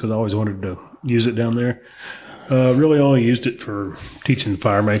Chandong just because I always wanted to use it down there. Really only used it for teaching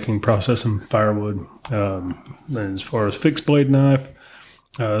fire making, processing firewood. And as far as fixed blade knife,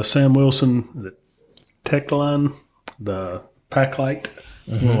 Sam Wilson, the Techline, the Packlight,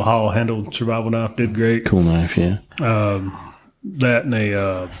 little hollow handled survival knife, did great. Cool knife, yeah. That and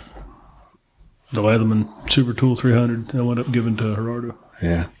the Leatherman Super Tool 300 that I went up giving to Gerardo.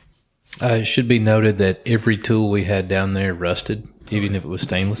 Yeah. It should be noted that every tool we had down there rusted, even if it was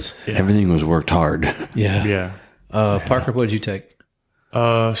stainless. Everything was worked hard. Yeah. Yeah. Parker, what did you take?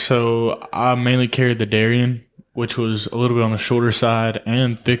 So I mainly carried the Darien, which was a little bit on the shorter side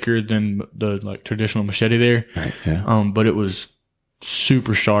and thicker than the traditional machete there. Right, yeah. But it was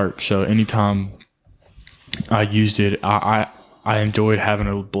super sharp. So anytime I used it, I enjoyed having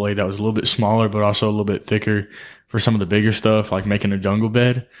a blade that was a little bit smaller, but also a little bit thicker for some of the bigger stuff, like making a jungle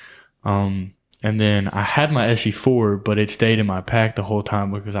bed. And then I had my SE4, but it stayed in my pack the whole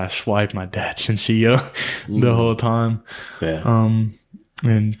time because I swiped my dad's Senseo the whole time. Yeah.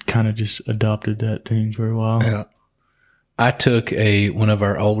 And kind of just adopted that thing for a while. Yeah. I took one of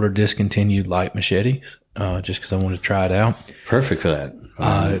our older discontinued light machetes just because I wanted to try it out. Perfect for that.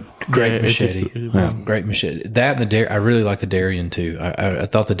 Great machete. Great machete. That and the I really like the Darien too. I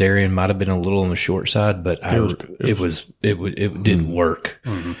thought the Darien might have been a little on the short side, but it didn't work.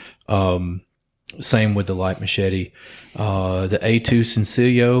 Mm-hmm. Same with the light machete. The A2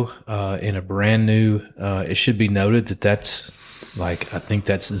 Senseo in a brand new. It should be noted that's I think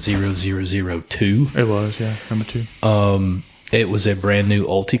that's 0002. It was, yeah, number 2. It was a brand new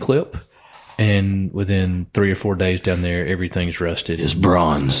Ulti clip. And within 3 or 4 days down there, everything's rusted. It's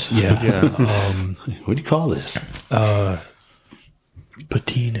bronze. Yeah. What do you call this?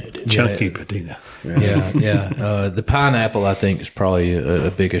 Patinaed. Chunky patina. Yeah. The pineapple, I think, is probably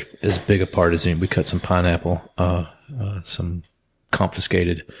as big a part as any. We cut some pineapple, some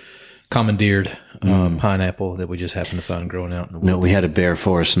commandeered pineapple that we just happened to find growing out in the woods. No, we had a Bear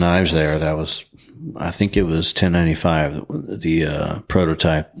Forest knives there. That was, I think it was 1095, the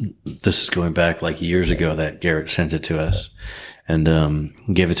prototype. This is going back like years ago that Garrett sent it to us and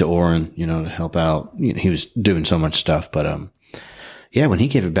gave it to Orrin, to help out. He was doing so much stuff, but yeah, when he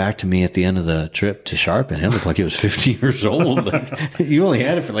gave it back to me at the end of the trip to sharpen, it looked like it was 15 years old. You only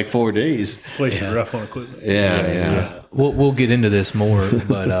had it for like 4 days. Place is rough on equipment. Yeah. We'll get into this more,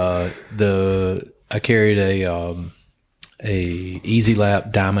 but I carried a Easy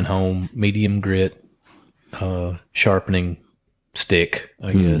Lap Diamond Home medium grit sharpening stick,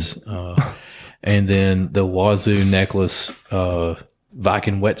 I guess, and then the Wazoo necklace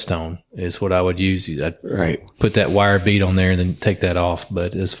Viking whetstone is what I would use. I'd put that wire bead on there and then take that off.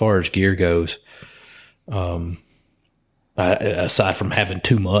 But as far as gear goes, aside from having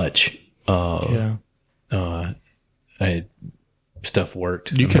too much, stuff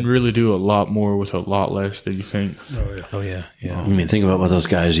worked. You can really do a lot more with a lot less than you think. Oh yeah. I mean, think about what those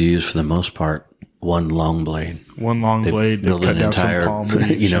guys use for the most part. One long blade. Blade. Build an entire, palm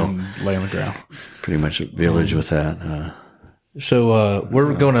leaves and lay on the ground. Pretty much a village with that. So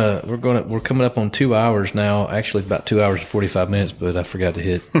we're coming up on 2 hours now. Actually, about 2 hours and 45 minutes, but I forgot to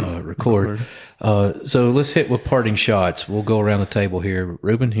hit record. So let's hit with parting shots. We'll go around the table here.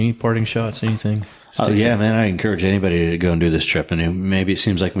 Ruben, any parting shots? Anything? Yeah, man. I encourage anybody to go and do this trip. And maybe it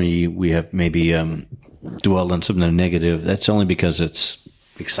seems like we have maybe dwelled on something negative. That's only because it's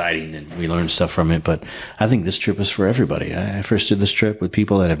exciting and we learn stuff from it. But I think this trip is for everybody. I first did this trip with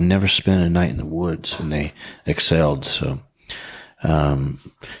people that have never spent a night in the woods, and they excelled. So.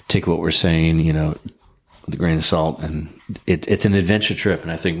 Take what we're saying, with a grain of salt, and it's an adventure trip,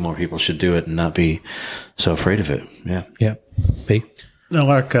 and I think more people should do it and not be so afraid of it. Yeah. Yeah. P? I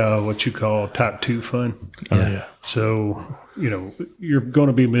like what you call type 2 fun. Yeah. So, you're going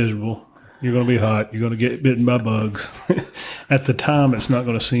to be miserable. You're going to be hot. You're going to get bitten by bugs. At the time, it's not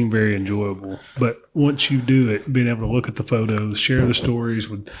going to seem very enjoyable. But once you do it, being able to look at the photos, share the stories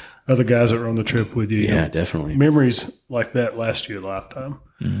with other guys that were on the trip with you. Yeah, definitely. Memories like that last you a lifetime.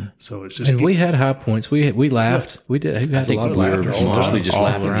 So it's just. And we had high points. We laughed. We did. We had a lot of laughter. We were mostly just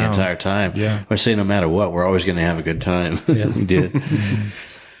laughing the entire time. Yeah. I say no matter what, we're always going to have a good time. Yeah. We did.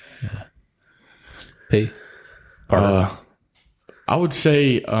 Yeah. P? I would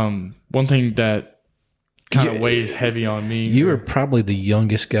say one thing that kind of weighs heavy on me. You were probably the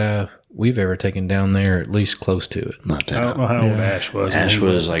youngest guy we've ever taken down there, at least close to it. Not that. I don't know how old Ash was. Ash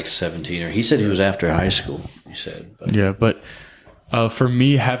was like 17, or he said he was after high school. He said, but for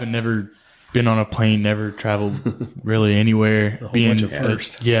me, having never been on a plane, never traveled really anywhere, being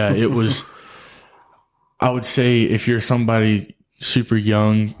first, it was. I would say if you're somebody super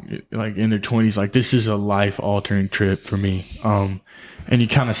young, like in their 20s, like this is a life altering trip for me. And you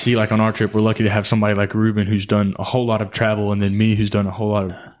kind of see, like on our trip, we're lucky to have somebody like Ruben who's done a whole lot of travel, and then me who's done a whole lot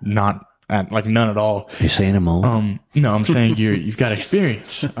of none at all. You're saying I'm old? No, I'm saying you've got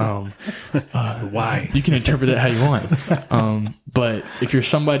experience. Why? You can interpret that how you want. But if you're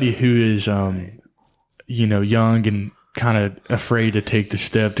somebody who is, young and kind of afraid to take the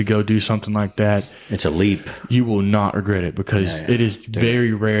step to go do something like that, it's a leap. You will not regret it, because it is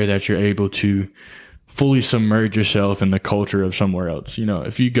very rare that you're able to fully submerge yourself in the culture of somewhere else.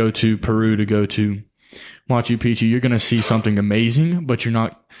 If you go to Peru to go to Machu Picchu, you're going to see something amazing, but you're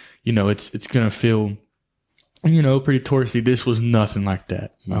not, it's going to feel, pretty touristy. This was nothing like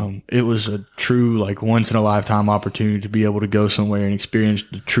that. It was a true, like, once in a lifetime opportunity to be able to go somewhere and experience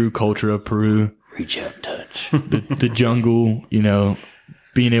the true culture of Peru. Reach out and touch. The jungle,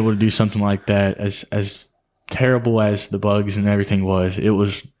 being able to do something like that, as terrible as the bugs and everything was, it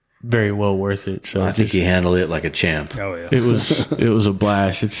was very well worth it. So I think you handled it like a champ. Oh yeah. it was a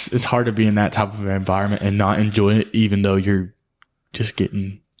blast. It's hard to be in that type of environment and not enjoy it, even though you're just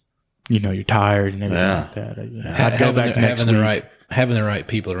getting, you're tired and everything like that. I'd go back next week. Having the right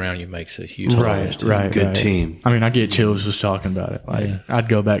people around you makes a huge difference. Right. Good team. I mean, I get chills just talking about it. I'd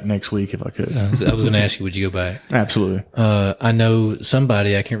go back next week if I could. I was going to ask you, would you go back? Absolutely. I know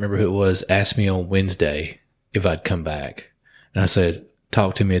somebody, I can't remember who it was, asked me on Wednesday if I'd come back. And I said,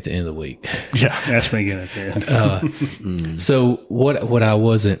 talk to me at the end of the week. Yeah. Ask me again at the end. So what I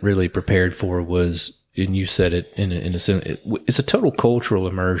wasn't really prepared for was, and you said it in a sense, it's a total cultural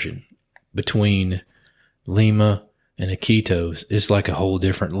immersion between Lima and Iquitos. Is like a whole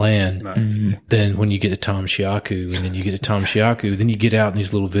different land than when you get to Tom Shiaku, and then you get to Tom Shiaku, then you get out in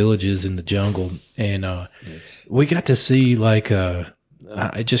these little villages in the jungle, and we got to see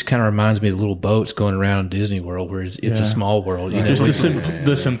it just kind of reminds me of the little boats going around Disney World, where it's a small world. Just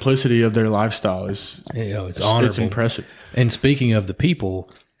the simplicity of their lifestyle is it's honorable. It's impressive. And speaking of the people,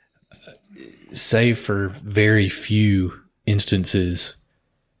 save for very few instances,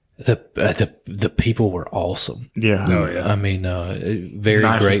 the people were awesome. Yeah. Oh yeah. I mean, very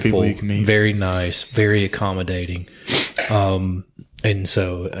Nicest people grateful, you can meet. very nice, very accommodating. And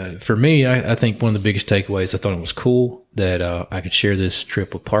so for me, I think one of the biggest takeaways, I thought it was cool that I could share this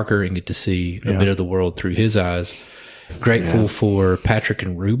trip with Parker and get to see a bit of the world through his eyes. Grateful for Patrick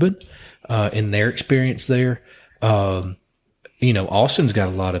and Ruben in their experience there. Austin's got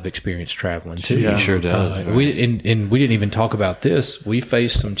a lot of experience traveling too. Yeah. He sure does. We didn't even talk about this. We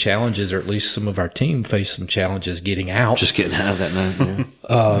faced some challenges, or at least some of our team faced some challenges getting out. Just getting out of that night.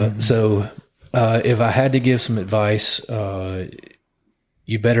 Yeah. So if I had to give some advice,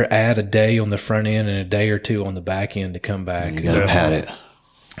 you better add a day on the front end and a day or two on the back end to come back. You got to pat it.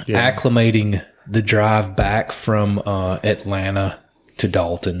 Acclimating the drive back from Atlanta to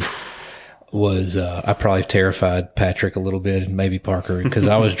Dalton was I probably terrified Patrick a little bit, and maybe Parker, because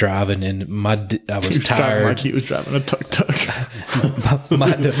I was driving and I was tired. Like he was driving a tuk-tuk.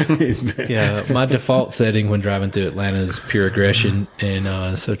 my default setting when driving through Atlanta is pure aggression,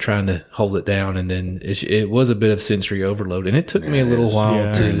 and so trying to hold it down, and then it was a bit of sensory overload, and it took me a little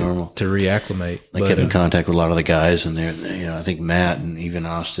while to reacclimate. I kept in contact with a lot of the guys, and I think Matt and even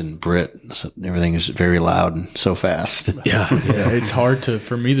Austin, Britt, so everything is very loud and so fast. Yeah. It's hard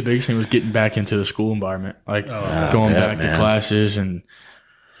for me, the biggest thing was getting back into the school environment, going back to classes, and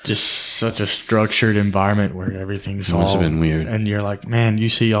just such a structured environment where everything's must have been weird. And you're like, man, you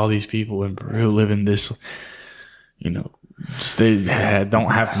see all these people in Peru living this, they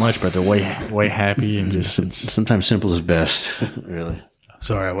don't have much, but they're way happy, and just Sometimes simple is best. Really.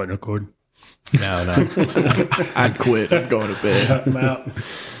 Sorry, I wasn't recording. No, I'd quit. I'm going to bed. I'm out.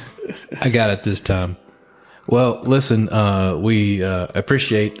 I got it this time. Well, listen, we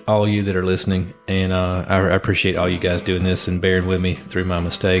appreciate all you that are listening, and I appreciate all you guys doing this and bearing with me through my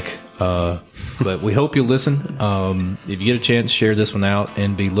mistake. But we hope you'll listen. If you get a chance, share this one out,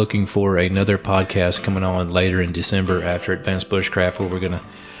 and be looking for another podcast coming on later in December after Advanced Bushcraft, where we're going to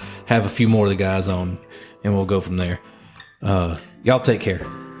have a few more of the guys on, and we'll go from there. Y'all take care.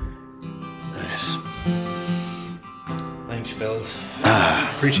 Nice. Thanks, fellas.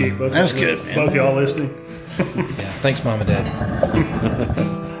 Appreciate both. That was good, man. Both y'all listening. Yeah, thanks, Mom and Dad.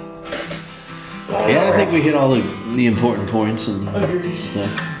 Yeah, I think we hit all the important points and stuff.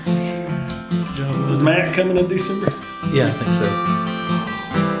 Is Matt coming in December? Yeah, I think so.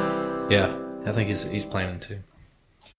 Yeah, I think he's planning to.